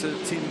gap back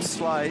to Tim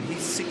Slade.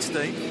 He's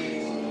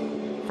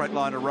 16th.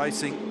 Freightliner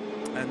Racing.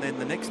 And then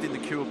the next in the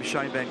queue will be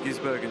Shane Van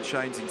Gisbergen.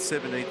 Shane's in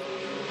 17th.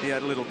 He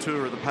had a little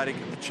tour of the paddock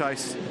at the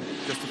Chase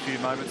just a few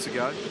moments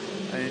ago.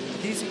 And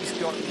he's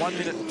got 1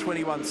 minute and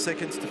 21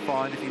 seconds to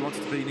find if he wants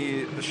to be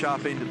near the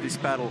sharp end of this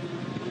battle.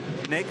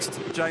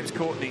 Next, James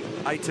Courtney,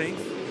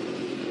 18th.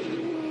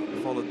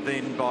 Followed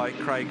then by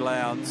Craig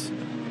Lowndes.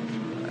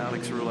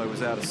 Alex Arullo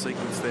was out of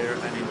sequence there,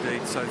 and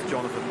indeed so is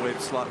Jonathan Webb,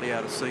 slightly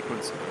out of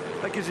sequence.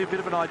 that gives you a bit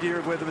of an idea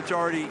of where the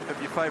majority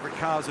of your favourite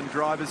cars and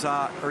drivers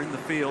are in the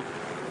field.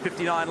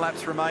 59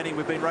 laps remaining.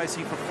 We've been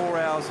racing for 4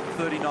 hours and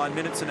 39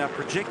 minutes, and our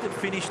projected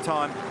finish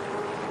time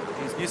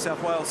is New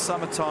South Wales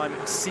summertime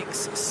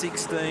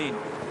 6:16.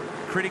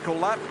 Critical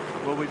lap.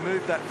 Well, we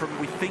moved that from,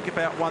 we think,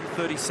 about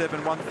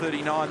 1:37,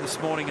 1:39 this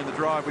morning in the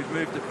drive. We've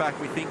moved it back.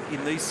 We think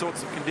in these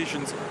sorts of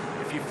conditions,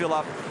 if you fill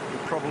up,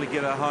 you'll probably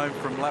get her home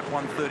from lap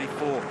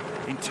 1:34.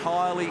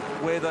 Entirely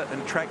weather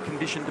and track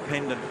condition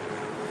dependent.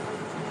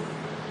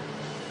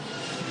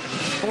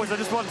 Boys, I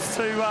just wanted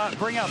to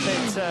bring up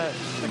that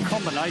the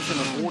combination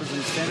of Waters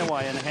and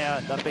Stanaway and how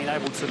they've been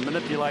able to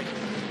manipulate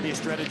their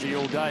strategy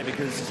all day,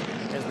 because,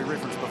 as we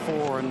referenced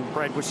before, and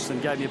Brad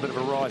Wisherson gave me a bit of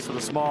a wry sort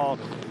of smile,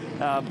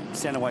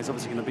 Stanaway's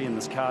obviously going to be in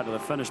this car to the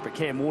finish, but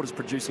Cam Waters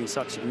producing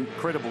such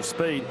incredible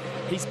speed.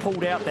 He's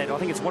pulled out that, I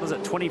think it's,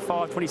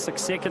 25,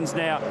 26 seconds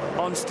now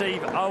on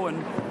Steve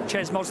Owen.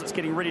 Chaz Mossop's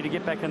getting ready to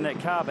get back in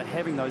that car, but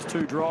having those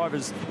two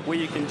drivers where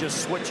you can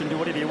just switch and do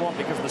whatever you want,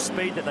 because the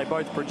speed that they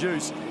both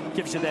produce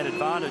gives you that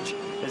advantage,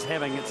 is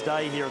having its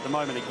day here at the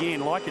moment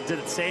again, like it did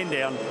at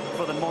Sandown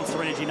for the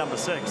Monster Energy number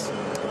 6.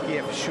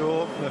 Yeah, for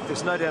sure. Look,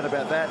 there's no doubt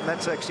about that, and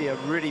that's actually a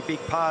really big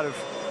part of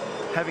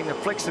having the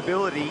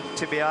flexibility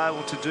to be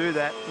able to do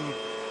that and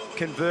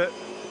convert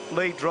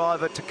lead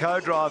driver to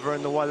co-driver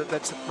in the way that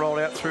that's rolled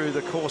out through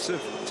the course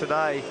of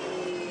today.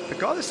 The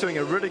guy that's doing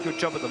a really good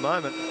job at the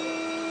moment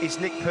is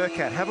Nick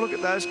Percat. Have a look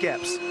at those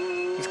gaps.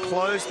 He's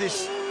closed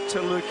this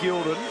to Luke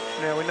Yilden.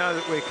 Now, we know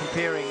that we're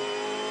comparing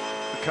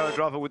the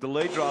co-driver with the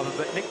lead driver,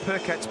 but Nick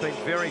Percat's been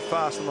very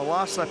fast. On the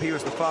last lap, he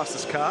was the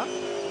fastest car,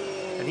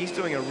 and he's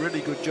doing a really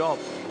good job.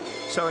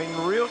 So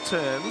in real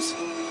terms,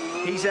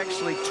 he's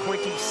actually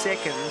 20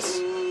 seconds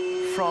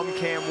from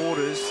Cam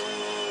Waters,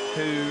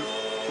 who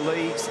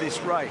leads this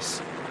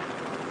race.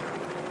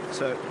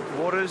 So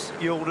Waters,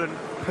 Yilden,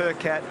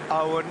 Percat,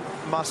 Owen,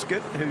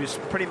 Muscat, who's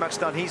pretty much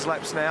done his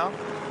laps now,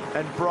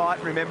 and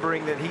Bright,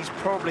 remembering that he's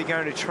probably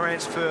going to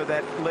transfer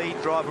that lead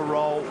driver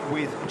role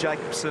with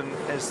Jacobson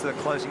as the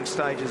closing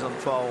stages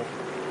unfold.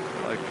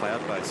 Low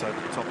cloud base over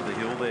the top of the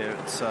hill there.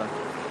 It's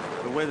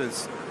the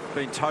weather's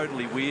been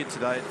totally weird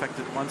today. In fact,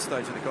 at one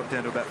stage it got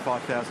down to about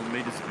 5,000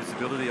 metres of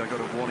visibility. I got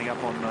a warning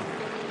up on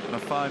my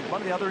phone. One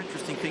of the other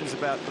interesting things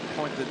about the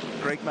point that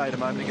Greg made a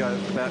moment ago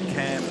about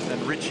Cam and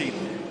Richie,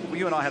 well,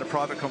 you and I had a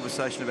private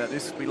conversation about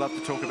this. We love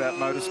to talk about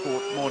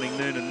motorsport morning,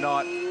 noon and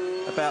night.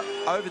 About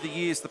over the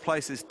years, the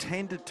place has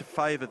tended to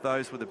favour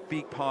those with a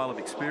big pile of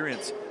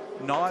experience.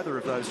 Neither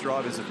of those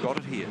drivers have got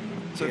it here.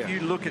 So if you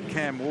look at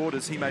Cam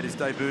Waters, he made his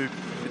debut,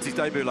 it's his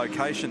debut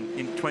location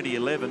in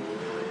 2011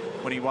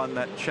 when he won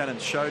that Shannon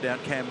Showdown,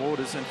 Cam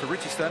Waters. And for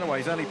Richie Stanaway,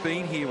 he's only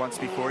been here once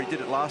before. He did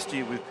it last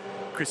year with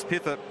Chris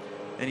Pither,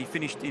 and he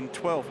finished in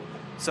 12th.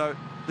 So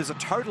there's a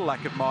total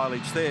lack of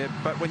mileage there.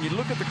 But when you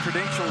look at the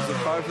credentials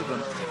of both of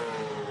them,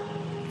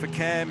 for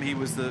Cam, he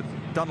was the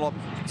Dunlop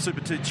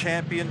Super 2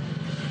 champion,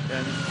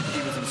 and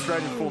he was an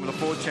Australian Formula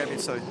 4 champion,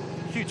 so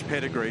huge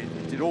pedigree.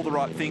 Did all the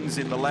right things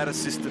in the ladder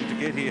system to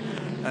get here.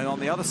 And on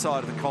the other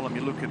side of the column,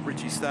 you look at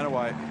Richie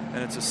Stanaway, and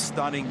it's a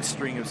stunning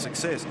string of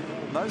success.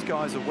 And those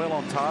guys are well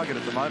on target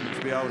at the moment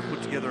to be able to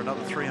put together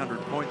another 300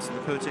 points in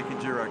the Pertec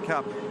Enduro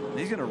Cup. And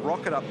he's going to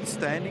rocket up the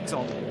standings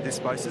on this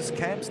basis.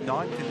 Cam's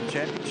 9th in the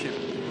championship.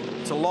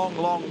 It's a long,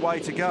 long way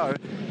to go,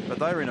 but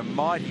they're in a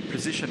mighty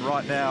position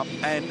right now.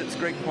 And as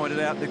Greg pointed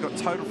out, they've got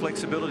total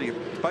flexibility.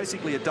 It's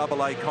basically a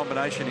double-A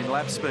combination in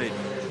lap speed.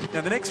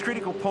 Now, the next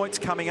critical point's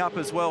coming up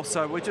as well,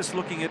 so we're just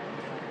looking at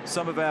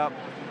some of our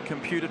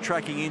computer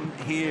tracking in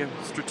here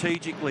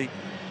strategically,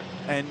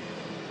 and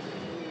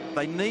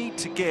they need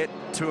to get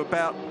to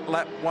about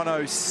lap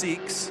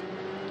 106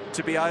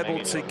 to be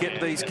able to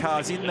get these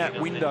cars in that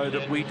window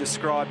that we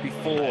described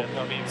before.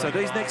 So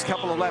these next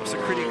couple of laps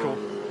are critical.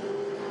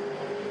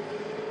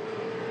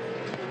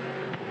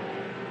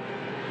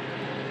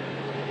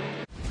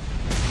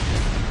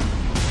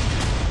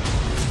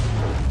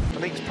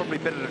 I think it's probably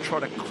better to try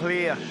to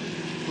clear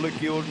Luke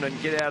Yilden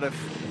and get out of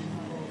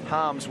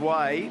harm's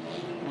way.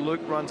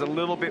 Luke runs a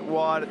little bit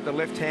wide at the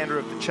left-hander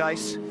of the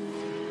chase.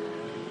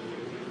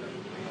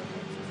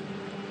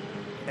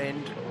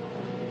 And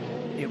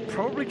he'll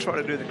probably try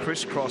to do the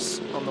crisscross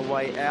on the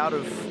way out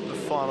of the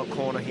final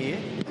corner here.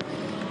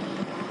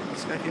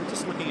 So if you're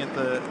just looking at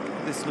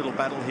this little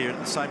battle here, at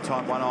the same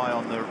time, one eye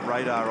on the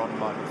radar on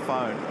my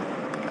phone,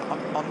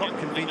 I'm not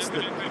convinced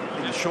that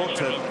in the short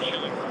term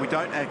we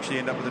don't actually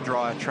end up with a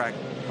drier track.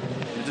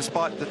 And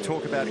despite the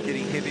talk about it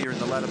getting heavier in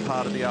the latter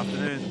part of the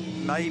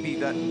afternoon, maybe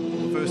that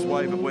first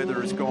wave of weather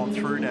has gone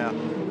through now.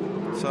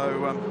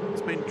 So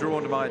it's been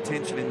drawn to my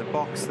attention in the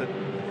box that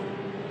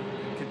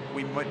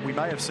we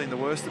may have seen the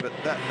worst of it.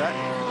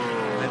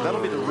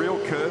 That'll be the real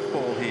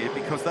curveball here,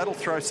 because that'll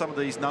throw some of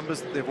these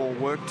numbers that they've all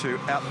worked to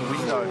out the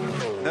window.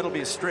 And that'll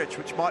be a stretch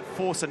which might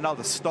force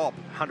another stop.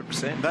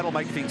 100%. That'll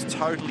make things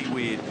totally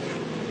weird.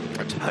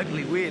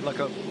 Totally weird, like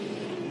a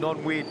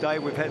non-weird day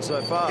we've had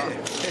so far. Yeah,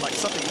 like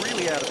something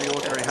really out of the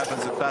ordinary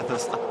happens at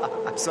Bathurst.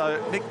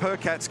 So Nick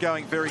Percat's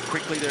going very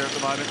quickly there at the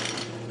moment.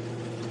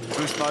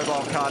 Boost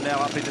Mobile car now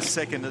up into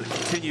second. It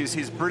continues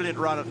his brilliant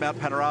run at Mount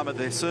Panorama.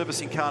 They're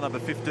servicing car number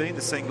 15,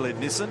 the Sengled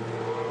Nissan.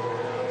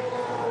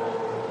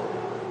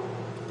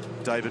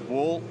 David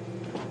Wall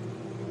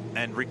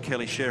and Rick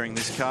Kelly sharing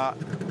this car.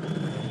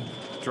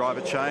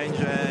 Driver change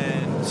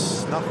and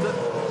snuffed it.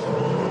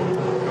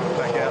 Got it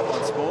back out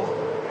once more.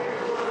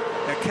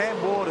 Now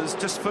Cam Waters,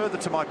 just further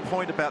to my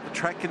point about the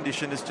track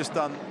condition, has just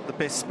done the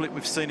best split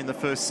we've seen in the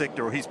first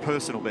sector, or his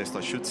personal best,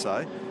 I should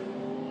say.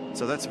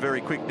 So that's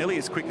very quick, nearly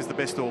as quick as the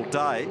best all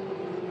day.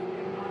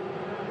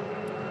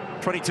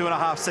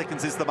 22.5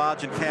 seconds is the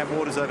margin. Cam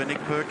Waters over Nick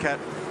Percat.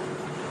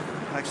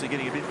 Actually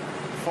getting a bit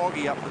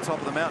foggy up the top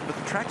of the mountain, but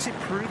the track's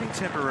improving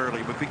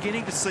temporarily. We're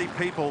beginning to see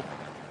people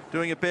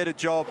doing a better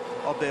job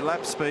of their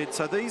lap speed.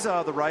 So these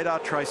are the radar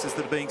traces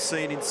that are being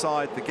seen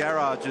inside the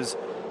garages.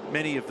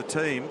 Many of the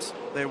teams,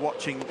 they're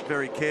watching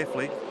very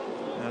carefully.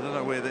 And I don't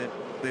know where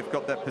they've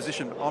got that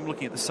position. I'm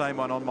looking at the same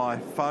one on my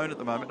phone at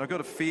the moment. I've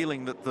got a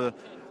feeling that the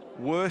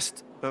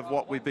worst of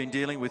what we've been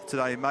dealing with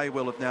today may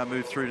well have now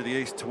moved through to the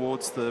east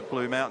towards the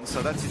Blue Mountains.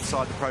 So that's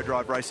inside the Pro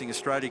Drive Racing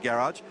Australia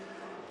garage.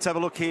 Let's have a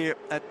look here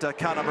at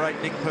car number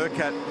 8, Nick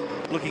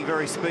Percat, looking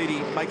very speedy,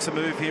 makes a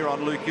move here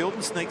on Luke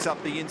Gilden, sneaks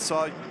up the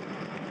inside,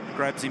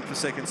 grabs him for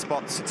second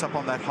spot, sits up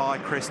on that high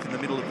crest in the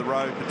middle of the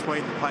road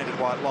between the painted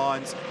white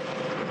lines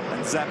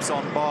and zaps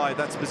on by.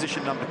 That's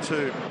position number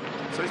 2.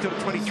 So he's got a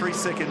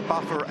 23-second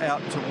buffer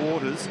out to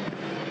Waters.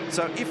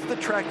 So if the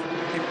track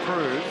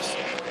improves,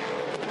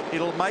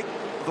 it'll make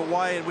the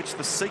way in which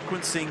the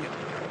sequencing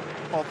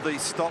of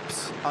these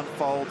stops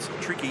unfolds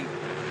tricky.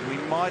 We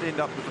might end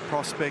up with the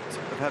prospect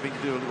of having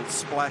to do a little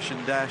splash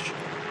and dash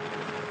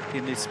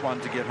in this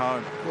one to get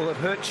home. Well, it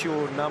hurts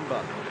your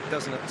number,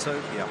 doesn't it? So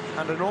yeah,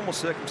 under normal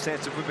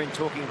circumstances, we've been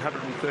talking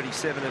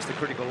 137 as the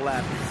critical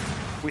lap.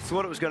 We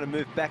thought it was going to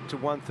move back to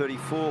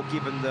 134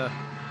 given the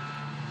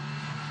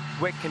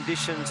wet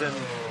conditions and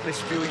less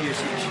fuel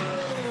usage.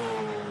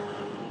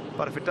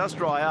 But if it does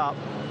dry up,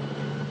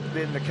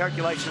 then the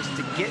calculations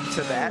to get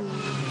to that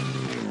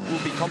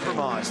will be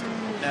compromised.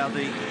 Now,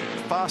 the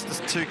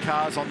fastest 2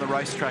 cars on the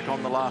racetrack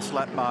on the last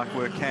lap mark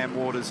were Cam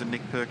Waters and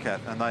Nick Percat,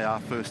 and they are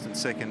first and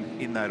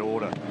second in that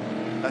order.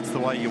 That's the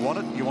way you want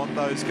it. You want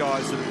those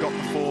guys that have got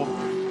the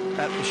form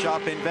at the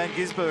sharp end. Van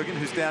Gisbergen,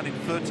 who's down in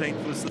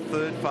 13th, was the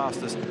 3rd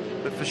fastest.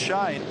 But for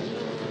Shane,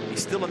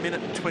 he's still 1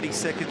 minute and 20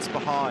 seconds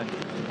behind.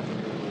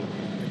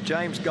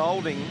 James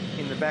Golding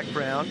in the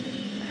background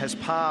has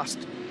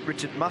passed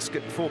Richard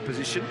Muscat for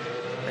position,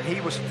 and he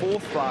was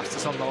 4th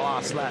fastest on the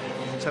last lap.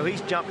 So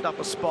he's jumped up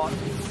a spot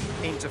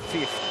into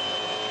 5th.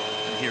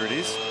 And here it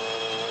is.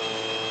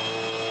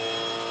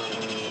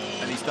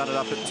 And he's done it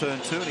up at turn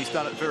 2, and he's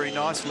done it very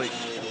nicely.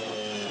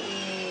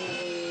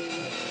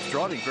 He's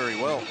driving very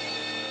well.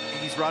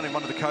 His run in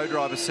one of the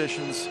co-driver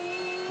sessions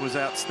was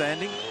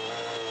outstanding.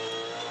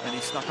 And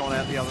he snuck on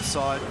out the other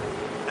side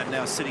and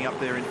now sitting up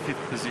there in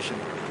 5th position.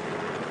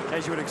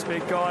 As you would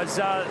expect, guys,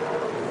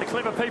 the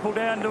clever people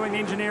down doing the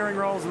engineering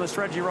roles and the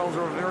strategy roles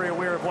are very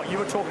aware of what you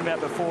were talking about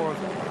before, of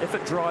if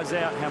it dries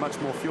out, how much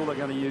more fuel they're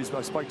going to use.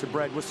 I spoke to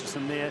Brad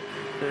Wisterson there,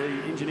 the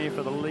engineer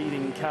for the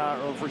leading car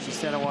of Richie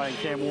Stanaway and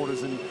Cam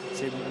Waters, and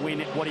said,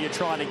 what are you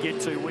trying to get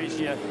to? Where's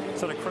your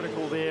sort of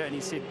critical there? And he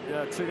said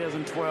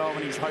 2012,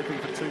 and he's hoping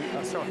for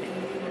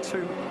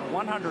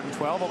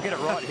 112. I'll get it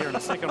right here in a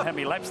second on how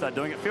many laps they're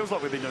doing. It feels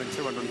like we've been doing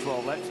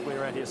 212 laps.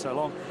 We're out here so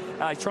long.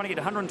 He's trying to get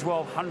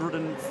 112,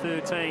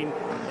 113.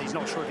 He's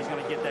not sure if he's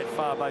going to get that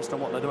far based on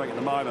what they're doing at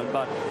the moment,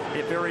 but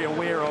they're very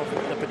aware of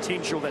the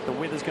potential that the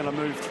weather's going to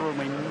move through, and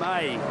we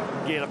may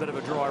get a bit of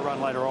a dry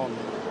run later on.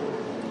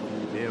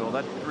 Yeah, well,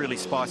 that really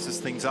spices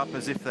things up,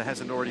 as if there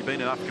hasn't already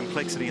been enough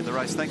complexity in the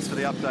race. Thanks for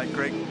the update,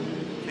 Greg.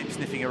 Keep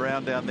sniffing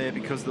around down there,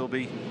 because there'll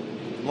be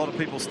a lot of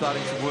people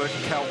starting to work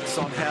calcs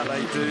on how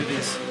they do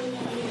this,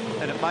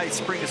 and it may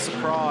spring a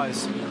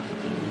surprise.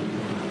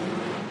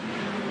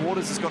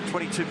 Waters has got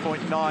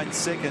 22.9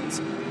 seconds.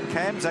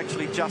 Cam's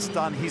actually just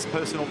done his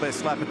personal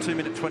best lap at 2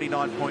 minute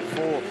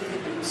 29.4.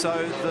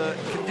 So the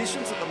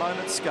conditions at the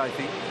moment,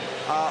 Scapey,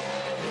 are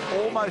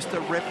almost a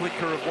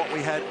replica of what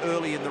we had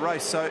early in the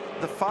race. So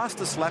the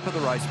fastest lap of the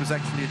race was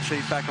actually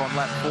achieved back on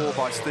lap 4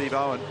 by Steve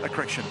Owen. A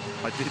correction,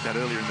 I did that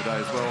earlier in the day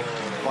as well,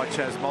 by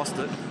Chaz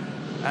Mostert.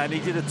 And he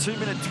did a 2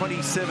 minute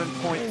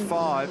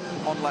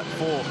 27.5 on lap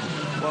 4.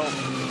 Well,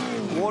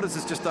 Waters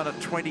has just done a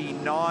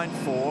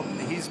 29.4,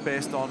 his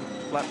best on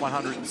lap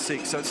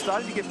 106. So it's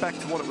starting to get back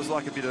to what it was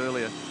like a bit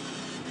earlier.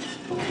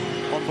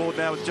 On board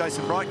now with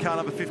Jason Bright, car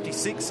number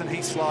 56, and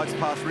he slides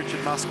past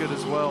Richard Muscat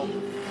as well.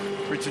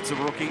 Richard's a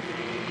rookie.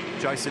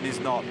 Jason is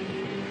not.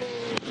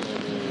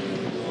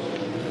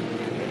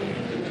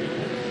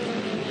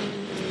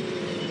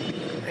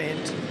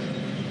 And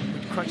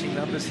crunching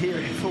numbers here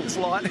in full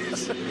flight.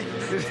 There's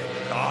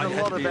a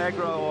lot of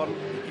aggro on.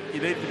 You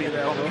need to be in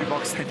the commentary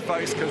box then,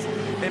 folks, because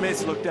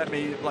MS looked at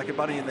me like a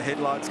bunny in the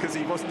headlights, because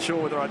he wasn't sure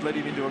whether I'd let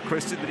him into a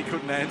question that he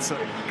couldn't answer.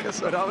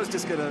 But I was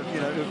just going to,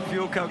 the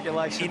fuel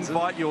calculations,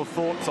 invite your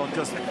thoughts on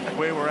just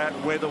where we're at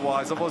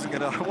weather-wise. I wasn't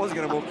going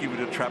to walk you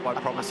into a trap, I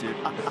promise you.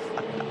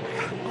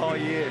 Oh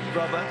yeah,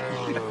 brother.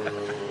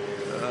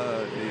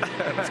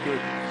 That was good.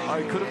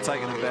 I could have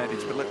taken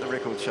advantage, but let the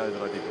record show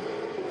that I didn't.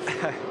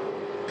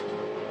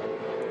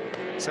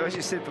 So as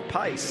you said, for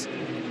pace,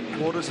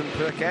 Waters and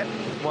Percat,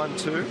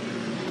 1-2.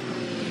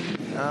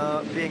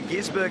 Van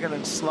Gisbergen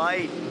and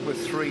Slade were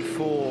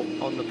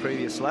 3-4 on the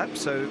previous lap.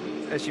 So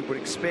as you would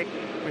expect,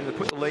 when they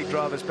put the lead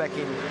drivers back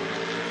in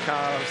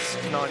cars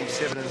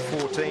 97 and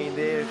 14,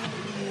 they're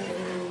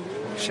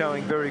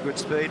showing very good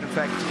speed. In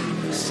fact,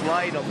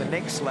 Slade on the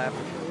next lap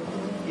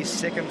is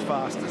second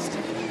fastest. So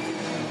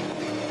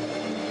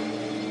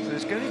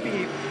there's going to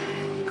be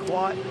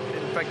quite...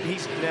 In fact,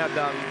 he's now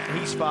done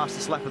his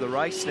fastest lap of the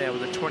race now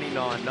with a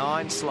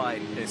 29.9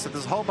 Slade. Yeah, so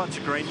there's a whole bunch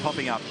of green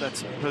popping up.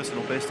 That's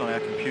personal best on our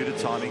computer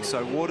timing.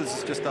 So Waters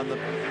has just done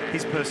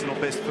his personal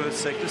best first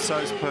sector, so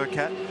has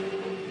Percat.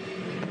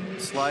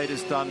 Slade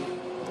has done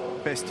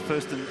best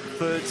first and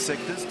third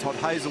sectors. Todd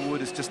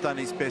Hazelwood has just done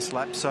his best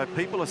lap. So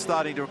people are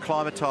starting to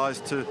acclimatise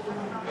to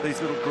these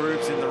little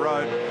grooves in the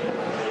road.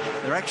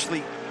 They're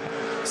actually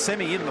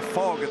semi in the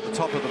fog at the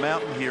top of the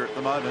mountain here at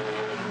the moment.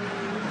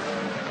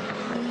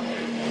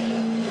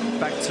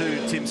 Back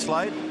to Tim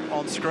Slade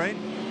on screen.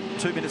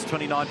 2 minutes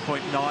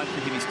 29.9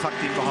 for him. He's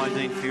tucked in behind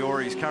Dean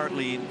Fiore. He's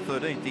currently in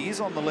 13th. He is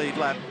on the lead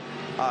lap.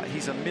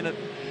 He's a minute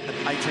and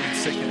 18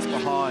 seconds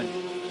behind.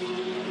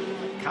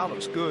 Car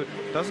looks good,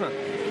 doesn't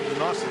it?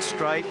 Nice and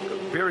straight. Got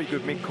very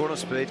good mid-corner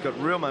speed. Got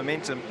real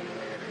momentum.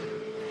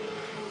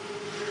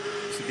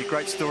 This would be a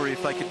great story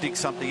if they could dig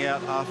something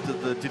out after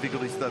the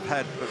difficulties they've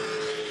had. But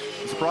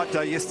it was a bright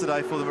day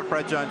yesterday for them at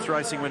Brad Jones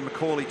Racing when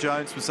Macaulay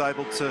Jones was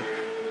able to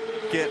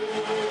get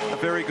a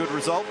very good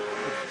result.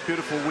 A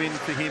beautiful win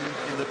for him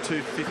in the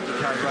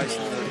 250k race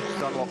in the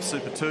Dunlop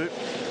Super 2.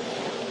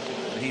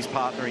 And he's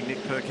partnering Nick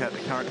Percat,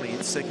 currently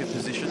in second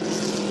position.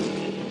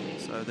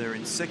 So they're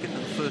in second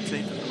and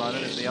 13th at the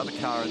moment, and the other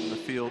car in the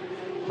field,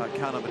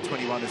 car number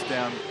 21, is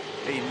down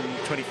in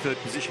 23rd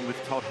position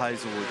with Todd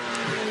Hazelwood.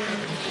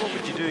 What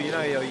would you do? You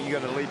know, you're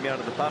going to lead me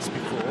under the bus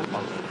before.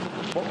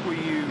 What were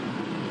you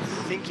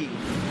thinking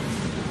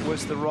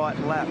was the right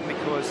lap?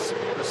 Because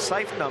the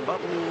safe number,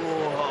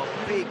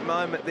 big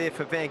moment there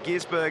for Van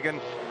Gisbergen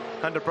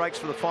under brakes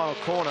for the final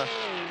corner.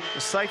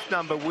 The safe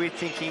number we're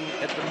thinking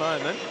at the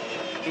moment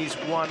is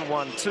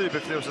 112, but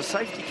if there was a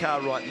safety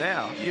car right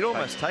now, you'd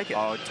almost take it.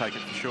 I would take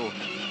it for sure.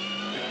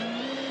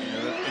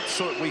 It's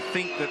sort of, we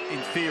think that in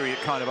theory it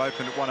kind of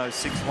opened at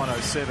 106,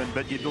 107,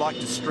 but you'd like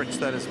to stretch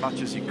that as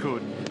much as you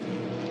could.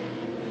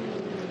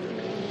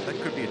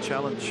 That could be a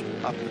challenge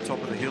up the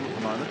top of the hill at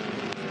the moment.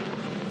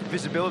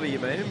 Visibility, you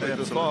mean?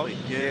 Absolutely.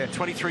 Yeah,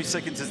 23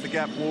 seconds is the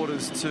gap.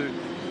 Waters to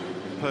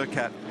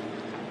Percat.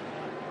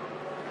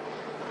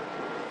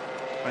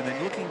 And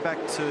then looking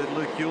back to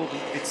Luke Youlden,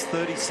 it's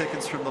 30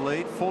 seconds from the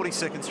lead, 40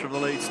 seconds from the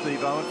lead,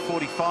 Steve Owen,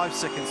 45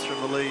 seconds from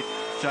the lead,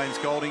 James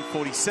Golding,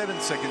 47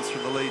 seconds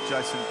from the lead,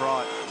 Jason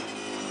Bright.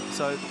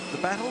 So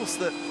the battles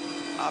that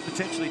are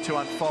potentially to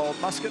unfold,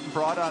 Muscat and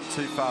Bright aren't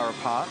too far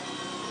apart.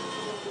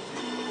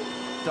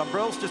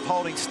 Dumbrell's just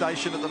holding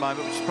station at the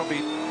moment, which is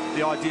probably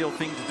the ideal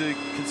thing to do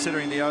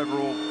considering the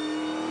overall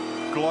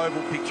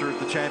global picture of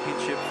the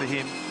championship for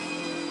him,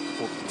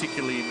 or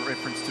particularly in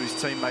reference to his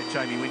teammate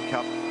Jamie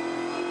Whincup.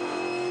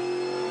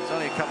 There's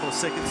only a couple of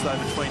seconds though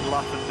between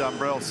Luff and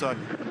Dumbrell, so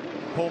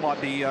Paul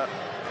might be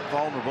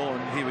vulnerable,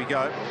 and here we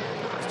go.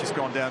 He's just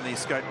gone down the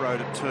escape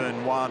road at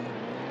turn 1.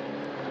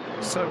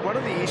 So one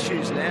of the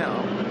issues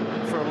now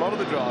for a lot of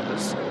the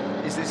drivers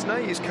is there's no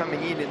use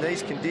coming in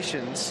these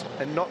conditions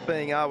and not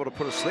being able to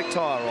put a slick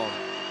tyre on.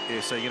 Yeah,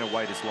 so you're going to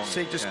wait as long.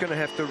 So you're just going to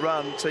have to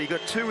run. So you've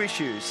got two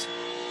issues.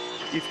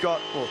 You've got,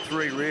 well,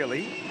 three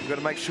really. You've got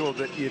to make sure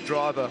that your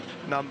driver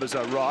numbers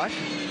are right.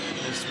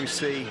 As we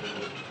see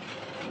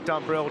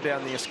Dumbrell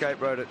down the escape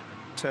road at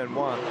turn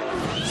 1.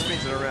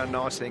 Spins it around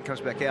nicely and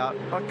comes back out.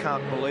 I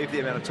can't believe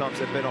the amount of times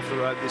they've been off the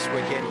road this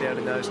weekend down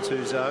in those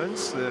two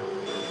zones, the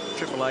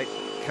 888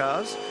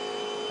 cars.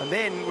 And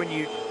then when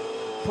you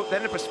put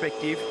that in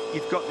perspective,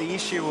 you've got the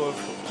issue of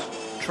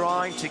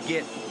trying to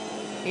get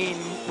in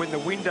when the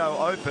window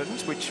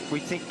opens, which we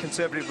think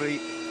conservatively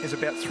is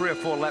about 3 or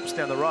 4 laps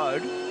down the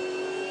road.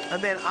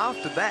 And then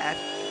after that,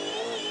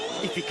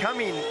 if you come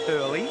in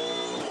early,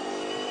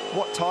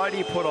 what tyre do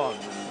you put on?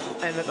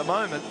 And at the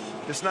moment,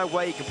 there's no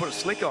way you can put a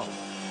slick on.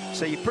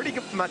 So you're pretty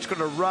much going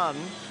to run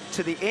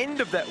to the end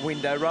of that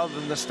window rather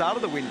than the start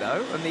of the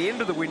window. And the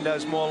end of the window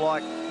is more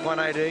like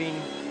 118,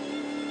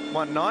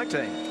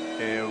 119.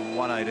 Yeah,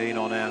 118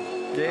 on our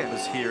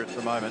numbers here at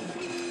the moment.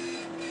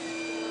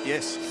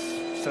 Yes.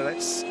 So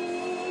that's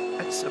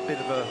a bit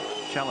of a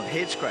challenge,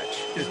 head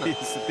scratch, isn't it?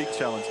 It's a big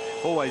challenge.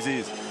 Always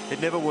is. It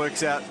never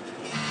works out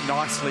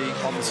nicely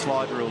on the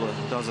slide ruler,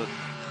 does it?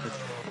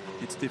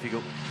 It's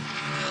difficult.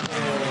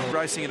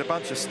 Racing in a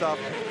bunch of stuff.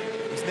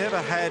 He's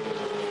never had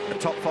a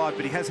top 5,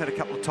 but he has had a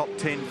couple of top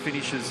 10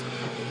 finishes.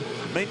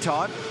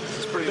 Meantime,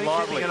 it's pretty been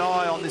lively. keeping an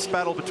eye on this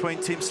battle between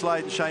Tim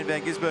Slade and Shane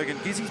Van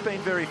Gisbergen. Gizzy's been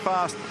very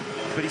fast,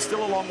 but he's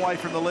still a long way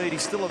from the lead.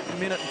 He's still a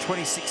minute and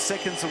 26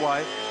 seconds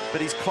away,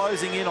 but he's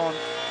closing in on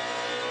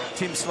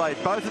Tim Slade.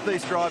 Both of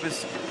these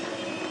drivers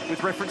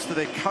with reference to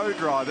their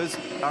co-drivers,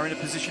 are in a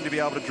position to be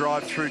able to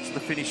drive through to the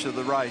finish of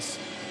the race.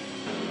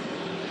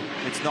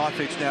 It's knife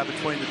edge now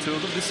between the two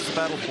of them. This is a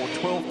battle for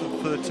 12th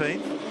and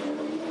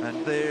 13th,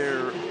 and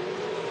they're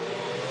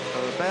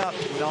about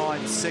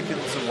 9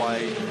 seconds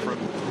away from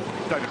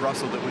David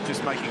Russell that we're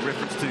just making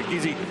reference to.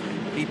 Gizzy,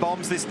 he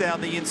bombs this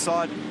down the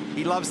inside.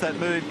 He loves that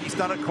move. He's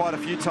done it quite a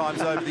few times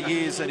over the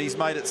years, and he's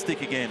made it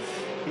stick again.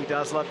 He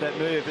does love that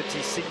move. It's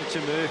his signature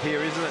move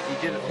here, isn't it?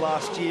 He did it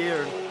last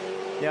year, and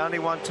the only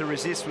one to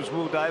resist was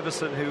Will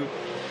Davison, who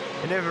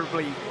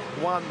inevitably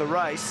won the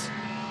race.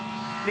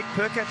 Nick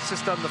Percat's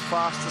just done the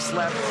fastest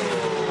lap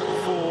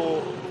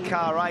for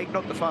car 8,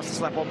 not the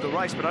fastest lap of the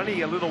race, but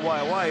only a little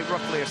way away,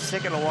 roughly a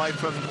second away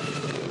from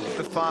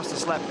the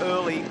fastest lap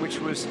early, which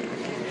was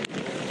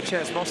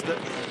Chaz Mostert.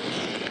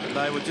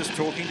 They were just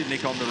talking to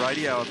Nick on the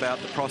radio about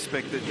the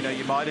prospect that, you know,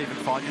 you might even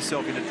find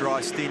yourself in a dry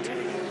stint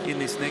in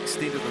this next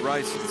stint of the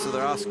race. So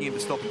they're asking him to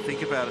stop and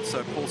think about it.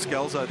 So Paul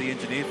Scalzo, the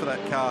engineer for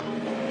that car,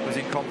 was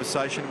in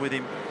conversation with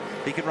him.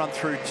 He can run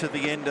through to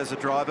the end as a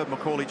driver.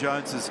 Macaulay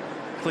Jones has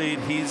cleared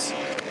his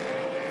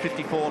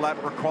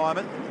 54-lap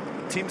requirement.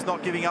 Tim's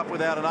not giving up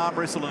without an arm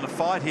wrestle and a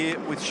fight here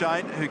with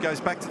Shane, who goes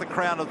back to the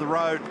crown of the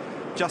road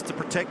just to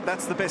protect.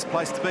 That's the best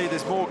place to be.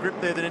 There's more grip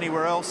there than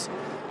anywhere else.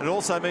 It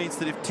also means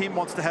that if Tim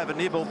wants to have a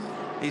nibble,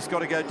 he's got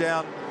to go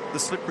down the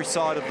slippery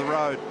side of the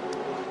road.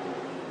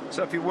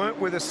 So if you weren't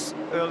with us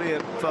earlier,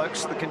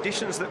 folks, the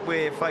conditions that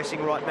we're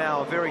facing right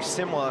now are very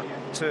similar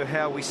to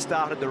how we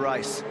started the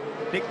race.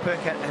 Nick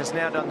Percat has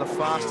now done the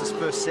fastest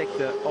first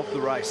sector of the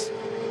race.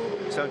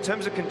 So in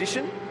terms of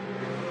condition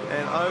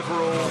and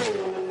overall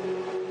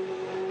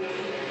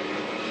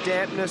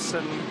dampness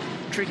and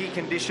tricky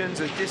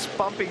conditions, and just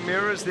bumping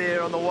mirrors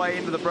there on the way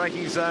into the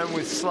braking zone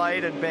with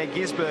Slade and Van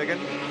Gisbergen.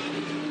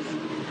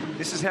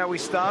 This is how we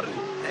started,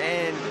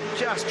 and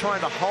just trying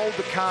to hold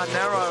the car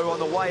narrow on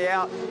the way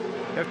out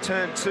of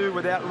turn 2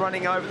 without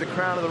running over the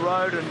crown of the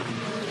road and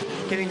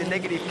getting the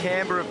negative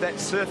camber of that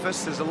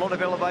surface. There's a lot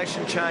of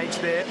elevation change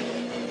there.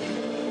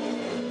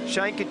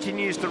 Shane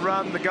continues to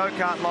run the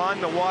go-kart line,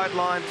 the wide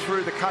line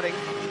through the cutting.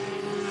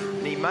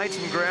 And he made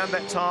some ground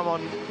that time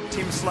on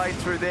Tim Slade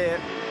through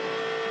there.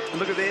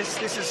 Look at this.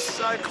 This is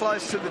so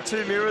close to the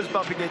two mirrors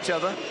bumping each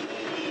other.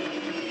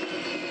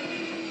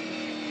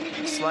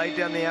 Slade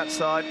down the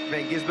outside,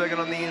 Van Gisbergen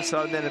on the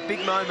inside, and then a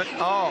big moment.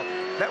 Oh,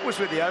 that was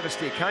where the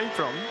oversteer came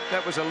from.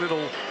 That was a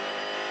little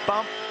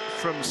bump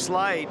from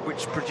Slade,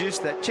 which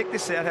produced that. Check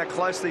this out, how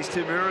close these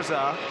two mirrors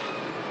are.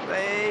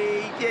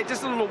 Yeah,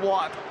 just a little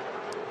wipe.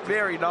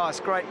 Very nice,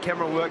 great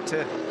camera work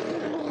to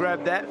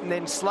grab that. And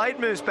then Slade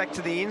moves back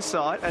to the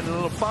inside, and a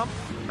little bump,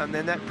 and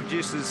then that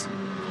produces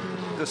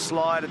the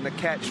slide and the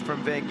catch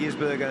from Van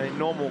Gisbergen. In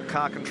normal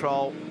car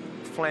control,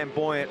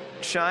 flamboyant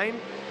Shane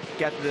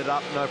gathered it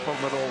up, no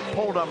problem at all.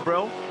 Paul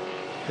Dumbrell,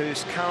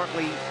 who's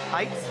currently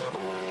 8th,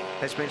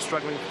 has been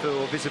struggling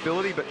for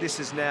visibility, but this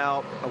is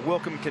now a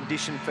welcome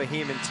condition for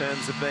him in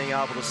terms of being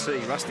able to see.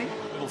 Rusty?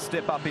 A little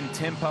step up in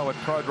tempo at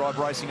ProDrive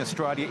Racing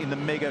Australia in the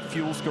Mega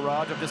Fuels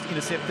Garage. I've just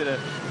intercepted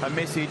a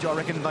message. I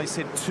reckon they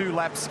said 2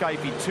 laps,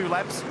 Scapey. 2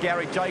 laps.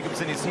 Gary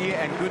Jacobson is here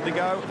and good to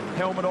go.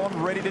 Helmet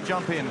on, ready to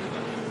jump in.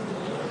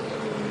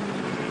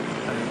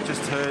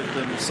 Just heard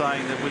them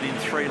saying that within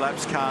 3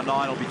 laps, car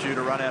 9 will be due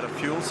to run out of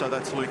fuel. So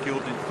that's Luke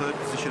Gilden in 3rd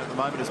position at the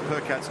moment, as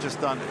Percat's just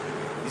done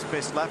his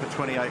best lap at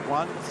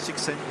 28.1,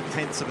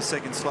 6/10 of a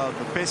second slower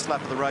than the best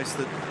lap of the race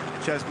that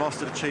Chaz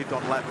Mostert achieved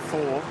on lap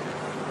 4.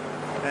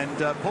 And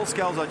Paul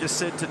Scalzo just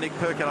said to Nick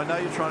Percat, I know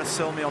you're trying to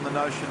sell me on the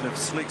notion of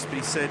slicks, but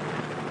he said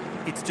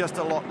it's just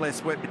a lot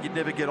less wet, but you'd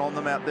never get on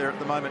them out there at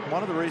the moment.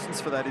 One of the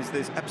reasons for that is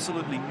there's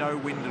absolutely no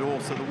wind at all.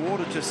 So the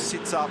water just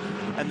sits up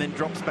and then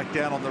drops back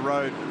down on the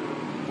road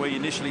where you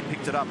initially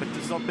picked it up.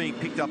 It's not being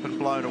picked up and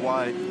blown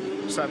away.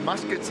 So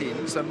Muscat's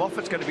in. So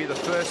Moffat's going to be the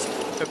first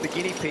of the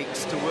guinea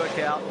pigs to work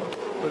out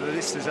whether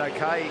this is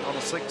okay on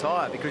a slick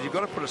tyre, because you've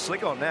got to put a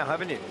slick on now,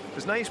 haven't you?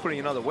 There's no use putting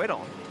another wet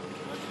on.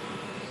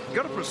 You've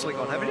got to put a slick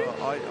on, haven't you?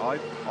 I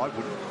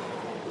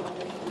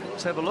wouldn't.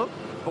 Let's have a look.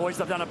 Boys,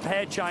 they've done a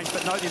pad change,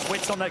 but no, there's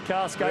wets on that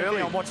car, Scapey.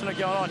 Really? I'm watching it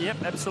going on.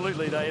 Yep,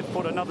 absolutely. They have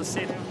put another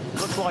set.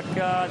 Looks like,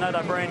 no,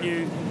 they're brand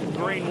new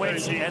green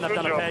wets, and they've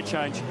done a pad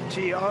change.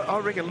 Gee, I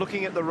reckon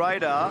looking at the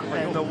radar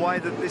and the way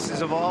that this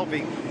is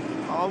evolving,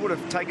 I would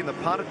have taken the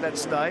punt at that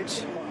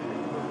stage.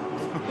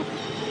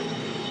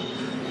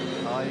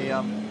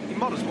 He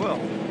might as well.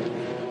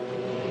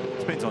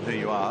 Depends on who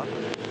you are.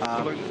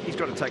 Well, he's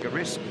got to take a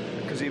risk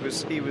because he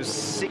was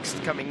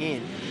 6th coming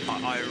in.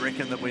 I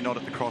reckon that we're not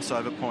at the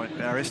crossover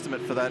point. Our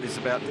estimate for that is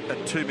about a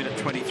 2-minute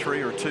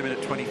 23 or a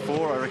 2-minute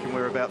 24. I reckon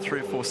we're about 3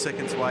 or 4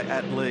 seconds away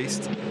at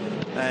least.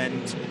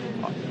 And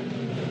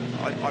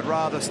I'd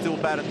rather still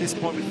bat at this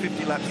point with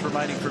 50 laps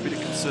remaining for a bit of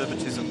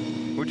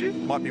conservatism. Would you?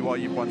 Might be why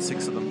you've won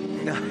 6 of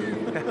them. No.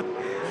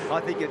 I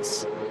think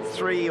it's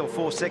 3 or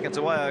 4 seconds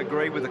away. I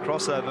agree with the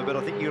crossover, but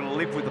I think you're going to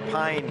live with the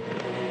pain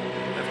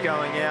of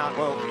going out.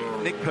 Well,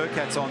 Nick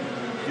Percat's on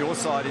your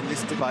side in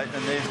this debate,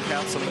 and they're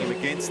counselling him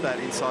against that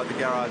inside the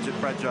garage at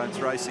Brad Jones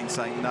Racing,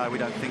 saying, no, we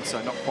don't think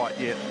so, not quite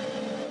yet.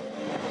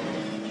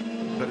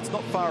 but it's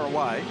not far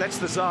away. That's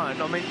the zone.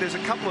 I mean, there's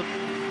a couple of...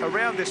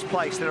 Around this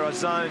place, there are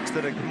zones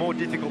that are more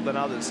difficult than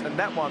others, and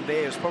that one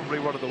there is probably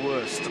one of the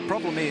worst. The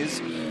problem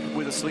is,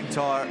 with a slick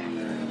tyre,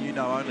 you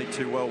know only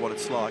too well what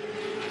it's like.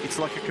 It's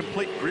like a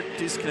complete grip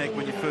disconnect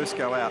when you first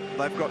go out.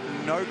 They've got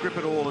no grip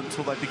at all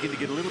until they begin to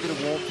get a little bit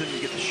of warmth and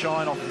you get the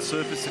shine off the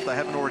surface if they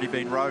haven't already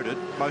been roaded.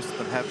 Most of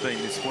them have been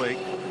this week.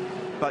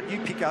 But you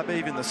pick up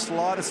even the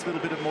slightest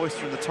little bit of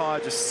moisture and the tyre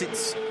just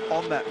sits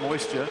on that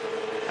moisture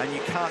and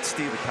you can't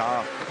steer the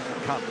car.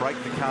 You can't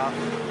brake the car.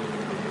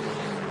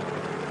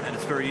 And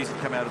it's very easy to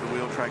come out of the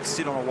wheel track,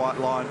 sit on a white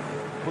line,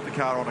 put the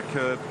car on a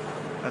curb,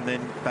 and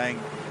then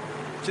bang.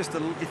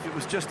 If it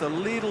was just a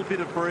little bit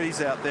of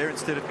breeze out there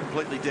instead of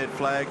completely dead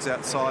flags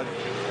outside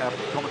our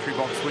commentary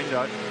box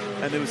window,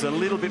 and there was a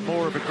little bit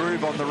more of a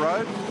groove on the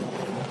road,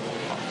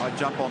 I'd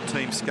jump on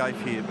Team Scape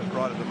here, but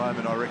right at the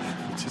moment I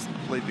reckon just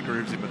leave the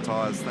grooves in my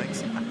tyres, thanks.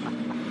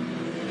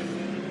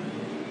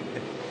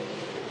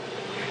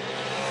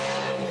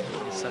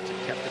 Such a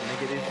captain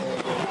negative.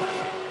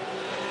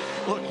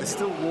 Look, there's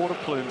still water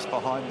plumes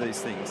behind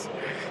these things.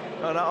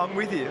 No, I'm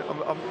with you.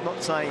 I'm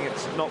not saying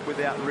it's not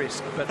without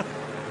risk, but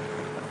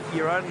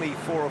you're only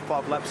 4 or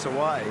 5 laps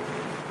away,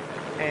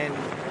 and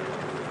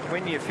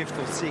when you're 5th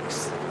or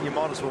 6th, you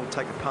might as well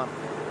take a punt.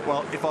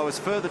 Well, if I was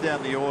further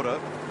down the order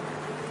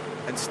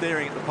and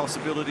staring at the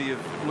possibility of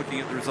looking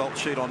at the result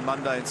sheet on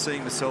Monday and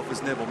seeing myself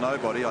as Neville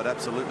Nobody, I'd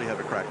absolutely have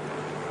a crack.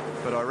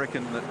 But I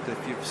reckon that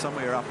if you're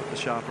somewhere up at the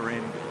sharper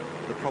end,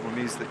 the problem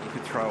is that you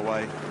could throw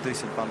away a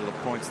decent bundle of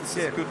points. This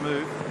is a good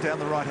move down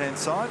the right-hand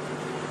side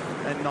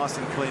and nice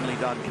and cleanly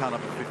done, cut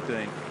up at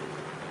 15.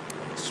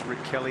 It's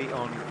Rick Kelly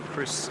on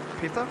Chris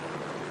Pither.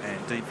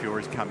 And Dean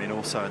Fiore's come in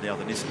also in the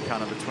other Nissan car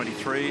number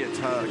 23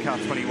 at car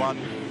 21.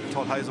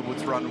 Todd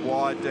Hazelwood's run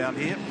wide down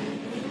here.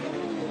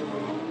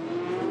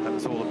 That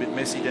was all a bit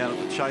messy down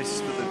at the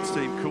chase for the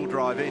Steam Cool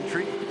Drive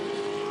entry.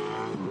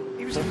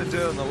 He was in the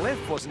dirt on the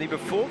left, wasn't he,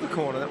 before the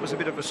corner? That was a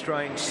bit of a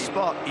strange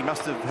spot. He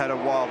must have had a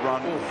wild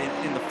run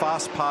in the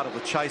fast part of the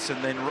chase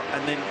and then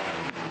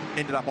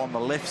ended up on the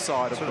left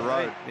side of the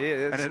road.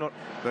 Yeah, that's not...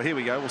 Well, here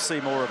we go. We'll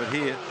see more of it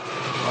here.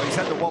 Oh, he's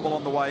had the wobble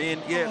on the way in.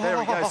 Yeah, there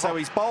we go. So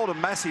he's bowled a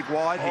massive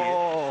wide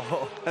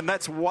here. And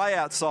that's way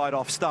outside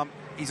off stump.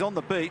 He's on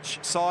the beach,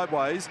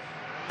 sideways,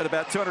 at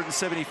about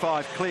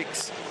 275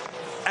 clicks,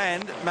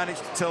 and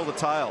managed to tell the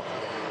tale.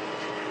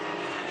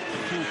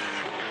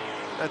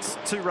 That's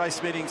 2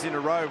 race meetings in a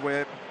row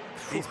where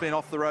he's been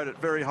off the road at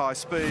very high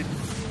speed.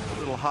 A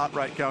little heart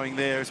rate going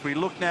there as we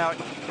look now at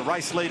the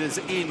race leaders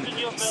in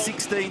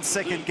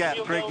 16-second gap.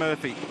 Greg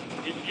Murphy.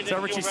 So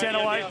Richie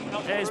Stanaway,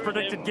 as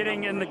predicted,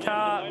 getting in the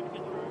car.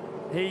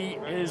 He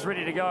is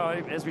ready to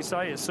go, as we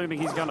say,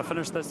 assuming he's going to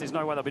finish this. There's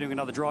no way they'll be doing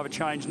another driver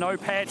change. No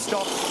pad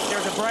stop.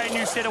 There's a brand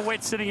new set of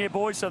wets sitting here,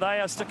 boys, so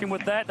they are sticking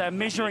with that. They're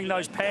measuring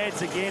those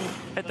pads again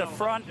at the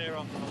front.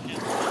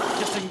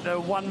 Just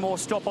one more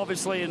stop,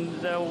 obviously,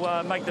 and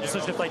they'll make the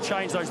decision if they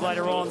change those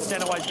later on.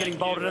 Stanaway's getting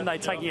bolted in. They're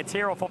taking a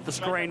tear off the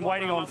screen,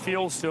 waiting on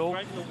fuel still.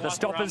 The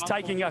stopper's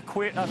taking a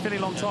fairly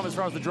long time as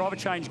far as the driver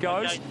change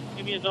goes.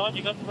 Give me a nod.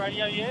 You got the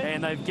radio yet?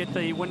 And they get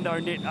the window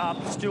net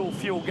up. Still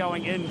fuel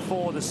going in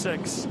for the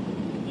 6.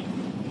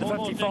 The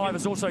 55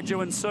 is also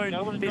due in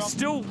soon. There's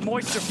still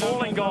moisture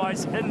falling,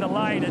 guys, in the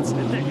lane. It's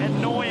an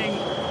annoying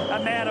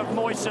amount of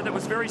moisture that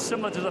was very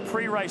similar to the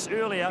pre-race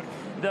earlier.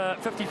 The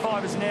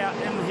 55 is now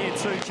in here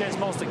too. Chaz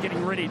Mostert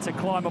getting ready to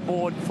climb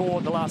aboard for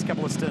the last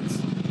couple of stints.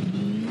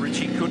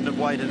 Richie couldn't have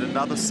waited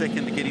another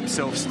second to get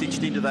himself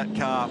stitched into that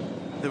car.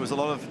 There was a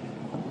lot of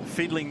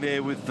fiddling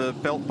there with the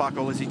belt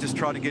buckle as he just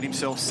tried to get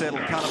himself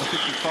settled. Car number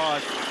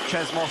 55,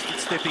 Chaz Mostert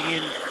stepping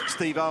in,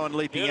 Steve Owen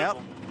leaping out.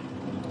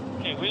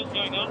 Okay, wheels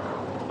going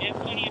on. Yeah,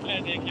 plenty of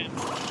pad there, Cam.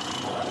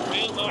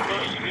 Wheels on,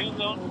 Bruce, wheels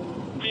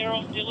on. Clear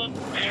off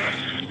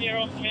Dylan, clear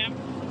off Cam.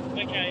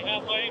 Okay,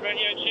 halfway,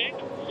 radio check.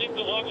 Flip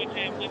the wiper,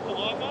 Cam, flip the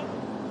wiper.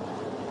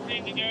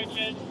 Time to go,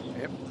 Chaz.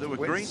 Yep. There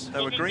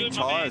were green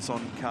tyres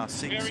on car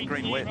 6,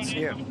 green wets.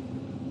 Yeah.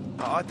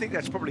 I think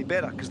that's probably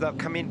better because they'll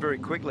come in very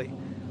quickly.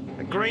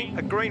 A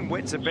green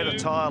wet's a better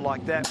tyre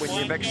like that when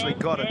you've actually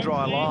got a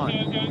dry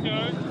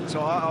line.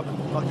 So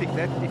I think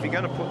that if you're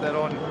going to put that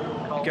on,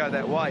 you go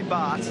that way.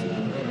 But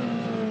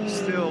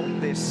still,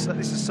 this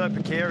is so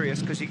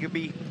precarious because you could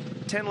be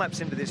 10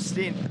 laps into this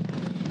stint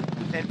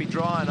and be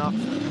dry enough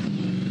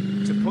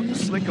to put the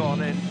slick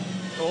on, and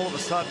all of a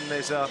sudden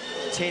there's a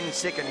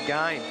 10-second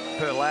gain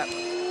per lap.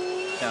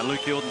 Now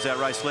Luke Yordan's our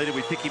race leader.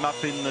 We pick him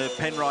up in the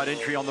Penrite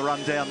entry on the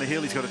run down the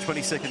hill. He's got a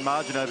 20-second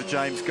margin over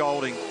James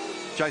Golding.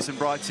 Jason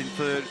Bright's in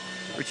 3rd.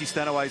 Richie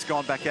Stanaway's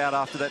gone back out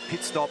after that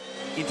pit stop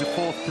into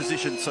 4th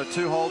position. So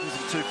 2 Holdens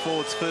and 2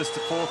 Fords, 1st to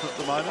 4th at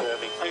the moment.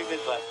 Confirming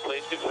this lap,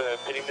 please confirm,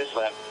 pitting this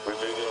lap.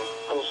 Remove your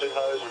cool suit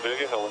hose, remove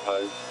your helmet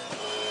hose.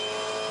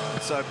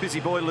 So busy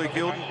boy Luke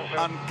Yordan,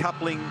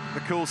 uncoupling the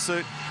cool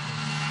suit,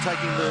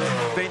 taking the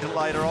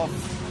ventilator off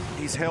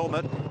his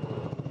helmet.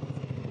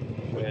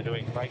 We're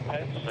doing brake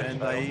pads. And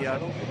they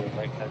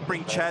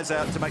bring Chaz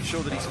out to make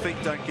sure that his feet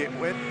don't get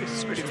wet.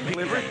 This is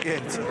delivery. Yeah,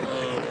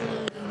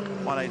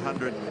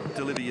 1-800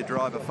 deliver your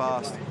driver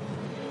fast.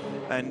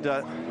 And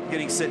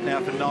getting set now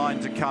for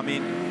 9 to come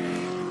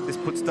in. This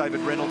puts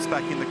David Reynolds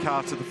back in the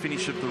car to the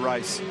finish of the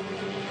race.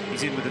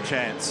 He's in with a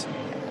chance.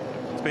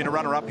 He's been a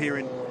runner-up here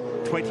in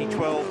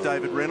 2012,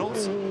 David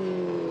Reynolds.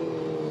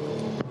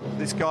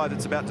 This guy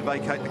that's about to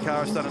vacate the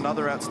car has done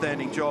another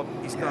outstanding job.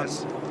 He's done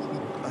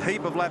a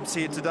heap of laps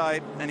here today,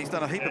 and he's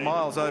done a heap of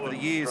miles over the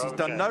years. He's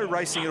done no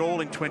racing at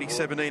all in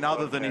 2017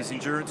 other than his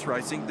endurance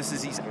racing. This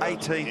is his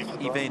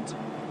 18th event.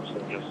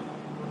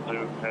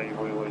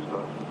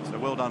 So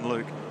well done,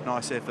 Luke.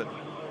 Nice effort.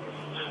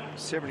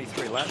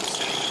 73 laps.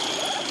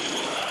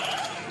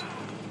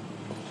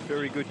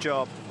 Very good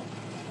job.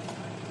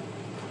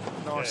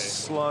 Nice,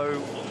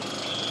 slow,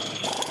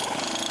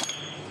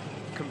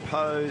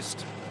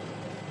 composed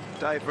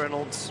Dave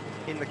Reynolds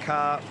in the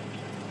car.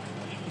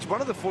 He's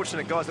one of the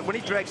fortunate guys that when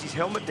he drags his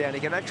helmet down, he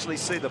can actually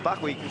see the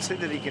buckle. You can see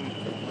that he can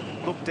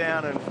look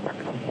down and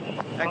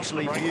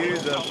actually view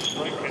the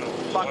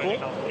buckle.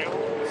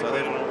 So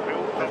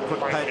they've put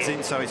pads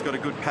in, so he's got a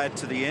good pad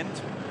to the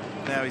end.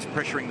 Now he's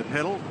pressuring the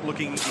pedal, he's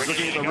looking at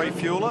the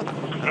refueler,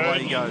 and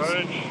away he goes.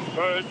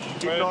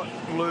 Did not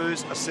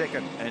lose a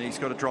second. And he's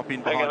got to drop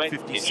in behind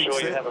 56 Ensure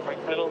you there. have a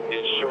brake pedal.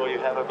 Ensure you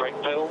have a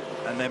brake pedal.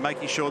 And they're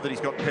making sure that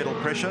he's got pedal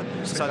pressure.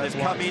 So they've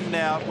come in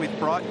now with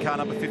Bright, car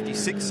number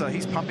 56, so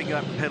he's pumping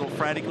up the pedal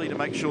frantically to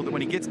make sure that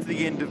when he gets to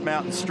the end of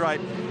Mountain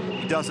Straight,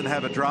 he doesn't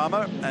have a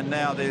drama. And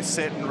now they're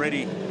set and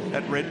ready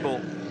at Red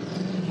Bull.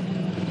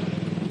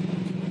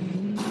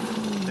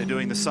 They're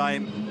doing the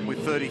same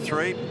with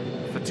 33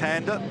 for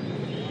Tander.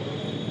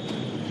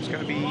 It's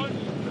going to be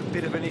a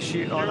bit of an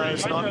issue. Oh no,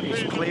 it's not.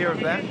 He's clear of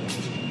that.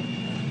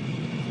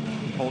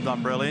 Paul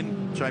Dumbrell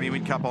in. Jamie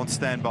Whincup on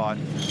standby.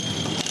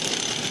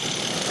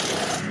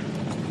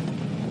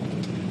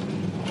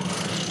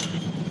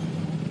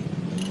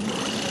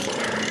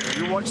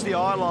 You watch the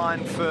eye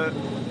line for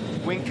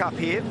Whincup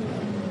here.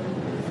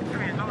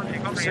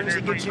 As soon as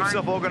he gets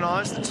himself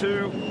organised, the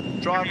 2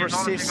 driver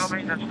assists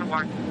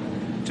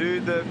do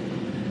the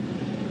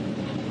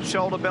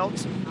shoulder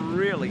belts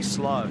really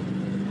slow.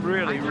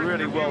 Really,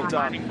 really well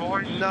done.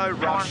 No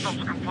rush.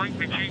 And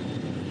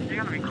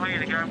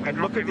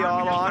look at the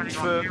eye line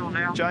for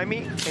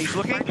Jamie. He's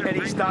looking and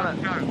he's done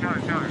it.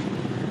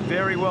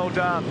 Very well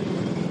done.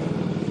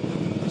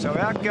 So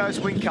out goes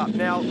Whincup.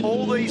 Now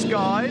all these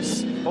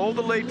guys, all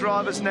the lead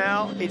drivers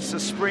now, it's a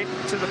sprint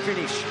to the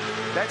finish.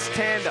 That's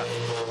Tander.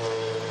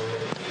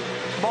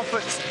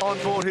 Moffat's on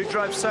board, who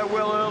drove so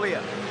well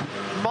earlier.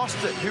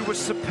 Mostert, who was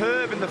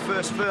superb in the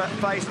first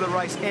phase of the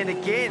race, and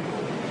again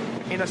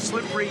in a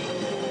slippery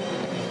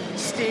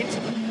stint,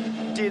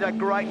 did a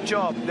great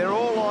job. They're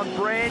all on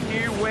brand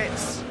new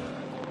wets.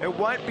 It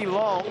won't be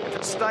long if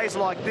it stays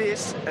like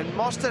this, and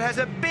Mostert has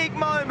a big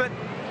moment.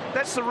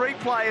 That's the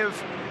replay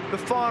of the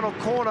final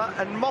corner,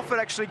 and Moffat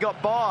actually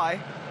got by.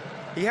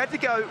 He had to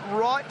go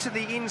right to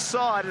the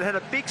inside and had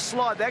a big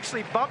slide. They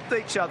actually bumped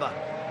each other.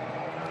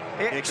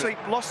 He actually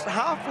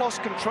half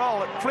lost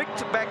control. It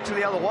flicked back to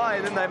the other way,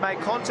 and then they made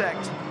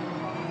contact.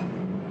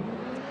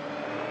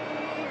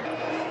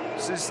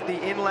 This is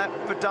the in-lap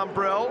for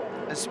Dumbrell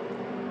as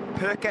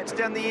Percat's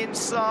down the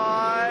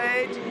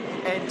inside.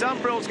 And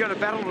Dumbrell's going to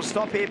battle to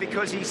stop here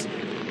because he's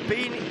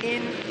been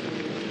in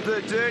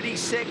the dirty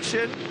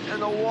section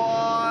and the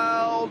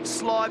wild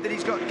slide that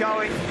he's got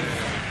going.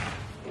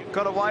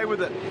 Got away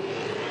with it.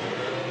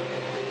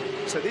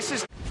 So this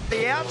is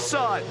the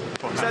outside.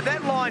 So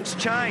that line's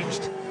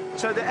changed.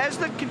 So that as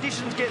the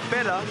conditions get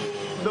better,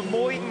 the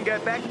more you can go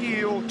back to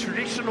your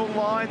traditional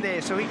line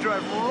there. So he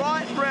drove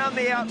right round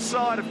the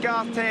outside of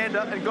Garth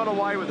Tander and got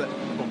away with it.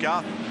 Well,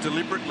 Garth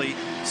deliberately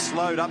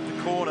slowed up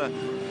the corner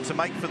to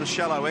make for the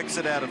shallow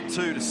exit out of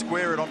 2 to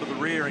square it onto the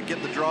rear and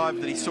get the drive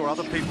that he saw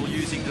other people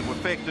using to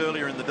effect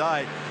earlier in the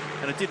day,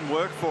 and it didn't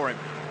work for him.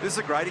 This is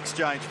a great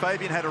exchange.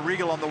 Fabian had a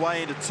wriggle on the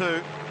way into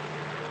 2.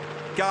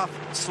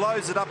 Garth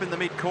slows it up in the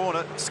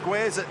mid-corner,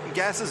 squares it and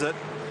gasses it.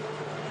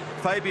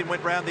 Fabian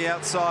went round the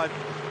outside,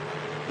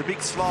 the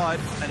big slide,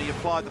 and he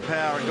applied the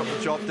power and got the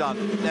job done.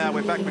 Now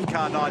we're back with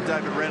car 9,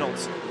 David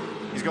Reynolds.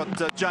 He's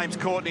got James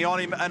Courtney on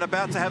him and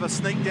about to have a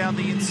sneak down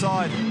the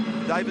inside.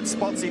 David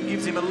spots him,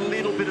 gives him a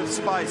little bit of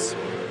space.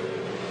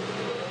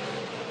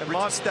 And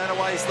Richard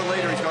Stanaway is the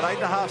leader. He's got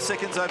 8.5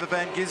 seconds over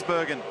Van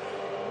Gisbergen.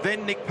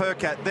 Then Nick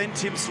Percat, then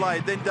Tim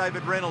Slade, then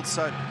David Reynolds.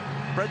 So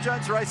Brad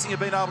Jones Racing have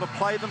been able to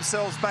play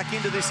themselves back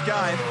into this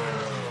game.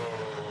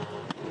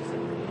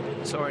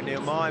 Sorry,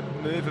 Neil, my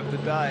move of the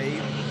day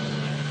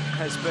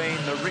has been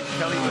the Rick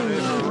Kelly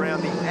manoeuvre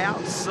around the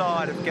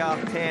outside of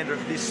Garth Tander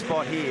at this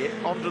spot here,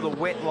 onto the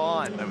wet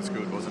line. That was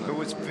good, wasn't it? It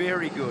was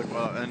very good.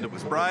 Well, and it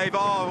was brave.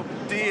 Oh,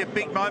 dear,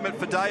 big moment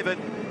for David.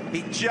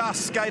 He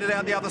just skated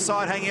out the other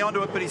side, hanging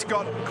onto it, but he's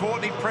got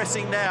Courtney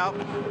pressing now.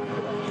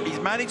 He's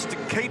managed to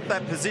keep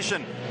that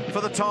position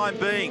for the time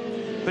being,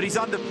 but he's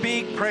under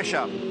big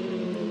pressure.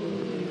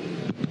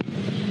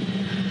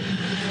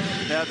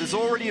 Now, there's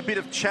already a bit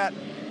of chat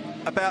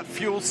about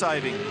fuel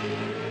saving.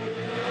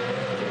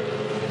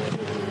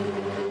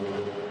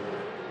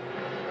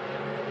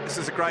 This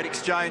is a great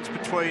exchange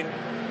between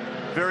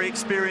Very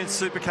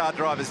experienced supercar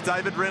drivers.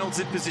 David Reynolds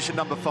in position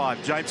number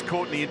 5. James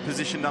Courtney in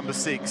position number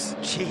 6.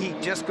 Gee,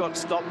 just got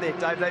stopped there,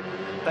 Dave.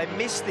 They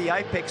missed the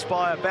apex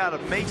by about a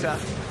metre.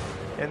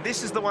 And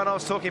this is the one I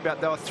was talking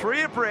about. They were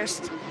 3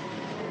 abreast.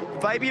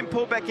 Fabian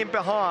pulled back in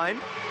behind.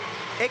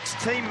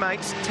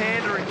 Ex-teammates,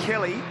 Tander and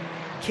Kelly.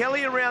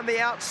 Kelly around the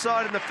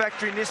outside in the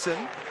factory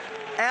Nissan.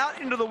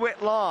 Out into the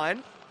wet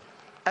line.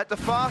 At the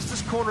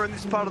fastest corner in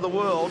this part of the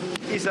world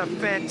is a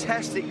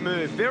fantastic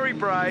move. Very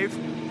brave.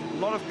 A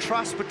lot of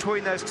trust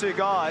between those two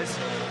guys.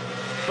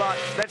 But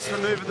that's the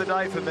move of the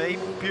day for me.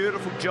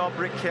 Beautiful job,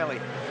 Rick Kelly.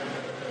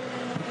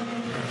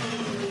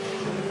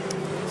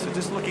 So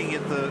just looking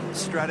at the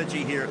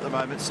strategy here at the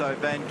moment. So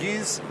Van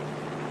Gies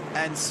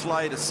and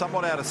Slade are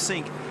somewhat out of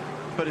sync.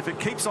 But if it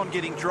keeps on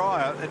getting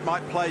drier, it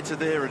might play to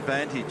their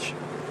advantage.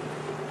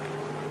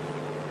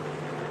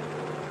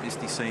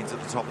 Misty scenes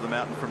at the top of the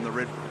mountain from the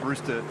Red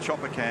Rooster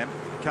chopper cam.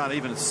 Can't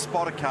even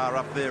spot a car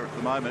up there at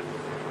the moment.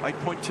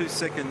 8.2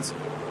 seconds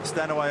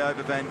Stanaway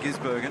over Van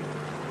Gisbergen.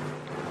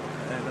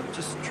 And I'm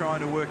just trying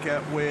to work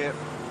out where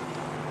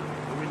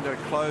the window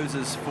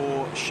closes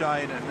for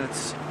Shane, and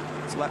it's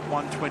lap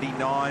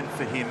 129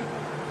 for him.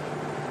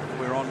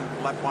 We're on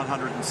lap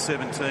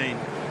 117.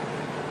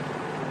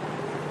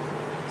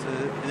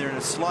 So they're in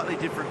a slightly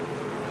different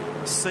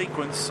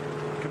sequence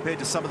compared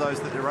to some of those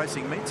that they're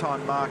racing.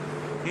 Meantime, Mark,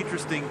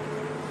 interesting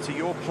to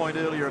your point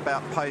earlier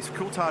about pace.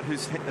 Coulthard,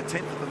 who's a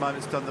 10th at the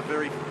moment, has done the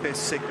very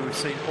best sector we've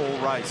seen all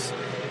race,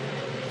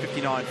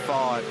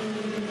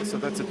 59.5. So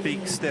that's a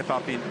big step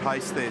up in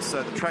pace there.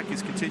 So the track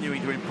is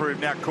continuing to improve.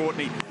 Now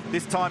Courtney,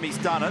 this time he's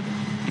done it.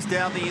 He's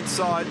down the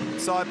inside,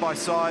 side by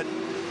side,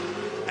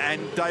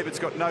 and David's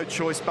got no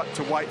choice but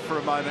to wait for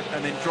a moment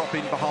and then drop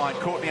in behind.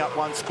 Courtney up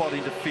 1 spot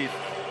into 5th.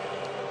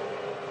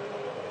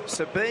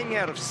 So being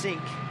out of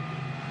sync,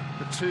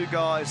 the 2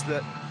 guys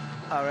that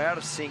are out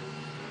of sync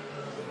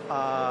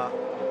are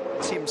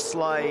Tim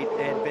Slade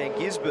and Van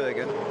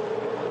Gisbergen.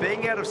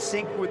 Being out of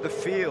sync with the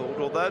field,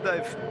 although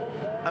they've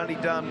only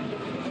done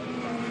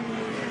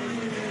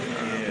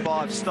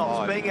 5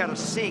 stops, being out of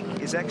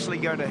sync is actually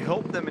going to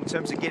help them in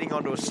terms of getting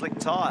onto a slick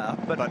tyre,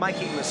 but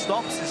making the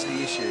stops is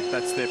the issue.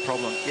 That's their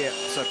problem. Yeah.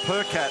 So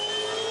Percat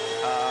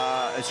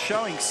is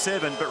showing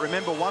 7, but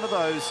remember, one of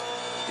those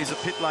is a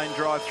pit lane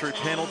drive-through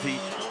penalty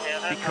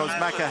because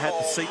Macca had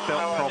the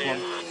seatbelt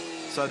problem.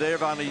 So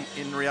they've only,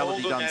 in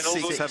reality, done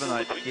 6, haven't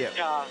they?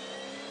 Yeah.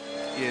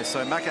 Yeah,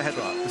 so Macca had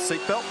the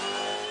seatbelt.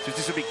 So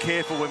just to be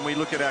careful when we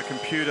look at our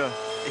computer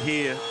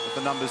here with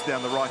the numbers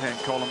down the right-hand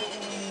column.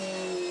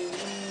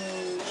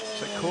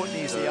 So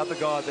Courtney is the other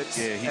guy that's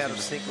out of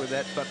sync with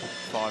that, but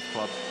 5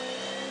 club.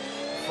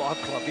 5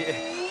 club, yeah.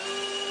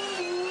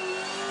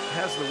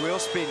 How's the wheel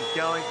spin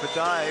going for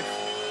Dave?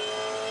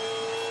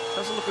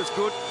 Doesn't look as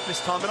good this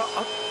time. And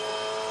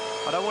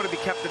I don't want to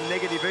be captain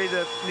negative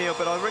either, Neil,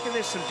 but I reckon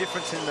there's some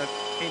difference in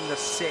the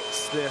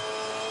sets, the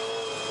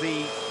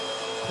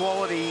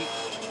quality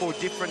or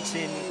difference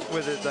in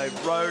whether they've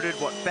roaded,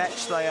 what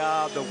batch they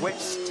are. The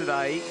wets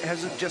today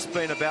hasn't just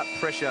been about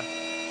pressure.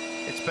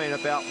 It's been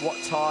about what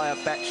tyre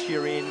batch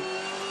you're in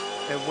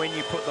and when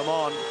you put them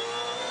on.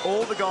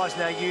 All the guys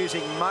now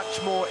using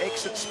much more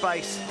exit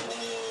space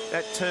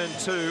at turn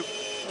 2,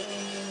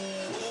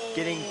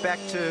 getting back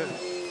to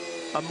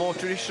a more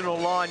traditional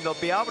line. They'll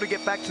be able to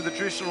get back to the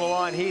traditional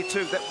line here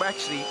too. That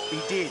actually he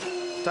did.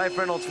 Dave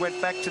Reynolds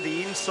went back to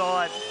the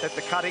inside at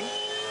the cutting.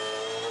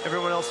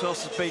 Everyone else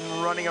has been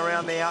running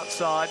around the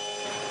outside,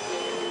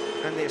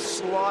 and they're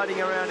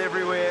sliding around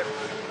everywhere.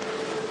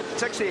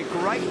 It's actually a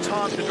great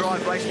time to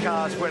drive race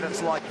cars when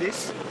it's like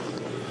this.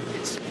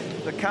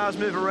 The cars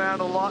move around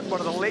a lot.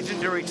 One of the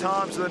legendary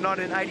times of the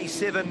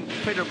 1987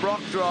 Peter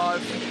Brock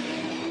drive,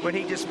 when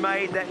he just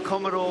made that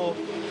Commodore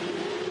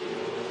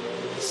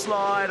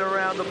slide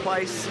around the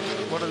place.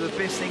 One of the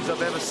best things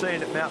I've ever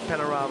seen at Mount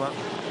Panorama.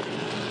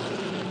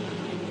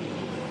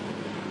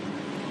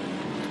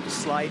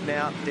 Slade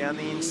now down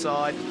the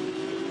inside.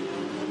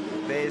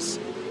 There's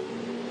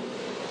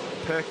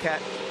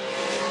Percat.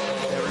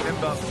 Now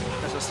remember,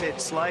 as I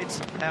said,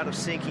 Slade's out of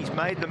sync. He's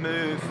made the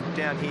move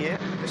down here.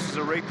 This is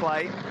a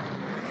replay.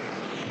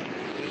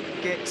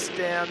 Gets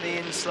down the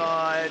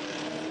inside.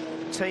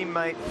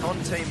 Teammate on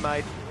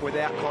teammate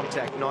without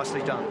contact.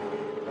 Nicely done.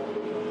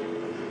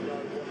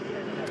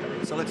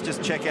 So let's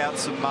just check out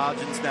some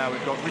margins now.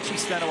 We've got Richie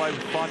Stanaway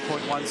with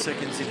 5.1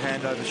 seconds in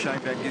hand over Shane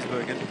Van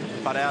Gisbergen,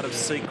 but out of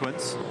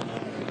sequence.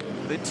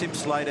 Then Tim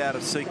Slade out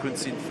of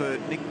sequence in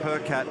third. Nick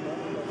Percat,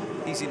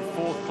 he's in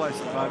 4th place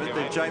at the moment.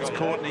 Then James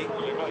Courtney.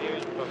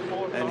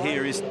 And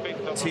here is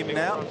Tim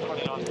now,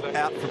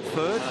 out from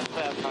 3rd.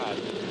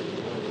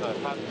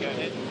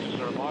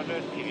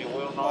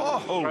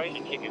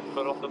 Keep your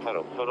foot off the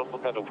pedal. Foot off the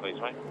pedal, please,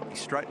 mate. He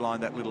straight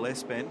lined that little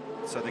S-bend.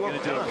 So they're going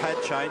to do a pad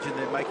change, and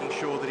they're making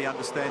sure that he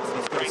understands that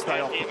he's got to stay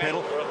off the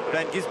pedal.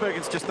 Van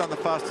Gisbergen's just done the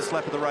fastest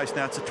lap of the race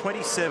now. It's a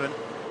 27.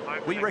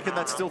 We reckon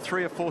that's still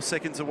 3 or 4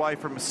 seconds away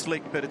from a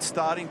slick, but it's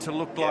starting to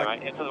look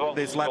like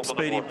there's lap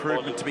speed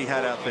improvement to be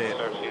had out there.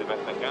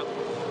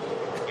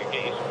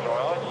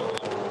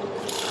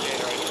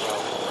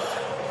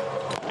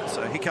 So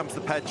So here comes the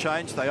pad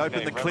change. They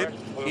open the clip.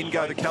 In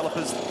go the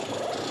calipers.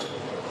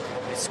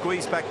 They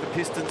squeeze back the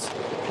pistons,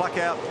 pluck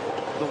out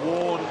the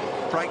worn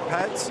brake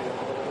pads,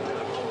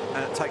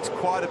 and it takes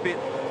quite a bit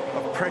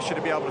of pressure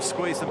to be able to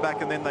squeeze them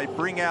back, and then they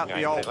bring out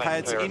the old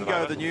pads. In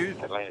go the new.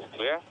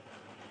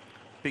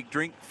 Big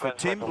drink for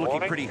Tim,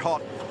 looking pretty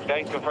hot.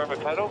 Okay, confirm a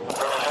pedal,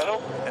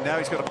 And now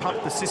he's got to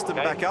pump the system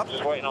back up.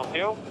 Just waiting on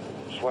fuel.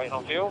 Just waiting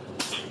on fuel.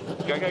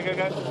 Go, go, go,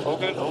 go. All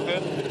good, all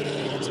good.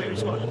 So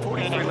he's got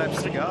 43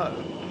 laps to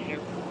go.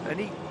 And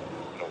he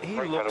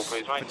looks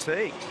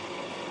fatigued.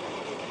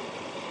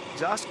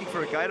 He's asking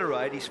for a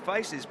Gatorade. His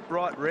face is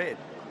bright red.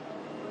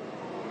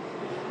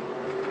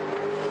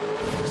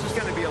 This is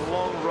going to be a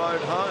long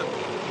road home.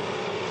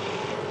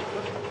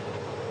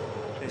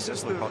 It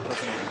does look hot,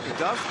 doesn't it? It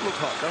does look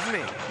hot, doesn't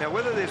it? Now,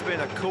 whether there's been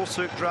a cool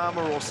suit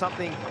drama or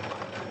something,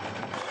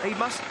 he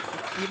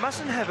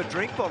mustn't have a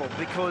drink bottle,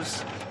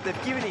 because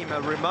they've given him a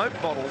remote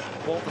bottle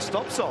while the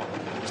stop's on.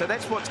 So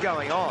that's what's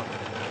going on.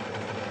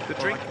 The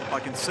drink. I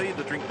can see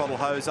the drink bottle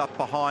hose up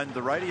behind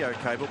the radio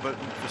cable, but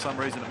for some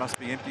reason it must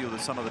be empty, or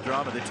there's some of the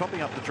drama. They're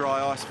topping up the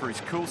dry ice for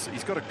his cool suit.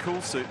 He's got a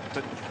cool suit,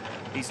 but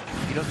he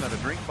doesn't have a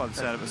drink by the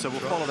sound of it. So we'll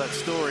follow that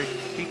story.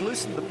 He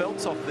loosened the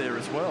belts off there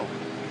as well.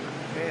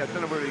 Yeah, I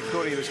don't know whether he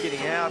thought he was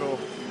getting out or...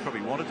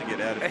 Probably wanted to get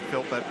out if he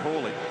felt that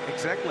poorly.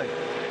 Exactly.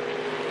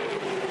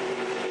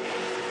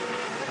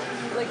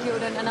 Luke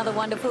Hilden, another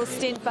wonderful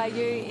stint by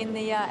you in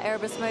the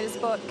Erebus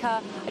Motorsport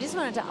car. I just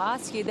wanted to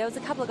ask you, there was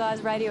a couple of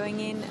guys radioing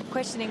in,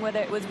 questioning whether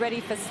it was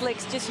ready for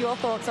slicks. Just your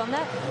thoughts on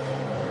that?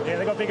 Yeah,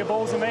 they've got bigger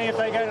balls than me if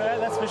they go to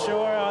that, that's for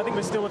sure. I think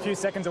we're still a few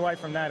seconds away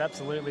from that,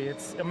 absolutely.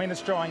 It's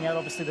drying out.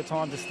 Obviously, the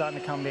times are starting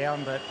to come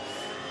down, but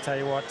tell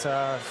you what,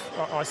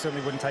 I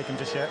certainly wouldn't take them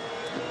just yet.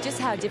 Just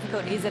how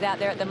difficult is it out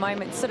there at the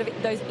moment, sort of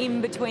those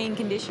in-between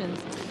conditions?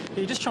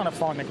 You're just trying to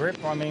find the grip.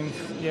 I mean,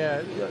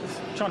 yeah,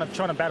 trying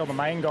to battle the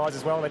main guys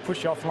as well. They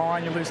push you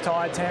offline, you lose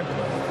tyre temp.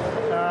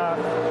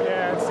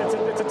 Yeah,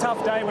 it's a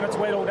tough day when it's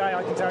wet all day,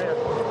 I can tell you.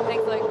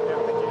 Thanks, Luke. Yeah,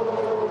 thank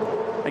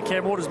you. And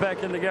Cam Waters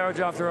back in the garage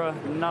after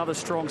another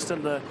strong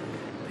stint. The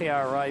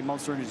PRA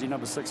Monster Energy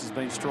number 6 has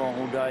been strong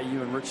all day.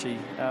 You and Richie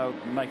are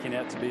making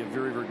out to be a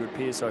very, very good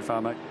pair so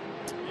far, mate.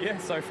 Yeah,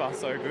 so far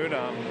so good.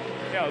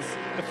 Yeah, it was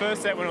the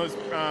first set when it was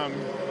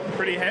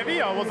pretty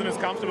heavy. I wasn't as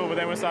comfortable, but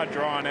then when it started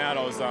drying out,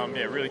 I was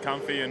yeah, really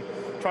comfy and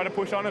tried to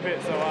push on a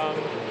bit. So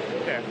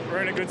yeah,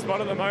 we're in a good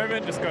spot at the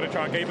moment. Just got to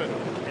try and keep it.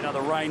 You know,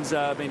 the rain's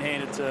been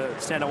handed to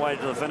stand away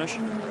to the finish.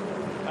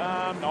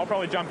 I'll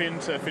probably jump in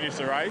to finish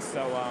the race.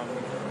 So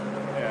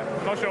yeah,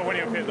 I'm not sure when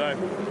he'll pit though.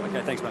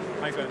 Okay, thanks, mate.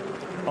 Thanks, man.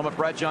 I'm at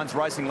Brad Jones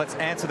Racing. Let's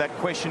answer that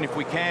question if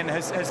we can.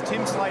 Has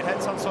Tim Slate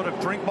had some sort of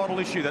drink bottle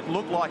issue that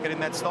looked like it in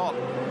that stop?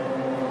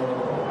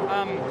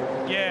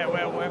 Yeah,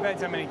 well, we've had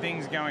so many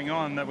things going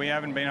on that we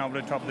haven't been able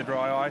to top the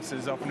dry ice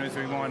as often as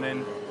we want,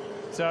 and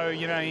so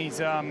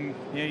he's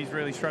he's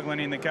really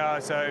struggling in the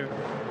car. So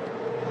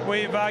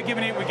we've we gave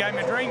him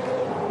a drink,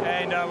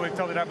 and we've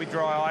topped it up with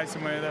dry ice,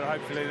 and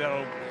hopefully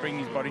that'll bring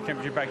his body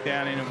temperature back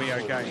down, and he'll be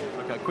okay.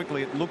 Okay,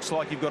 quickly, it looks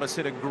like you've got a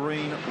set of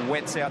green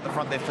wets out the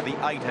front there for the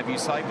 8. Have you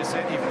saved a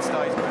set if it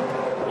stays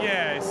good?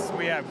 Yes,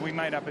 we have. We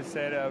made up a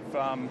set of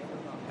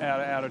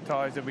outer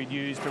tyres that we'd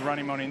use to run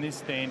him on in this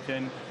stint,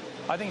 and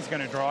I think it's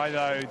going to dry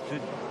though.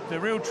 The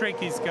real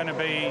trick is going to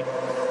be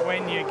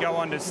when you go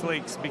onto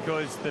slicks,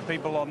 because the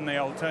people on the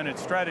alternate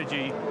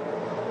strategy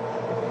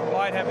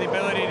might have the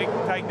ability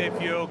to take their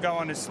fuel, go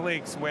onto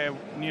slicks, where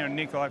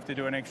Nick will have to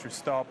do an extra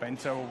stop, and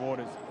so will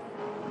Waters.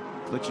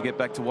 Let you get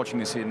back to watching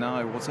this here.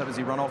 No, what's that? Has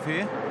he run off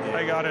here?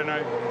 Yeah. I don't know.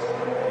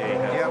 Yeah, he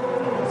has.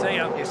 Yep. See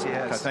ya. Yes, he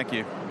has. Okay, thank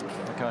you.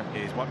 Okay.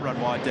 Yeah, he's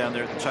run wide down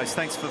there at the chase.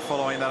 Thanks for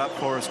following that up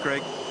for us,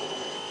 Greg.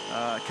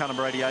 Car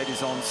number 88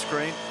 is on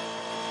screen.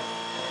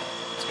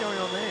 What's going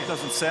on there?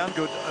 Doesn't sound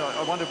good.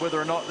 I wondered whether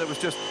or not there was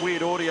just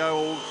weird audio,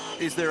 or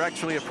is there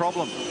actually a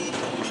problem?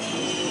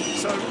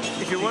 So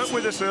if you weren't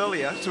with us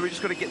earlier, so we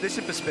just got to get this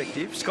in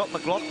perspective. Scott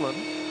McLaughlin,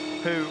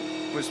 who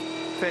was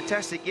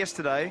fantastic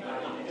yesterday,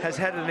 has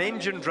had an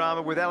engine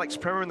drama with Alex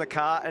Premer in the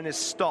car and has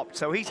stopped.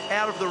 So he's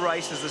out of the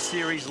race as the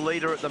series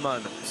leader at the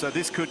moment. So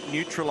this could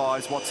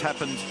neutralise what's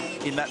happened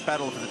in that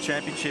battle for the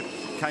championship.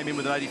 Came in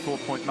with an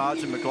 84-point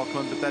margin,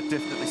 McLaughlin, but that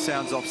definitely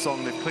sounds off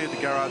song. They've cleared the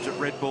garage at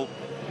Red Bull.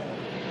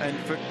 And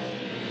for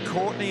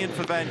Courtney and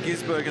for Van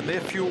Gisbergen,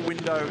 their fuel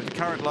window, the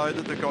current load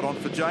that they've got on,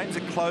 for James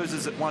it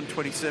closes at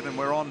 127.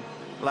 We're on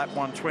lap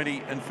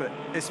 120, and for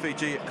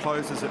SVG it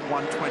closes at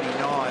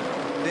 129.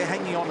 They're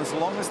hanging on as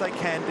long as they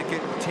can to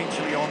get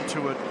potentially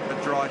onto a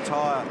dry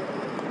tyre.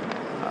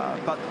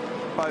 But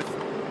both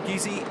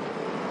Gizzy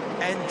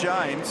and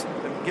James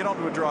get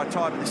onto a dry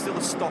tyre, but they're still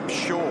a stop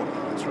short.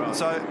 That's right.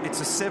 So it's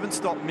a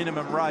 7-stop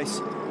minimum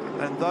race.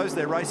 And those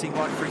they're racing,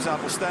 like, for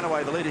example,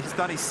 Stanaway, the leader, he's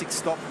done his 6th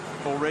stop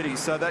already.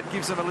 So that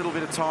gives them a little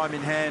bit of time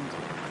in hand.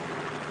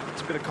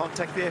 It's a bit of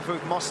contact there for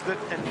Mostert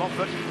and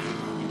Moffat.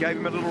 He gave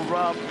him a little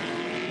rub,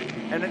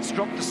 and it's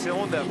dropped the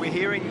cylinder. We're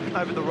hearing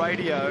over the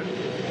radio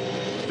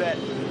that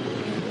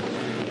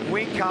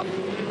Whincup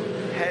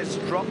has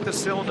dropped the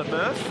cylinder,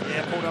 Murph.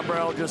 Yeah, Paul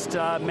Dumbrell just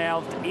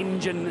mouthed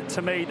engine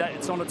to me. That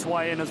it's on its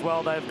way in as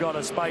well. They've got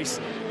a space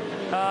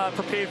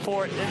prepared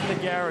for it in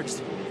the garage.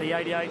 The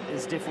 88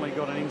 has definitely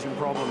got an engine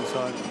problem,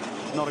 so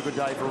not a good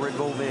day for Red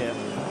Bull there.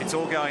 It's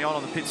all going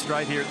on the pit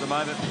straight here at the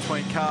moment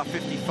between car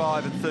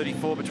 55 and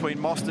 34, between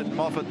Mostert and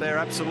Moffat. They're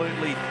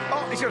absolutely...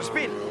 Oh, he's got a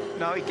spin.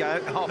 No, he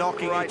goes. Oh,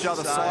 knocking each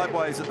other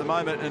sideways at the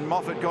moment, and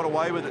Moffat got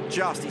away with it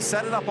just. He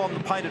sat it up on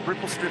the painted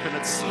ripple strip and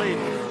it slid.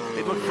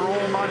 It looked for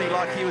all money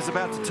like he was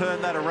about to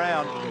turn that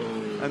around,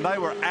 and they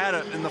were at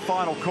it in the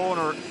final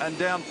corner and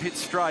down pit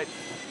straight.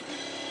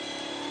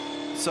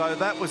 So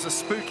that was a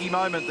spooky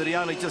moment that he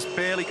only just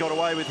barely got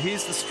away with.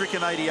 Here's the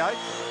stricken 88.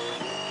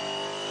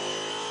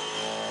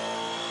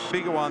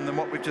 Bigger one than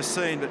what we've just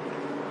seen,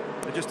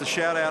 but just a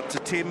shout out to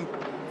Tim,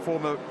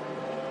 former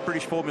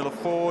British Formula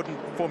Ford and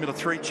Formula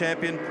 3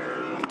 champion.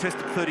 He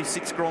tested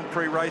 36 Grand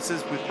Prix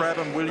races with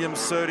Brabham, Williams,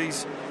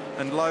 Surtees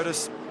and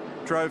Lotus.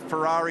 Drove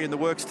Ferrari and the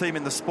works team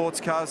in the sports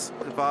cars.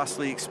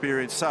 Vastly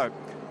experienced. So,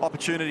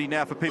 opportunity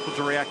now for people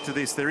to react to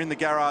this. They're in the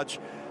garage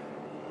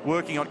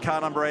working on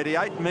car number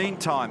 88.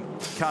 Meantime,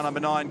 car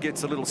number 9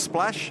 gets a little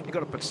splash. You've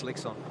got to put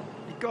slicks on.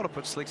 You've got to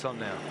put slicks on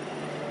now.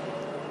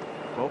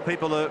 Well,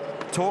 people are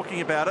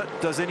talking about it.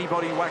 Does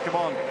anybody whack them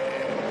on?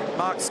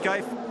 Mark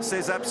Scaife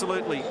says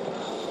absolutely.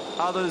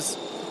 Others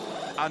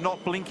are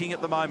not blinking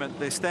at the moment.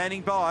 They're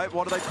standing by.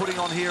 What are they putting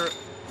on here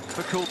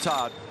for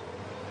Coulthard?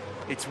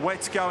 It's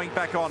wets going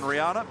back on,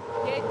 Rihanna.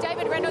 Yeah,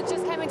 David Reynolds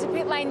just came into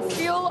pit lane.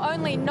 Fuel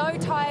only, no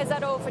tyres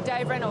at all for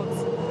Dave Reynolds.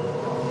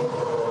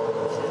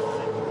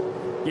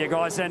 Yeah,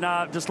 guys, and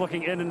just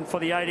looking in and for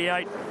the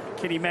 88,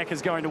 Kenny Mack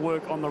is going to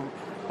work on the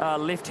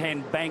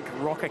left-hand bank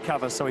rocker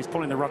cover, so he's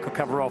pulling the rocker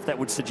cover off. That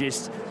would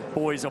suggest,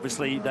 boys,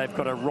 obviously, they've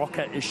got a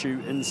rocker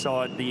issue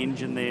inside the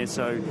engine there,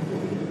 so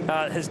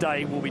his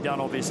day will be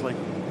done, obviously.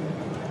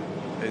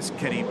 There's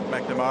Kenny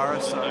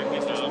McNamara, so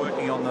he's just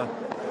working on the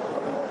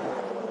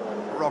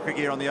rocker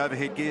gear on the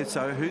overhead gear.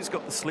 So who's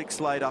got the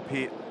slicks laid up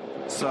here?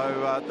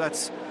 So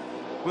that's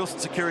Wilson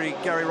Security,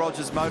 Gary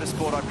Rogers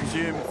Motorsport, I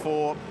presume,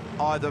 for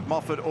either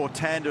Moffat or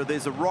Tander.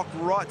 There's a rock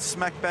right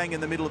smack bang in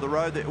the middle of the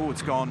road there. Oh,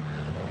 it's gone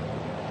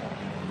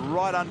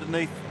right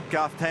underneath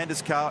Garth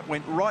Tander's car. It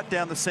went right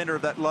down the centre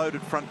of that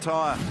loaded front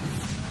tyre.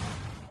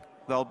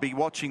 They'll be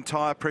watching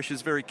tyre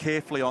pressures very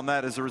carefully on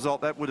that. As a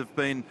result, that would have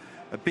been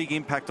a big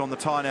impact on the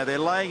tyre. Now, they're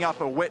laying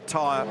up a wet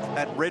tyre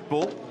at Red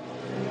Bull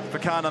for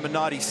car number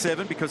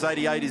 97 because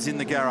 88 is in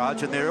the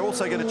garage, and they're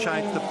also going to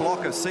change the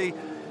blocker. See,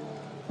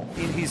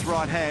 in his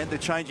right hand, they're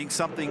changing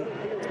something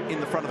in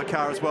the front of the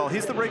car as well.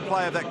 Here's the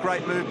replay of that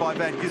great move by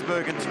Van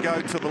Gisbergen to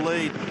go to the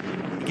lead.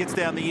 He gets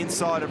down the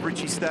inside of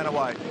Richie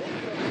Stanaway.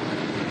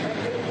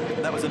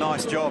 That was a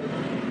nice job.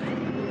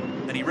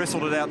 And he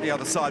wrestled it out the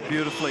other side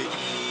beautifully.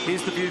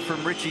 Here's the view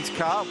from Richie's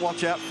car.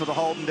 Watch out for the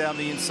Holden down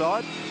the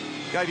inside.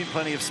 Gave him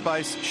plenty of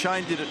space.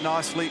 Shane did it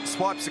nicely.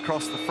 Swipes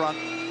across the front.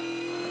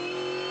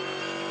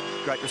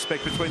 Great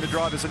respect between the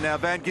drivers, and now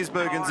Van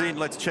Gisbergen's in.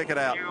 Let's check it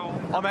out.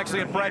 I'm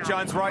actually at Brad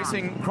Jones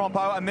Racing,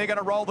 Crompo, and they're going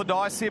to roll the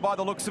dice here by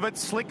the looks of it.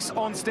 Slicks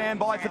on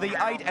standby for the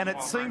 8, and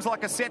it seems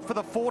like a set for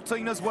the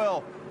 14 as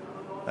well.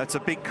 That's a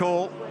big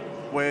call.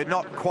 We're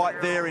not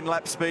quite there in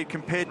lap speed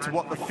compared to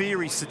what the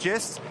theory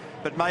suggests,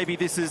 but maybe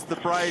this is the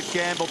brave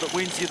gamble that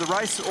wins you the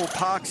race or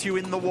parks you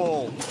in the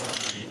wall.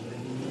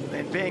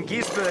 And Van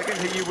Gisbergen,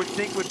 who you would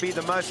think would be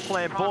the most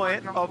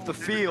flamboyant of the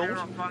field,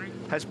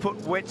 has put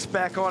wets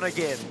back on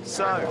again.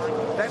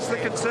 So that's the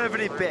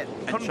conservative bet.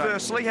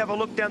 Conversely, have a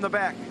look down the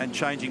back. And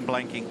changing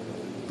blanking.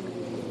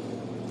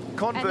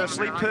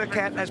 Conversely,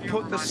 Percat has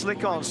put the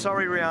slick on.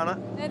 Sorry, Rihanna.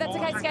 No, that's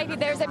okay, Scapey.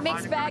 There's a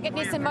mixed bag at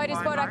Nissan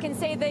Motorsport. I can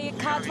see the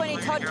car 20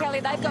 Todd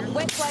Kelly, they've got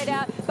wets laid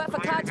out, but for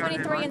car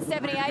 23 and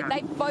 78,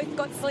 they've both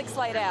got slicks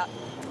laid out.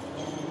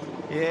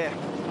 Yeah,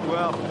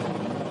 well,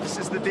 this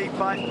is the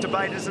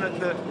debate, isn't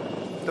it?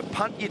 The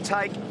punt you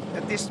take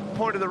at this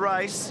point of the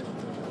race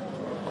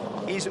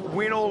is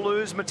win or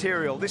lose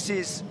material. This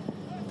is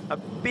a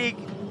big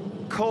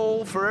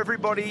call for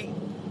everybody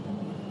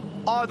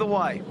either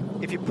way.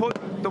 If you put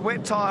the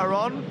wet tyre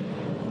on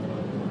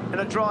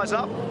and it dries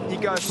up, you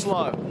go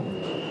slow.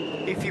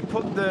 If you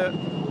put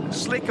the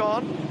slick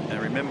on, and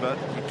remember,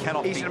 you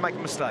cannot easy to make a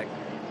mistake.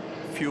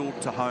 Fuel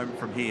to home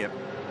from here.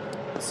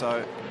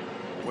 So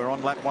we're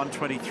on lap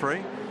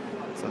 123.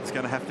 So it's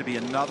going to have to be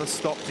another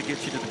stop to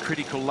get you to the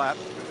critical lap.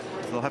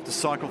 So they'll have to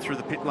cycle through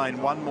the pit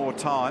lane one more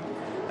time.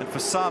 And for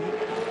some,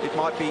 it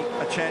might be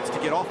a chance to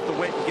get off the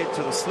wet and get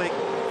to the slick.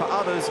 For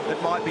others,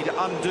 it might be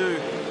to undo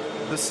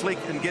the slick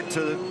and get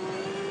to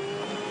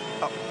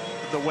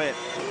the wet.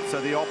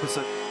 So the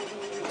opposite.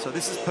 So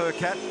this is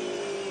Percat,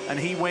 and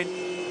he went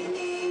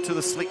to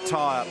the slick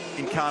tyre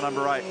in car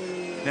number 8.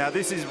 Now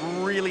this is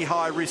really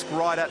high risk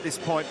right at this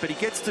point, but he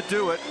gets to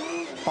do it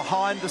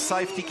behind the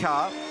safety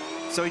car,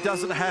 so he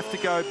doesn't have to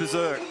go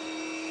berserk.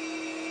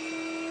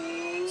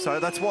 So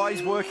that's why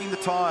he's working the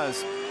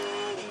tyres.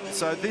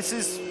 So this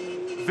is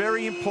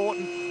very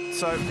important.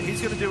 So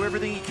he's going to do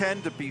everything he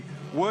can to be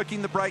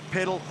working the brake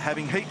pedal,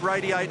 having heat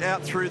radiate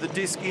out through the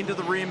disc, into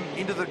the rim,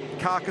 into the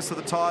carcass of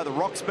the tyre. The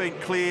rock's been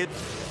cleared.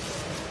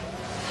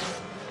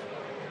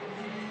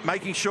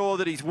 making sure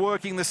that he's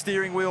working the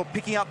steering wheel,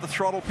 picking up the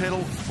throttle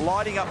pedal,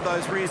 lighting up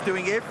those rears,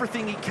 doing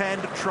everything he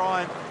can to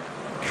try and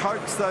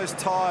coax those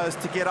tyres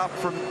to get up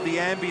from the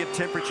ambient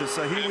temperature.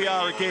 So here we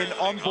are again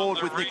on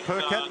board with Nick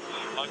Percat.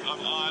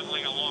 I'm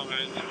idling along, but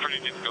it's pretty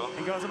difficult.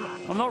 And guys,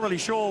 I'm not really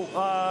sure,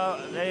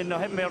 and I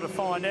haven't been able to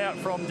find out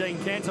from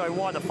Dean Canto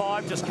why the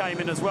 5 just came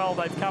in as well.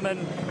 They've come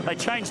in, they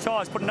changed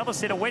tyres, put another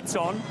set of wets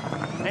on,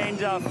 and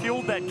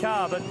fueled that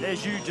car. But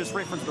as you just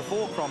referenced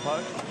before,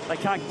 Crompo, they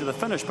can't get to the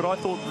finish. But I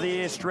thought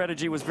their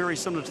strategy was very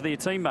similar to their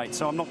teammates,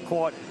 so I'm not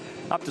quite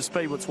up to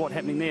speed with what's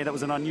happening there. That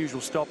was an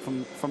unusual stop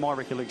from my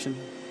recollection.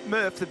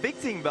 Murph, the big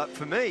thing but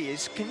for me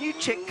is, can you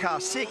check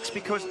car 6,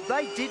 because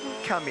they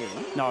didn't come in.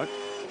 No,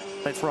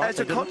 that's right. As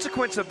a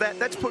consequence of that,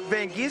 that's put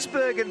Van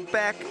Gisbergen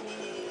back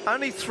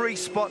only 3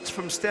 spots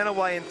from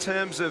Stanaway in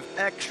terms of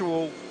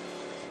actual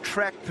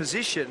track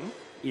position.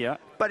 Yeah.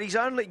 But he's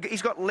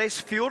got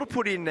less fuel to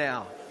put in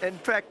now. In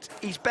fact,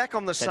 he's back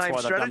on the same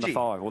strategy. That's why they've done the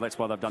 5. Well, that's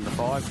why they've done the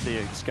 5.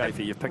 There,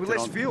 Scafie, you've picked with it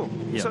less on. fuel.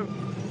 Yeah. So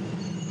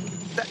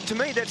that, to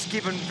me, that's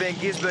given Van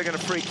Gisbergen a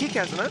free kick,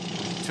 hasn't it?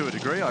 To a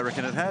degree, I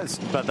reckon it has.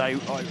 But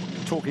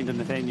talking to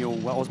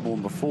Nathaniel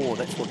Osborne before,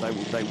 that's what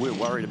they were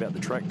worried about, the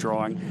track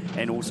drying,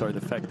 and also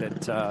the fact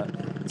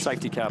that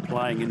safety car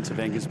playing into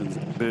Van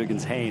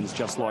Gisbergen's hands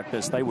just like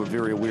this. They were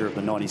very aware of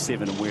the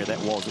 97 and where that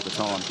was at the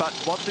time. But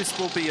what this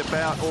will be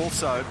about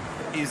also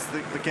is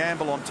the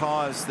gamble on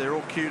tyres. They're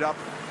all queued up,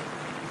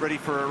 ready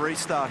for a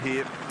restart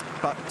here.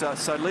 But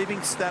so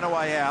leaving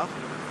Stanaway out,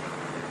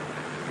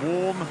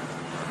 warm,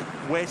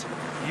 wet,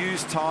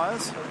 used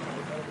tyres.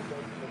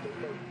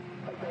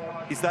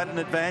 Is that an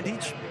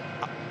advantage?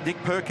 Nick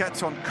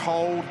Percat's on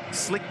cold,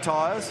 slick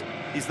tyres.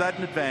 Is that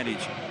an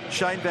advantage?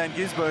 Shane Van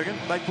Gisbergen,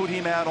 they put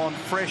him out on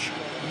fresh,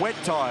 wet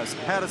tyres.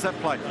 How does that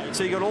play?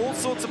 So you've got all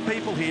sorts of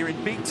people here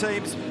in big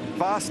teams,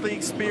 vastly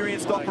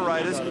experienced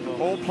operators,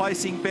 all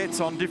placing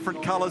bets on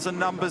different colours and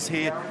numbers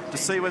here to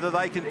see whether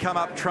they can come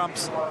up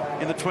trumps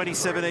in the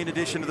 2017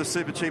 edition of the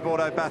Super Cheap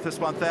Auto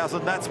Bathurst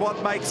 1000. That's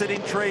what makes it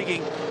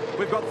intriguing.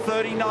 We've got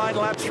 39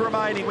 laps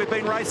remaining. We've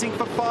been racing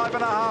for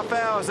 5.5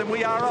 hours and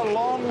we are a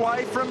long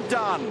way from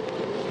done.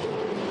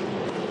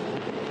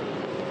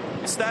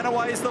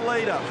 Stanaway is the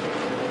leader.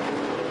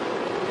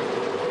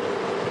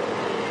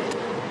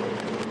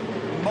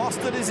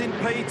 Mostert is in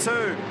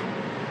P2.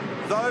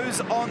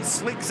 Those on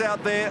slicks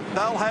out there,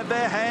 they'll have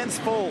their hands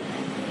full.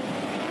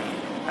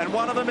 And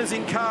one of them is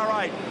in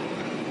car 8.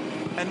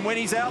 And when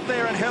he's out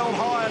there and held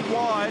high and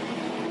wide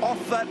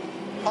off that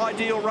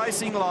ideal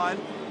racing line,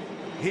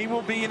 he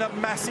will be in a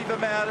massive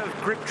amount of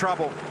grip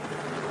trouble.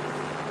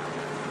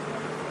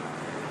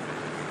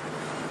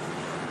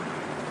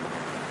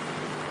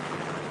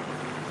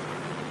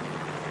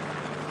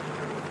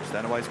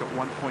 Stanaway's got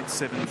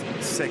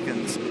 1.7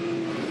 seconds,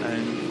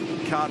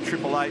 and car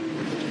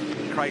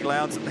 888, Craig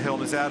Lowndes at the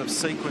helm, is out of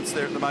sequence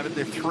there at the moment.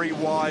 They're 3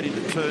 wide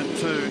into turn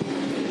 2.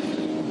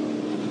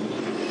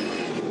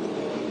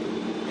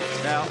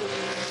 Now,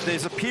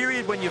 there's a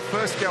period when you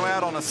first go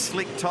out on a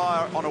slick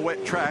tyre on a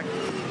wet track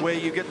where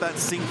you get that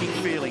sinking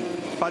feeling.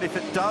 But if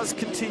it does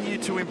continue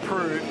to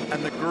improve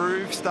and the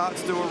groove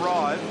starts to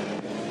arrive,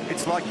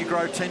 it's like you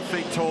grow 10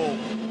 feet tall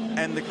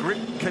and the grip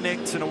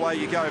connects and away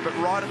you go. But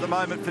right at the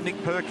moment for Nick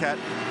Percat,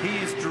 he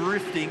is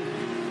drifting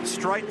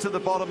straight to the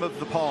bottom of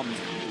the pond.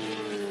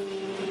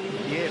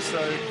 Yeah,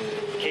 so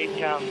keep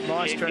calm.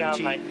 My keep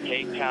strategy calm, mate.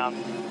 Keep calm.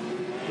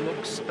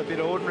 Looks a bit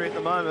ordinary at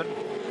the moment.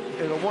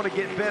 It'll want to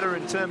get better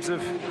in terms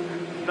of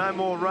no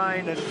more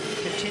rain and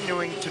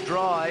continuing to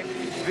dry.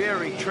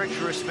 Very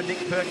treacherous for Nick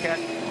Percat.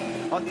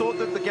 I thought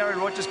that the Gary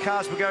Rogers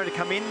cars were going to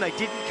come in. They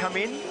didn't come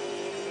in.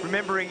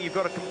 Remembering you've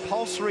got a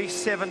compulsory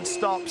 7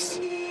 stops.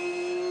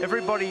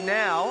 Everybody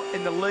now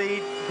in the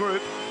lead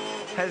group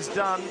has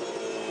done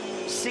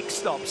 6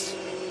 stops.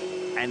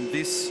 And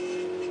this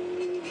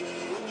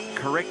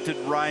corrected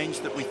range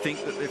that we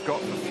think that they've got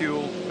for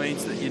fuel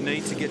means that you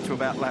need to get to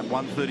about lap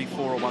 134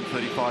 or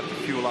 135 to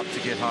fuel up to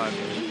get home.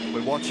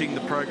 We're watching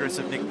the progress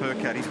of Nick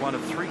Percat. He's one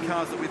of 3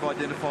 cars that we've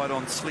identified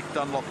on slick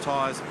Dunlop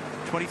tyres.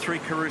 23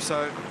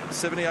 Caruso,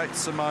 78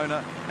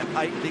 Simona, and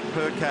 8 Nick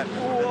Percat.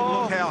 And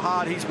look how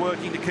hard he's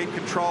working to keep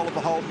control of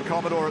the Holden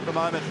Commodore at the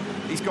moment.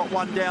 He's got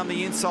one down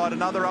the inside,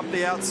 another up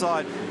the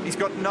outside. He's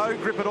got no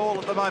grip at all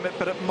at the moment,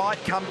 but it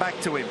might come back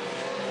to him.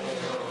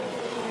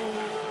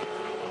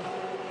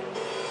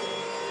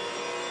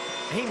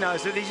 He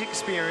knows it, he's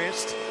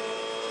experienced.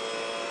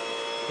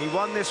 He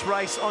won this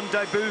race on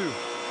debut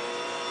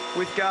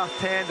with Garth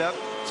Tander.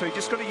 So you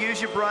just got to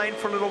use your brain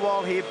for a little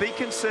while here. Be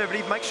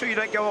conservative, make sure you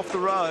don't go off the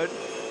road,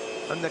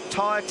 and the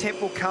tyre temp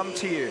will come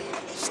to you.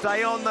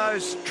 Stay on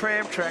those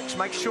tram tracks,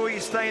 make sure you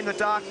stay in the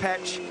dark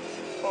patch.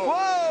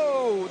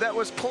 Whoa, that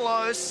was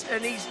close,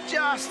 and he's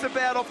just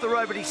about off the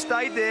road, but he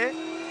stayed there.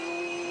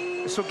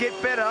 This will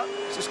get better,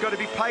 just got to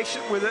be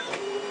patient with it.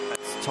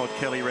 That's Todd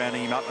Kelly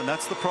rounding him up, and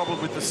that's the problem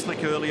with the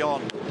slick early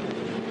on.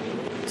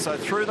 So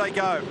through they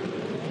go.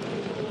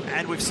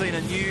 And we've seen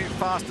a new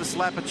fastest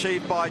lap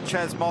achieved by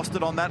Chaz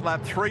Mostert on that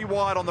lap. 3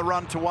 wide on the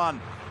run to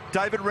 1.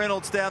 David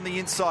Reynolds down the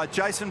inside.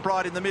 Jason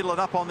Bright in the middle, and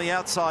up on the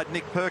outside,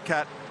 Nick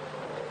Percat.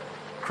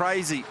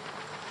 crazy.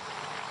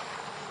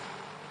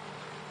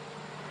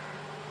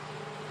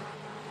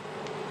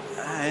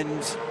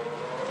 And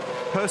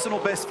personal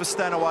best for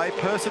Stanaway,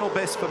 personal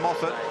best for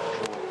Moffat.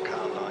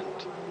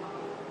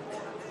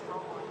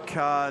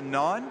 Car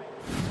 9.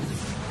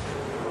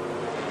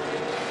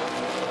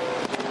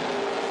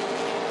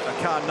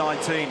 Car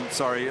 19,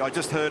 sorry. I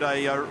just heard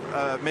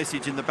a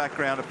message in the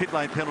background, a pit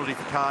lane penalty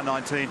for car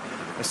 19,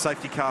 a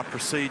safety car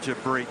procedure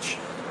breach.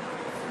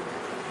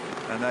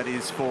 And that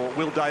is for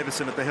Will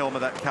Davison at the helm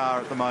of that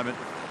car at the moment.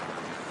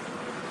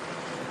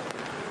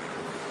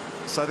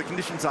 So the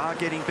conditions are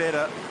getting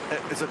better.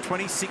 It's a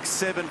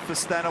 26.7 for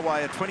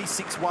Stanaway, a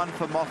 26.1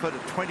 for Moffat, a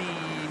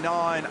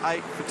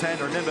 29.8 for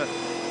Tander. Remember,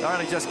 they're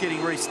only just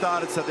getting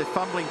restarted, so they're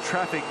fumbling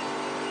traffic.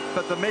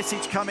 But the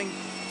message coming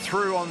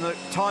through on the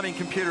timing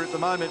computer at the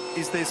moment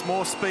is there's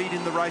more speed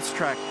in the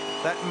racetrack.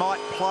 That might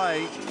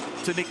play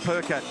to Nick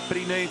Percat, but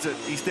he needs it.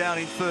 He's down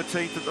in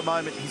 13th at the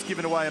moment. He's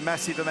given away a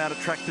massive amount of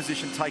track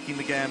position, taking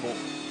the gamble.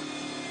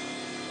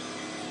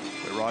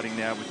 We're riding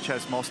now with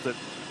Chaz Mostert.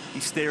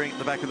 He's staring at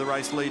the back of the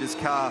race leader's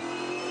car,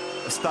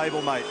 a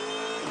stablemate.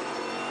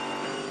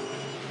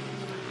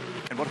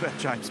 And what about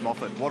James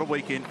Moffat? What a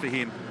weekend for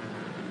him.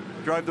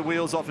 Drove the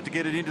wheels off it to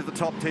get it into the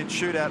top 10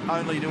 shootout,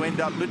 only to end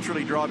up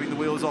literally driving the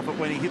wheels off it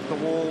when he hit the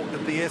wall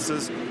at the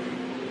S's.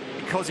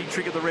 Because he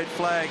triggered the red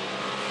flag,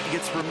 he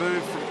gets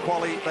removed from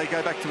quali. They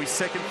go back to his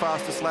second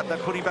fastest lap. They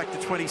put him back to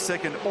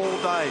 22nd all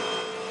day.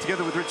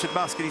 Together with Richard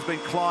Muscat, he's been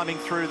climbing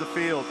through the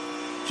field.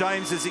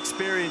 James is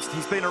experienced.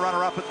 He's been a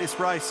runner-up at this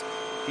race.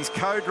 His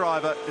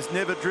co-driver has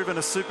never driven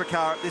a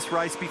supercar at this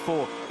race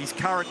before. He's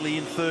currently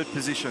in 3rd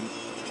position.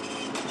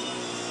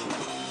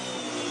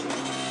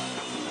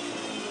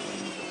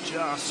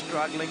 Just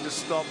struggling to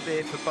stop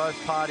there for both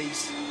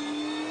parties.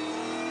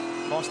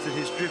 Mostert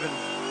has driven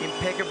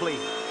impeccably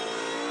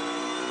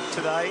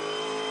today.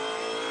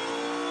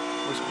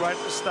 Was great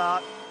at the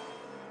start.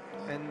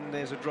 And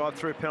there's a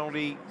drive-through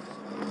penalty.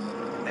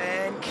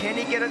 And can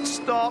he get it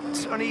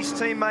stopped on his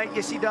teammate?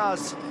 Yes, he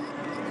does.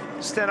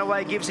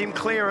 Stanaway gives him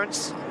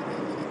clearance.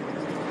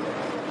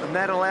 And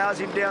that allows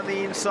him down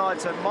the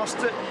inside. So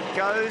Mostert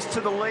goes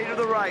to the lead of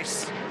the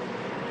race.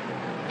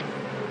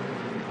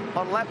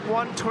 On lap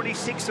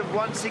 126 of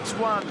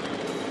 161.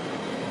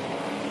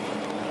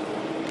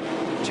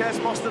 Chaz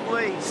Mostert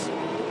leads.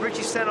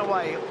 Richie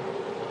Stanaway,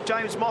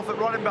 James Moffat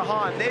right in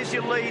behind. There's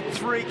your lead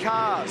 3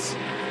 cars.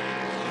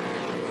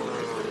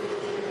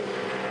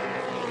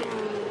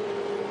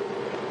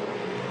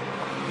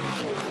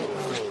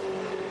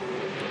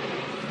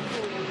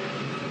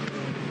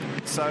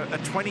 So a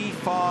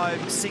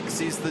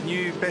 25.6 is the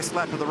new best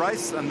lap of the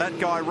race, and that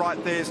guy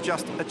right there's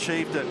just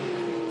achieved it.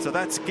 So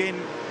that's again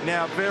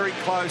now very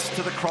close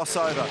to the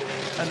crossover,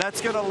 and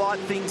that's going to light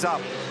things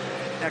up.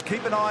 Now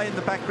keep an eye in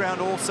the background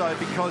also,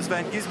 because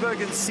Van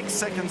Gisbergen's 6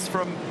 seconds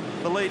from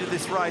the lead of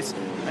this race,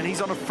 and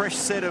he's on a fresh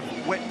set of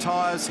wet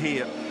tyres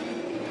here.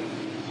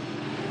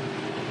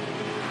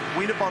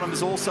 Winterbottom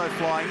is also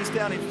flying. He's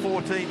down in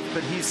 14th,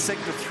 but his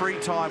sector 3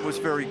 time was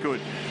very good.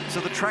 So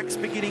the track's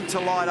beginning to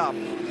light up,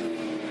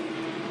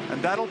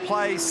 and that'll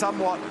play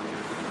somewhat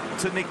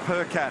to Nick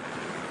Percat.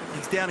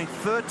 He's down in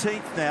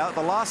 13th now.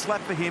 The last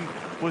lap for him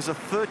was a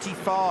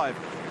 35.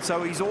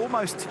 So he's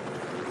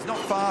not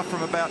far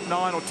from about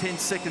 9 or 10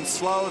 seconds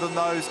slower than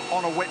those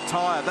on a wet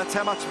tyre. That's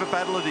how much of a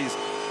battle it is.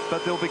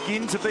 But there'll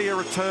begin to be a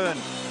return.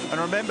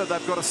 And remember,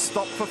 they've got to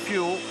stop for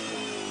fuel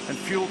and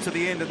fuel to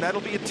the end. And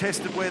that'll be a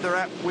test of where they're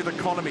at with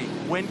economy.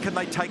 When can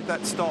they take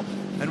that stop?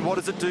 And what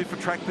does it do for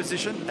track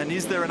position? And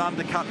is there an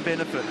undercut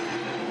benefit?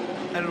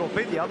 And it'll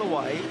be the other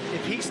way.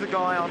 If he's the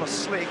guy on a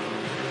slick,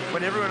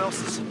 when everyone else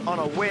is on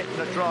a wet and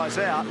it dries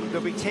out,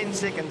 there'll be 10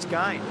 seconds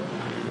gain.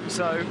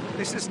 So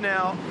this is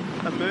now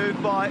a move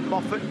by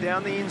Moffat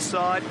down the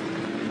inside.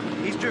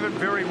 He's driven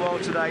very well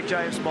today,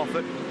 James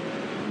Moffat.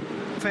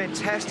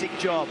 Fantastic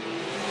job.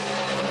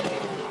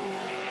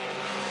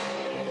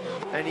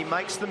 And he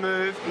makes the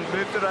move. He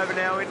moved it over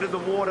now into the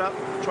water,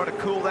 trying to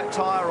cool that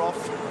tyre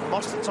off.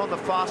 Mostert's on the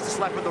fastest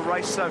lap of the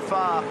race so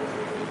far.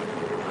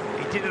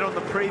 He did it on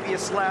the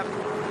previous lap.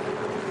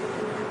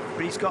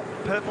 But he's got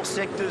purple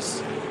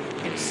sectors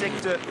in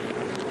sector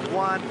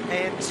 1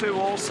 and 2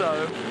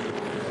 also.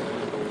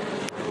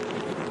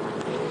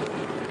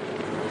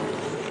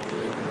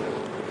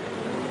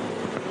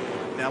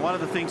 Now, one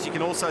of the things you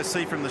can also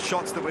see from the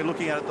shots that we're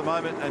looking at the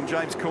moment, and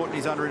James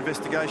Courtney's under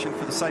investigation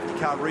for the safety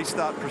car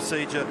restart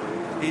procedure,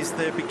 is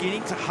they're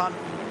beginning to hunt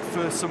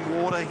for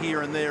some water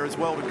here and there as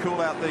well to cool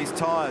out these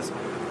tyres.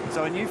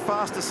 So a new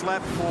fastest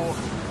lap for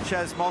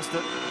Chaz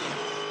Mostert.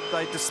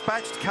 They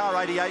dispatched car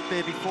 88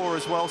 there before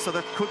as well, so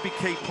that could be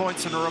key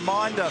points. And a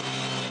reminder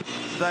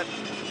that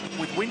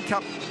with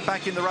Whincup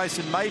back in the race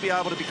and may be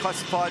able to be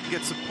classified and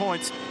get some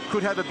points,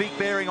 could have a big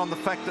bearing on the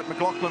fact that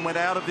McLaughlin went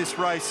out of this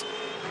race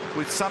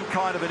with some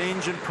kind of an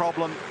engine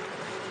problem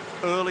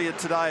earlier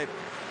today.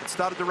 It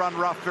started to run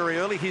rough very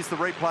early. Here's the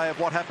replay of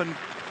what happened.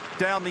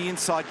 Down the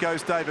inside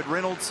goes David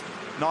Reynolds.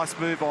 Nice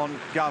move on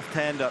Garth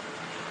Tander.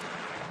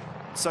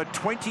 So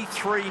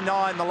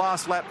 23.9 the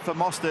last lap for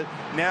Mostert.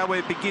 Now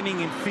we're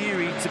beginning, in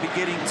theory, to be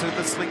getting to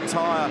the slick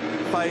tyre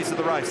phase of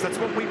the race. That's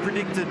what we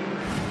predicted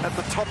at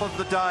the top of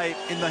the day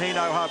in the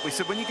Hino Hub. We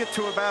said when you get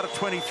to about a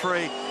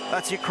 23,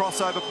 that's your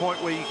crossover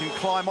point where you can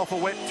climb off a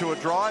wet to a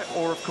dry,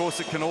 or of course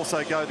it can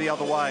also go the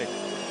other way.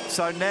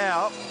 So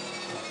now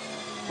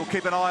we'll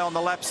keep an eye on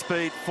the lap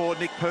speed for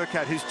Nick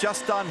Percat, who's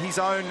just done his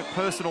own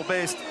personal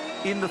best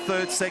in the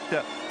third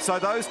sector. So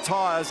those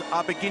tyres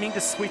are beginning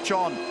to switch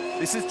on.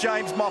 This is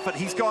James Moffat.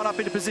 He's gone up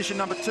into position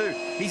number 2.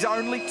 He's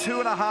only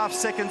 2.5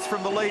 seconds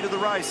from the lead of the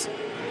race,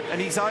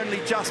 and he's only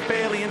just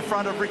barely in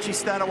front of Richie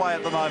Stanaway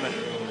at the moment.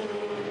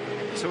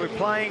 So we're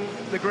playing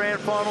the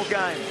grand final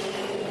game.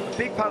 A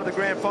big part of the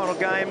grand final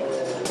game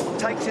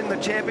takes in the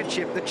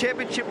championship. The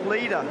championship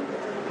leader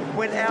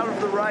went out of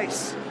the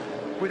race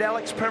with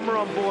Alex Premer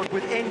on board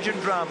with engine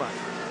drama.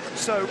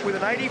 So with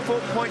an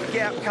 84-point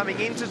gap coming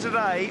into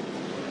today,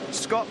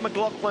 Scott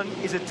McLaughlin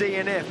is a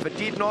DNF, but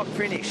did not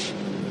finish.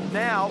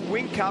 Now,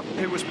 Whincup,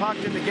 who was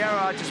parked in the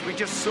garage, as we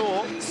just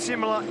saw,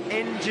 similar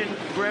engine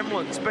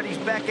gremlins, but he's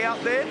back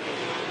out there,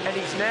 and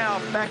he's now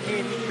back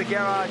in the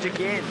garage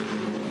again.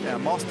 Now,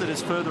 Mostert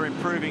is further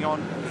improving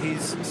on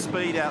his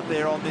speed out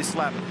there on this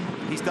lap.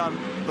 He's done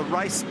the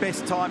race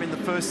best time in the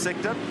first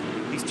sector.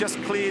 He's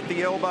just cleared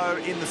the elbow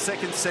in the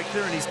second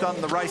sector, and he's done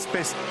the race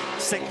best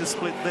sector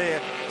split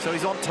there. So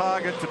he's on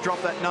target to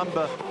drop that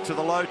number to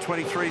the low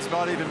 23s,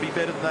 might even be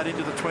better than that,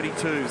 into the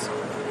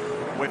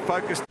 22s. We're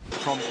focused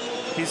from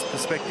his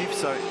perspective,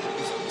 so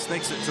he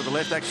sneaks it to the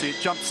left. Actually, it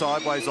jumped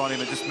sideways on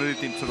him and just moved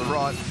him to the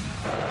right.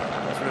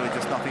 It's really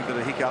just nothing but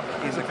a hiccup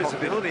in the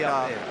visibility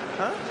up there.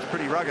 Huh? It's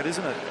pretty rugged,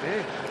 isn't it?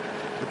 Yeah.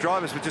 The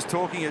drivers were just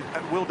talking.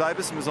 Will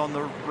Davison was on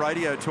the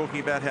radio talking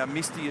about how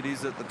misty it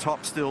is at the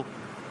top still,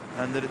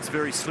 and that it's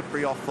very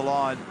slippery off the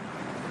line.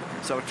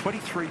 So a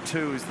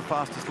 23.2 is the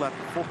fastest lap.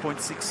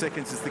 4.6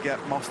 seconds is the gap.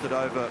 Mostert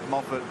over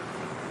Moffat.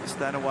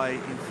 Stanaway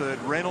in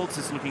third. Reynolds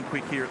is looking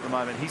quick here at the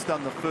moment. He's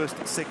done the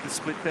first sector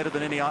split better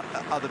than any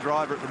other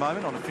driver at the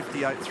moment on a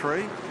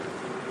 58.3.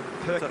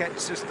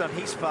 Percat's just done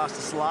his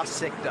fastest last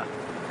sector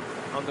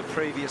on the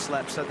previous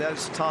lap, so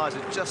those tyres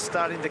are just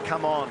starting to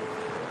come on.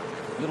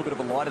 A little bit of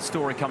a lighter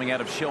story coming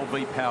out of Shell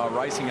V-Power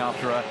Racing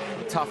after a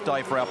tough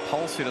day for our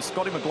pole sitter.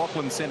 Scotty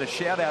McLaughlin sent a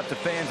shout out to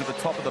fans at the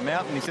top of the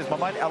mountain. He says, my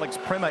mate Alex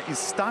Premer is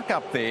stuck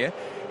up there.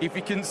 If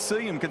you can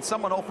see him, can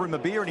someone offer him a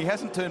beer? And he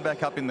hasn't turned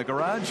back up in the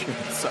garage.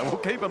 So we'll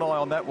keep an eye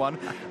on that one.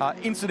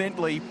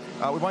 Incidentally,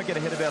 we won't get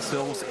ahead of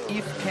ourselves.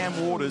 If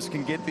Cam Waters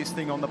can get this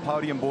thing on the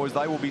podium, boys,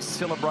 they will be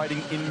celebrating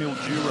in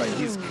Mildura.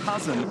 His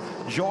cousin,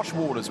 Josh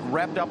Waters,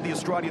 wrapped up the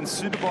Australian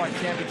Superbike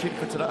Championship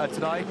for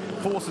today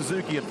for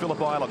Suzuki at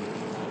Phillip Island.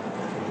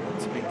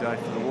 It's a big day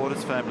for the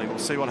Waters family. We'll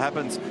see what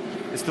happens.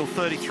 There's still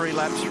 33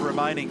 laps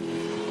remaining.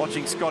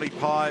 Watching Scotty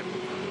Pye,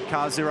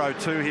 car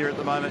 02 here at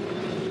the moment.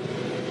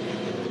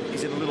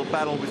 He's in a little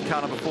battle with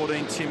car number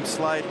 14, Tim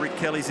Slade. Rick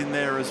Kelly's in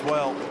there as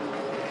well.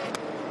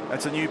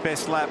 That's a new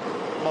best lap.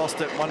 Lost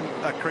at 2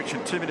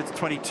 minutes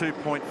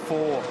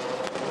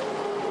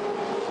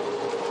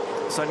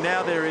 22.4. So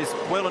now there is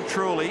well and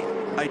truly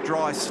a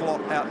dry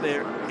slot out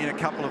there in a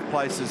couple of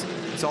places.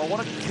 So I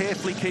want to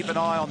carefully keep an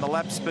eye on the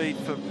lap speed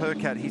for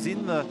Percat. He's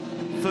in the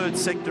third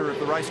sector of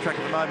the racetrack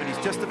at the moment. He's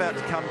just about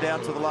to come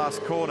down to the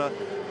last corner.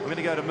 I'm going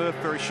to go to Murph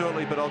very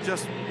shortly, but I'll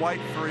just wait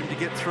for him to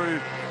get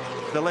through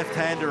the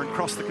left-hander and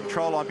cross the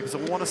control line, because I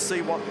want to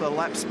see what the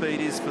lap speed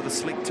is for the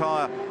slick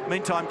tyre.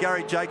 Meantime,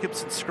 Gary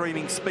Jacobson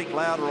screaming "speak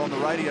louder" on the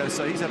radio,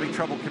 so he's having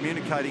trouble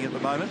communicating at the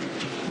moment.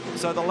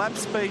 So the lap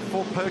speed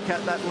for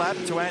Percat that lap,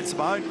 to answer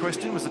my own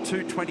question, was a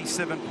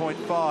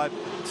 2:27.5,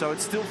 so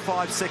it's still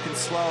 5 seconds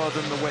slower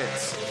than the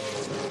wets.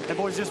 And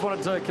boys, just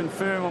wanted to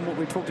confirm on what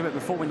we talked about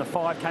before when the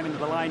 5 came into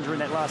the lane during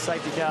that last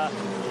safety car.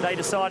 They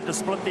decided to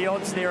split the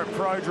odds there at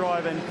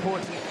ProDrive and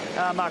put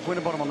Mark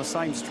Winterbottom on the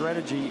same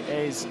strategy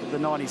as the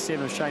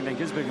 97 of Shane Van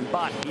Gisbergen,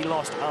 but he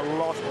lost a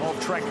lot of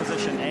track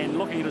position, and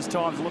looking at his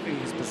times, looking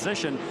at his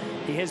position,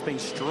 he has been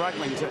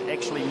struggling to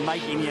actually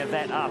make any of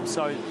that up.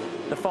 So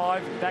the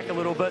 5 back a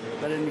little bit,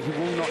 but then he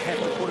will not have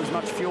to put as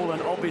much fuel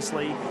in,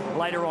 obviously,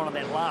 later on in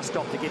that last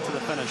stop to get to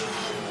the finish.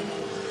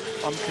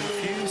 I'm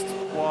confused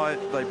why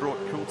they brought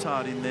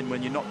Coulthard in then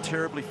when you're not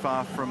terribly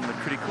far from the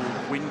critical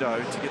window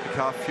to get the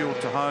car fueled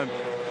to home.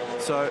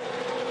 So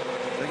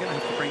they're going to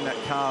have to bring that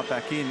car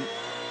back in.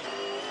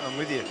 I'm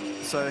with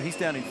you. So he's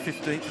down in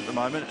 15th at the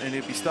moment, and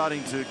he'll be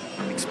starting to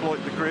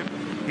exploit the grip.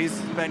 Here's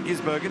Van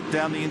Gisbergen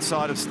down the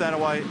inside of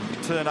Stanaway,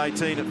 turn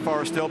 18 at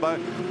Forest Elbow.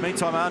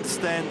 Meantime, I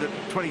understand that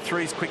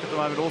 23 is quick at the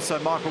moment. Also,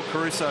 Michael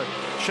Caruso.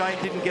 Shane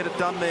didn't get it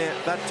done there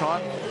that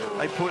time.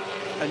 They put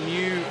a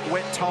new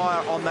wet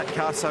tyre on that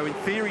car, so in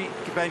theory,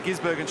 Van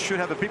Gisbergen should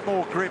have a bit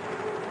more grip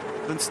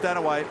than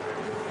Stanaway.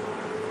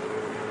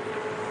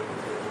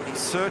 He's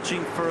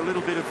searching for a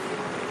little bit of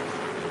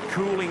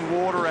cooling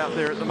water out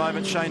there at the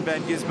moment. Shane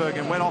Van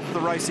Gisbergen went off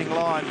the racing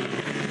line,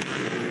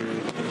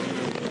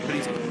 but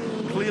he's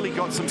clearly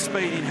got some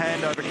speed in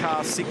hand over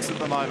car 6 at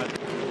the moment.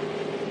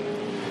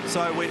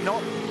 So we're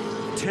not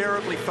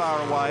terribly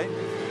far away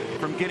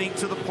from getting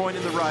to the point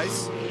in the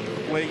race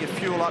where you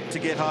fuel up to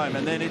get home,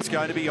 and then it's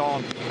going to be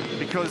on,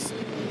 because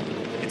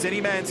it's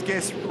any man's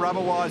guess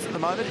rubber-wise at the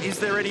moment. Is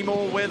there any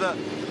more weather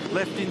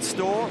left in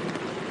store?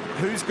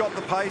 Who's got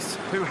the pace?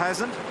 Who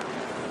hasn't?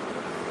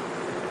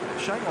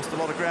 Shane lost a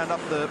lot of ground up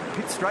the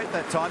pit straight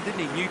that time, didn't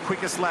he? New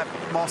quickest lap,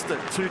 Mostert,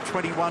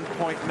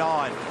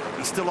 2:21.9.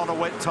 He's still on a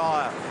wet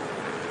tyre.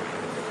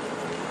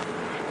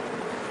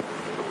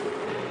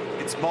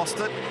 It's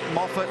Mostert,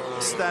 Moffat,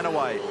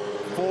 Stanaway.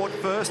 Ford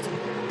first,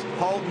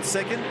 Holden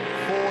second,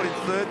 Ford in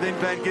third, then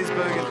Van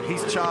Gisbergen.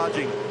 He's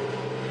charging.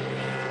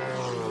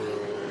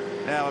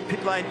 Now a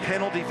pit lane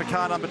penalty for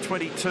car number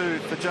 22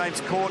 for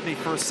James Courtney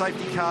for a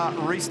safety car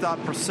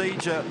restart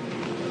procedure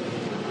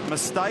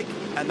mistake,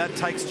 and that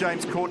takes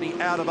James Courtney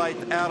out of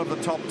 8th, out of the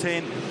top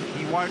 10.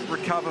 He won't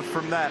recover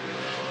from that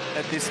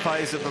at this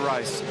phase of the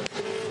race.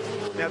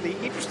 Now the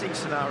interesting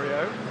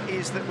scenario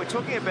is that we're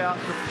talking about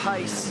the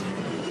pace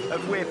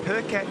of where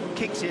Percat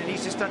kicks in.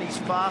 He's just done his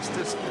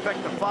fastest, in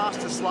fact the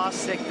fastest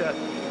last sector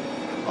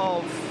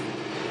of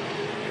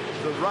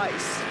the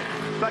race.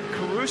 But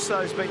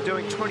Caruso's been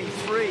doing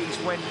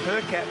 23s when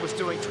Percat was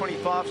doing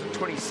 25s and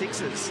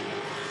 26s.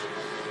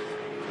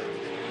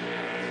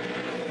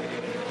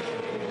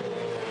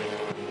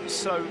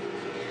 So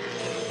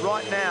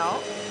right now,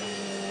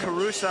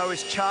 Caruso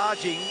is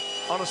charging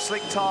on a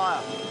slick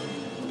tyre.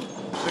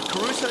 But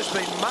Caruso's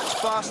been much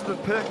faster than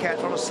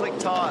Percat on a slick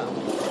tyre.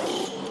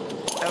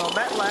 And on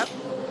that lap,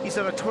 he's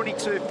on a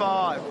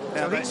 22.5.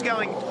 So he's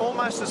going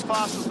almost as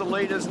fast as the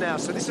leaders now.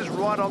 So this is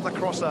right on the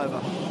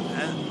crossover.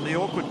 And the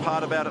awkward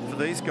part about it for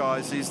these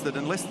guys is that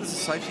unless there's a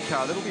safety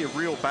car, that'll be a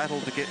real battle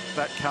to get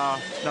that car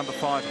number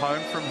 5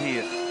 home from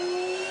here.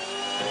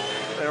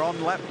 They're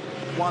on lap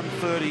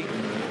 130,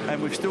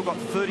 and we've still got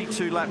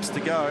 32 laps to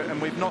go,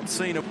 and we've not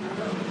seen a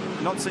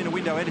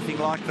window anything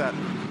like that.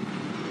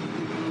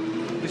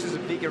 This is a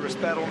vigorous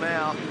battle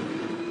now.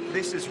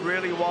 This is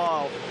really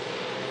wild.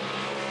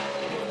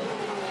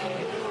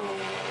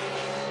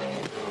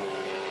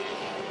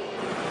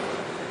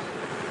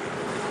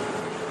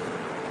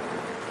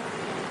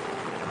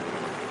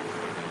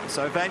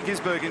 So Van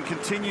Gisbergen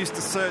continues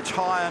to search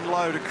high and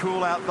low to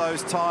cool out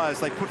those tyres.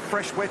 They put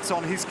fresh wets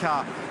on his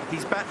car.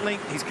 He's battling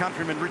his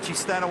countryman Richie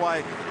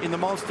Stanaway in the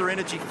Monster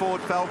Energy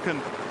Ford Falcon.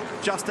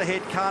 Just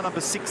ahead, car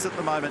number 6 at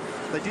the moment.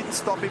 They didn't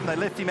stop him, they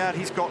left him out.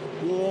 He's got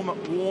warm,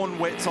 worn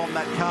wets on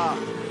that car.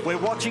 We're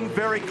watching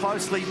very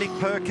closely Nick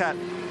Percat,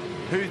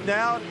 who's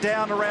now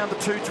down around the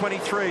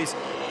 223s.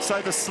 So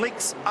the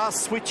slicks are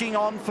switching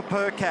on for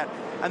Percat.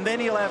 And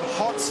then he'll have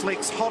hot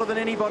slicks, hotter than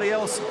anybody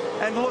else.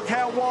 And look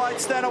how wide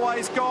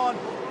Stanaway's gone.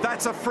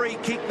 That's a free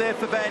kick there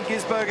for Van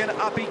Gisbergen.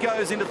 Up he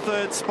goes into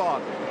 3rd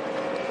spot.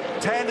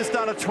 Tander's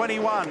done a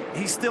 21.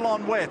 He's still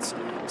on wets.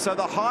 So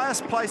the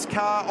highest placed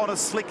car on a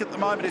slick at the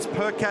moment is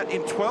Percat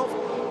in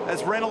 12th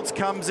as Reynolds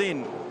comes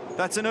in.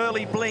 That's an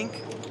early blink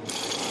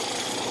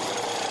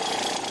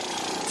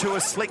to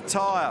a slick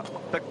tyre.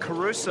 But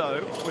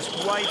Caruso was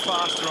way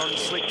faster on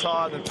slick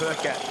tyre than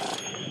Percat.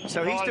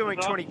 So he's doing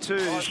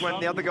 22s when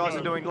the other guys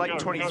are doing late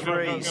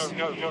 23s.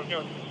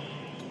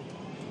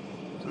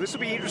 So this will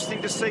be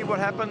interesting to see what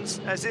happens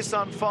as this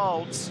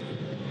unfolds,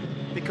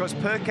 because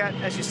Percat,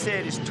 as you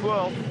said, is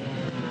 12th.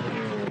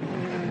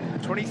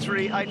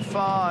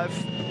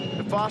 23.85,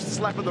 the fastest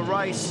lap of the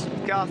race,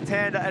 Garth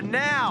Tander. And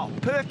now,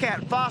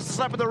 Percat, fastest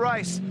lap of the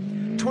race,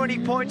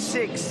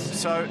 20.6.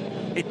 So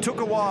it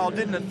took a while,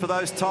 didn't it, for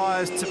those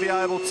tyres to be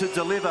able to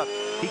deliver.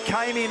 He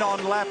came in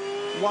on lap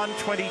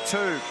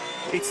 122.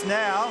 It's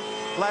now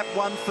lap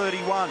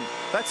 131.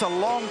 That's a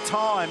long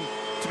time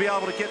to be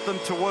able to get them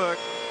to work,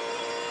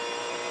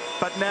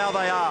 but now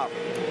they are.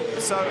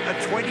 So a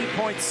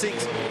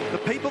 20.6. The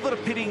people that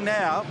are pitting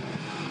now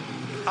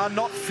are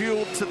not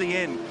fueled to the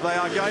end. They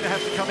are going to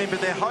have to come in,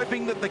 but they're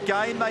hoping that the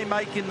gain they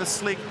make in the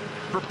slick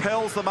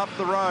propels them up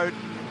the road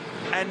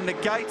and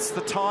negates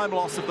the time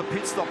loss of the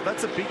pit stop.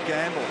 That's a big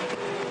gamble.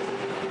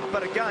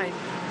 But again,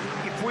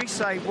 if we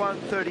say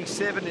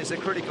 137 is a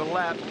critical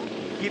lap,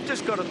 you've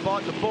just got to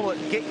bite the bullet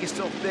and get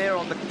yourself there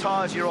on the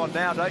tyres you're on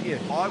now, don't you?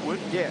 I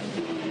would. Yeah.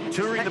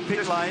 Touring the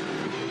pit lane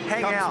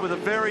hang comes out with a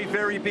very,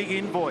 very big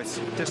invoice.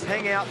 Just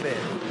hang out there.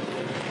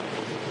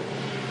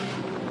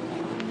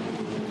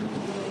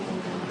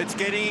 It's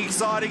getting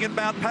exciting at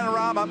Mount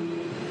Panorama.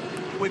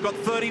 We've got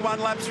 31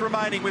 laps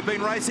remaining. We've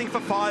been racing for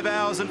 5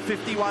 hours and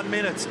 51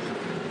 minutes.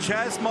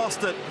 Chaz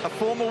Mostert, a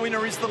former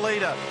winner, is the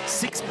leader.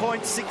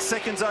 6.6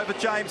 seconds over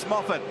James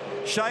Moffat.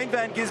 Shane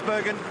Van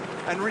Gisbergen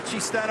and Richie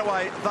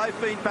Stanaway,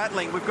 they've been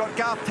battling. We've got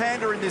Garth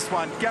Tander in this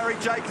one, Gary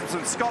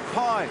Jacobson, Scott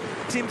Pye,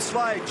 Tim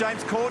Slade,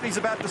 James Courtney's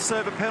about to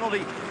serve a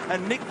penalty,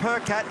 and Nick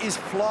Percat is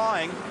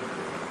flying,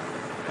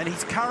 and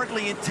he's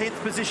currently in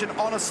 10th position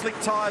on a slick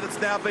tyre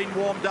that's now been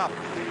warmed up.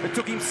 It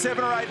took him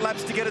 7 or 8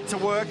 laps to get it to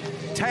work.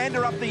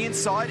 Tander up the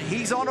inside,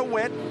 he's on a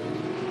wet,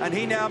 and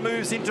he now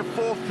moves into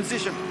 4th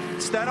position.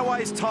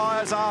 Stanaway's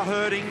tyres are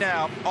hurting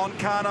now on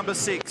car number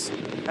 6,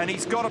 and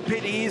he's got to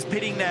pit. He is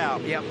pitting now.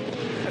 Yep,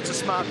 that's a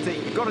smart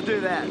thing. You've got to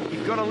do that.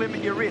 You've got to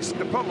limit your risk.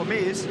 The problem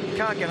is you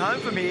can't get home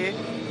from here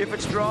if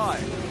it's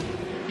dry.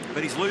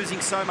 But he's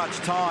losing so much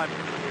time.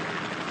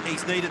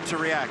 he's needed to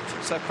react.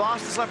 So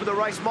fastest lap of the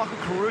race, Michael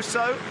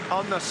Caruso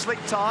on the slick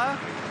tyre.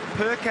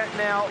 Percat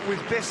now with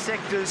best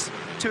sectors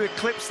to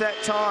eclipse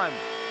that time.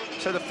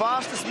 So the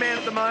fastest man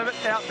at the moment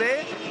out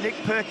there, Nick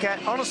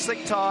Percat on a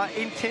slick tyre,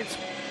 in 10th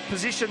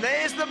position.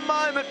 There's the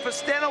moment for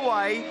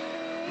Stanaway.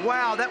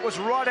 Wow, that was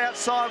right out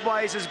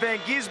sideways as Van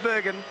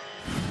Gisbergen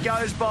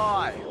goes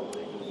by.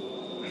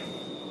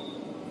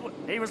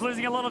 He was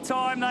losing a lot of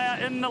time there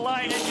in the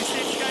lane, as you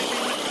said,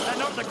 Scapey. They're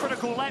not at the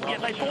critical lap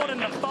yet. They bought in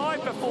the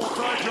 5 before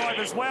Pro Drive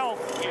as well.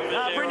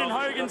 Brendan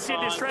Hogan said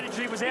their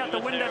strategy was out the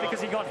window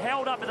because he got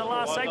held up at the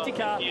last safety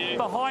car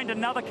behind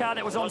another car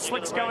that was on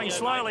slicks going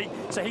slowly.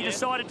 So he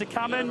decided to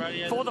come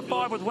in for the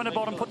 5 with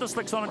Winterbottom, put the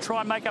slicks on and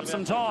try and make up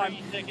some time.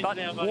 But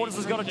Waters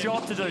has got a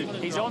job to do.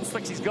 He's on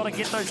slicks. He's got to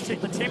get those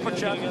the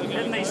temperature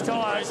in these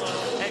tyres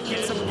and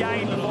get some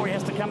gain before he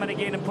has to come in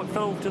again and put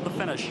Phil to the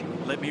finish.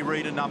 Let me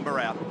read a number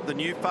out. The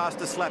new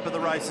fastest lap of the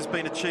race has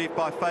been achieved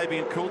by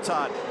Fabian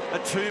Coulthard, a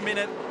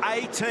 2-minute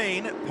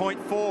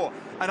 18.4.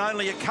 And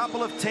only a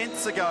couple of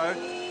tenths ago,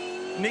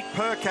 Nick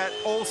Percat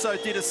also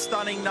did a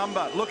stunning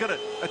number. Look at it,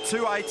 a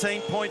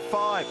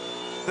 2:18.5.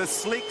 The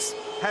slicks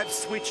have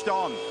switched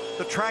on.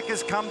 The track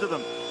has come to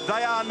them.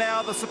 They are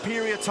now the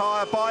superior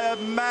tyre by a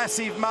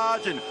massive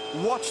margin.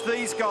 Watch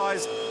these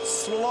guys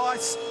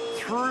slice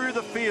through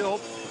the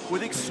field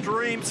with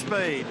extreme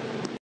speed.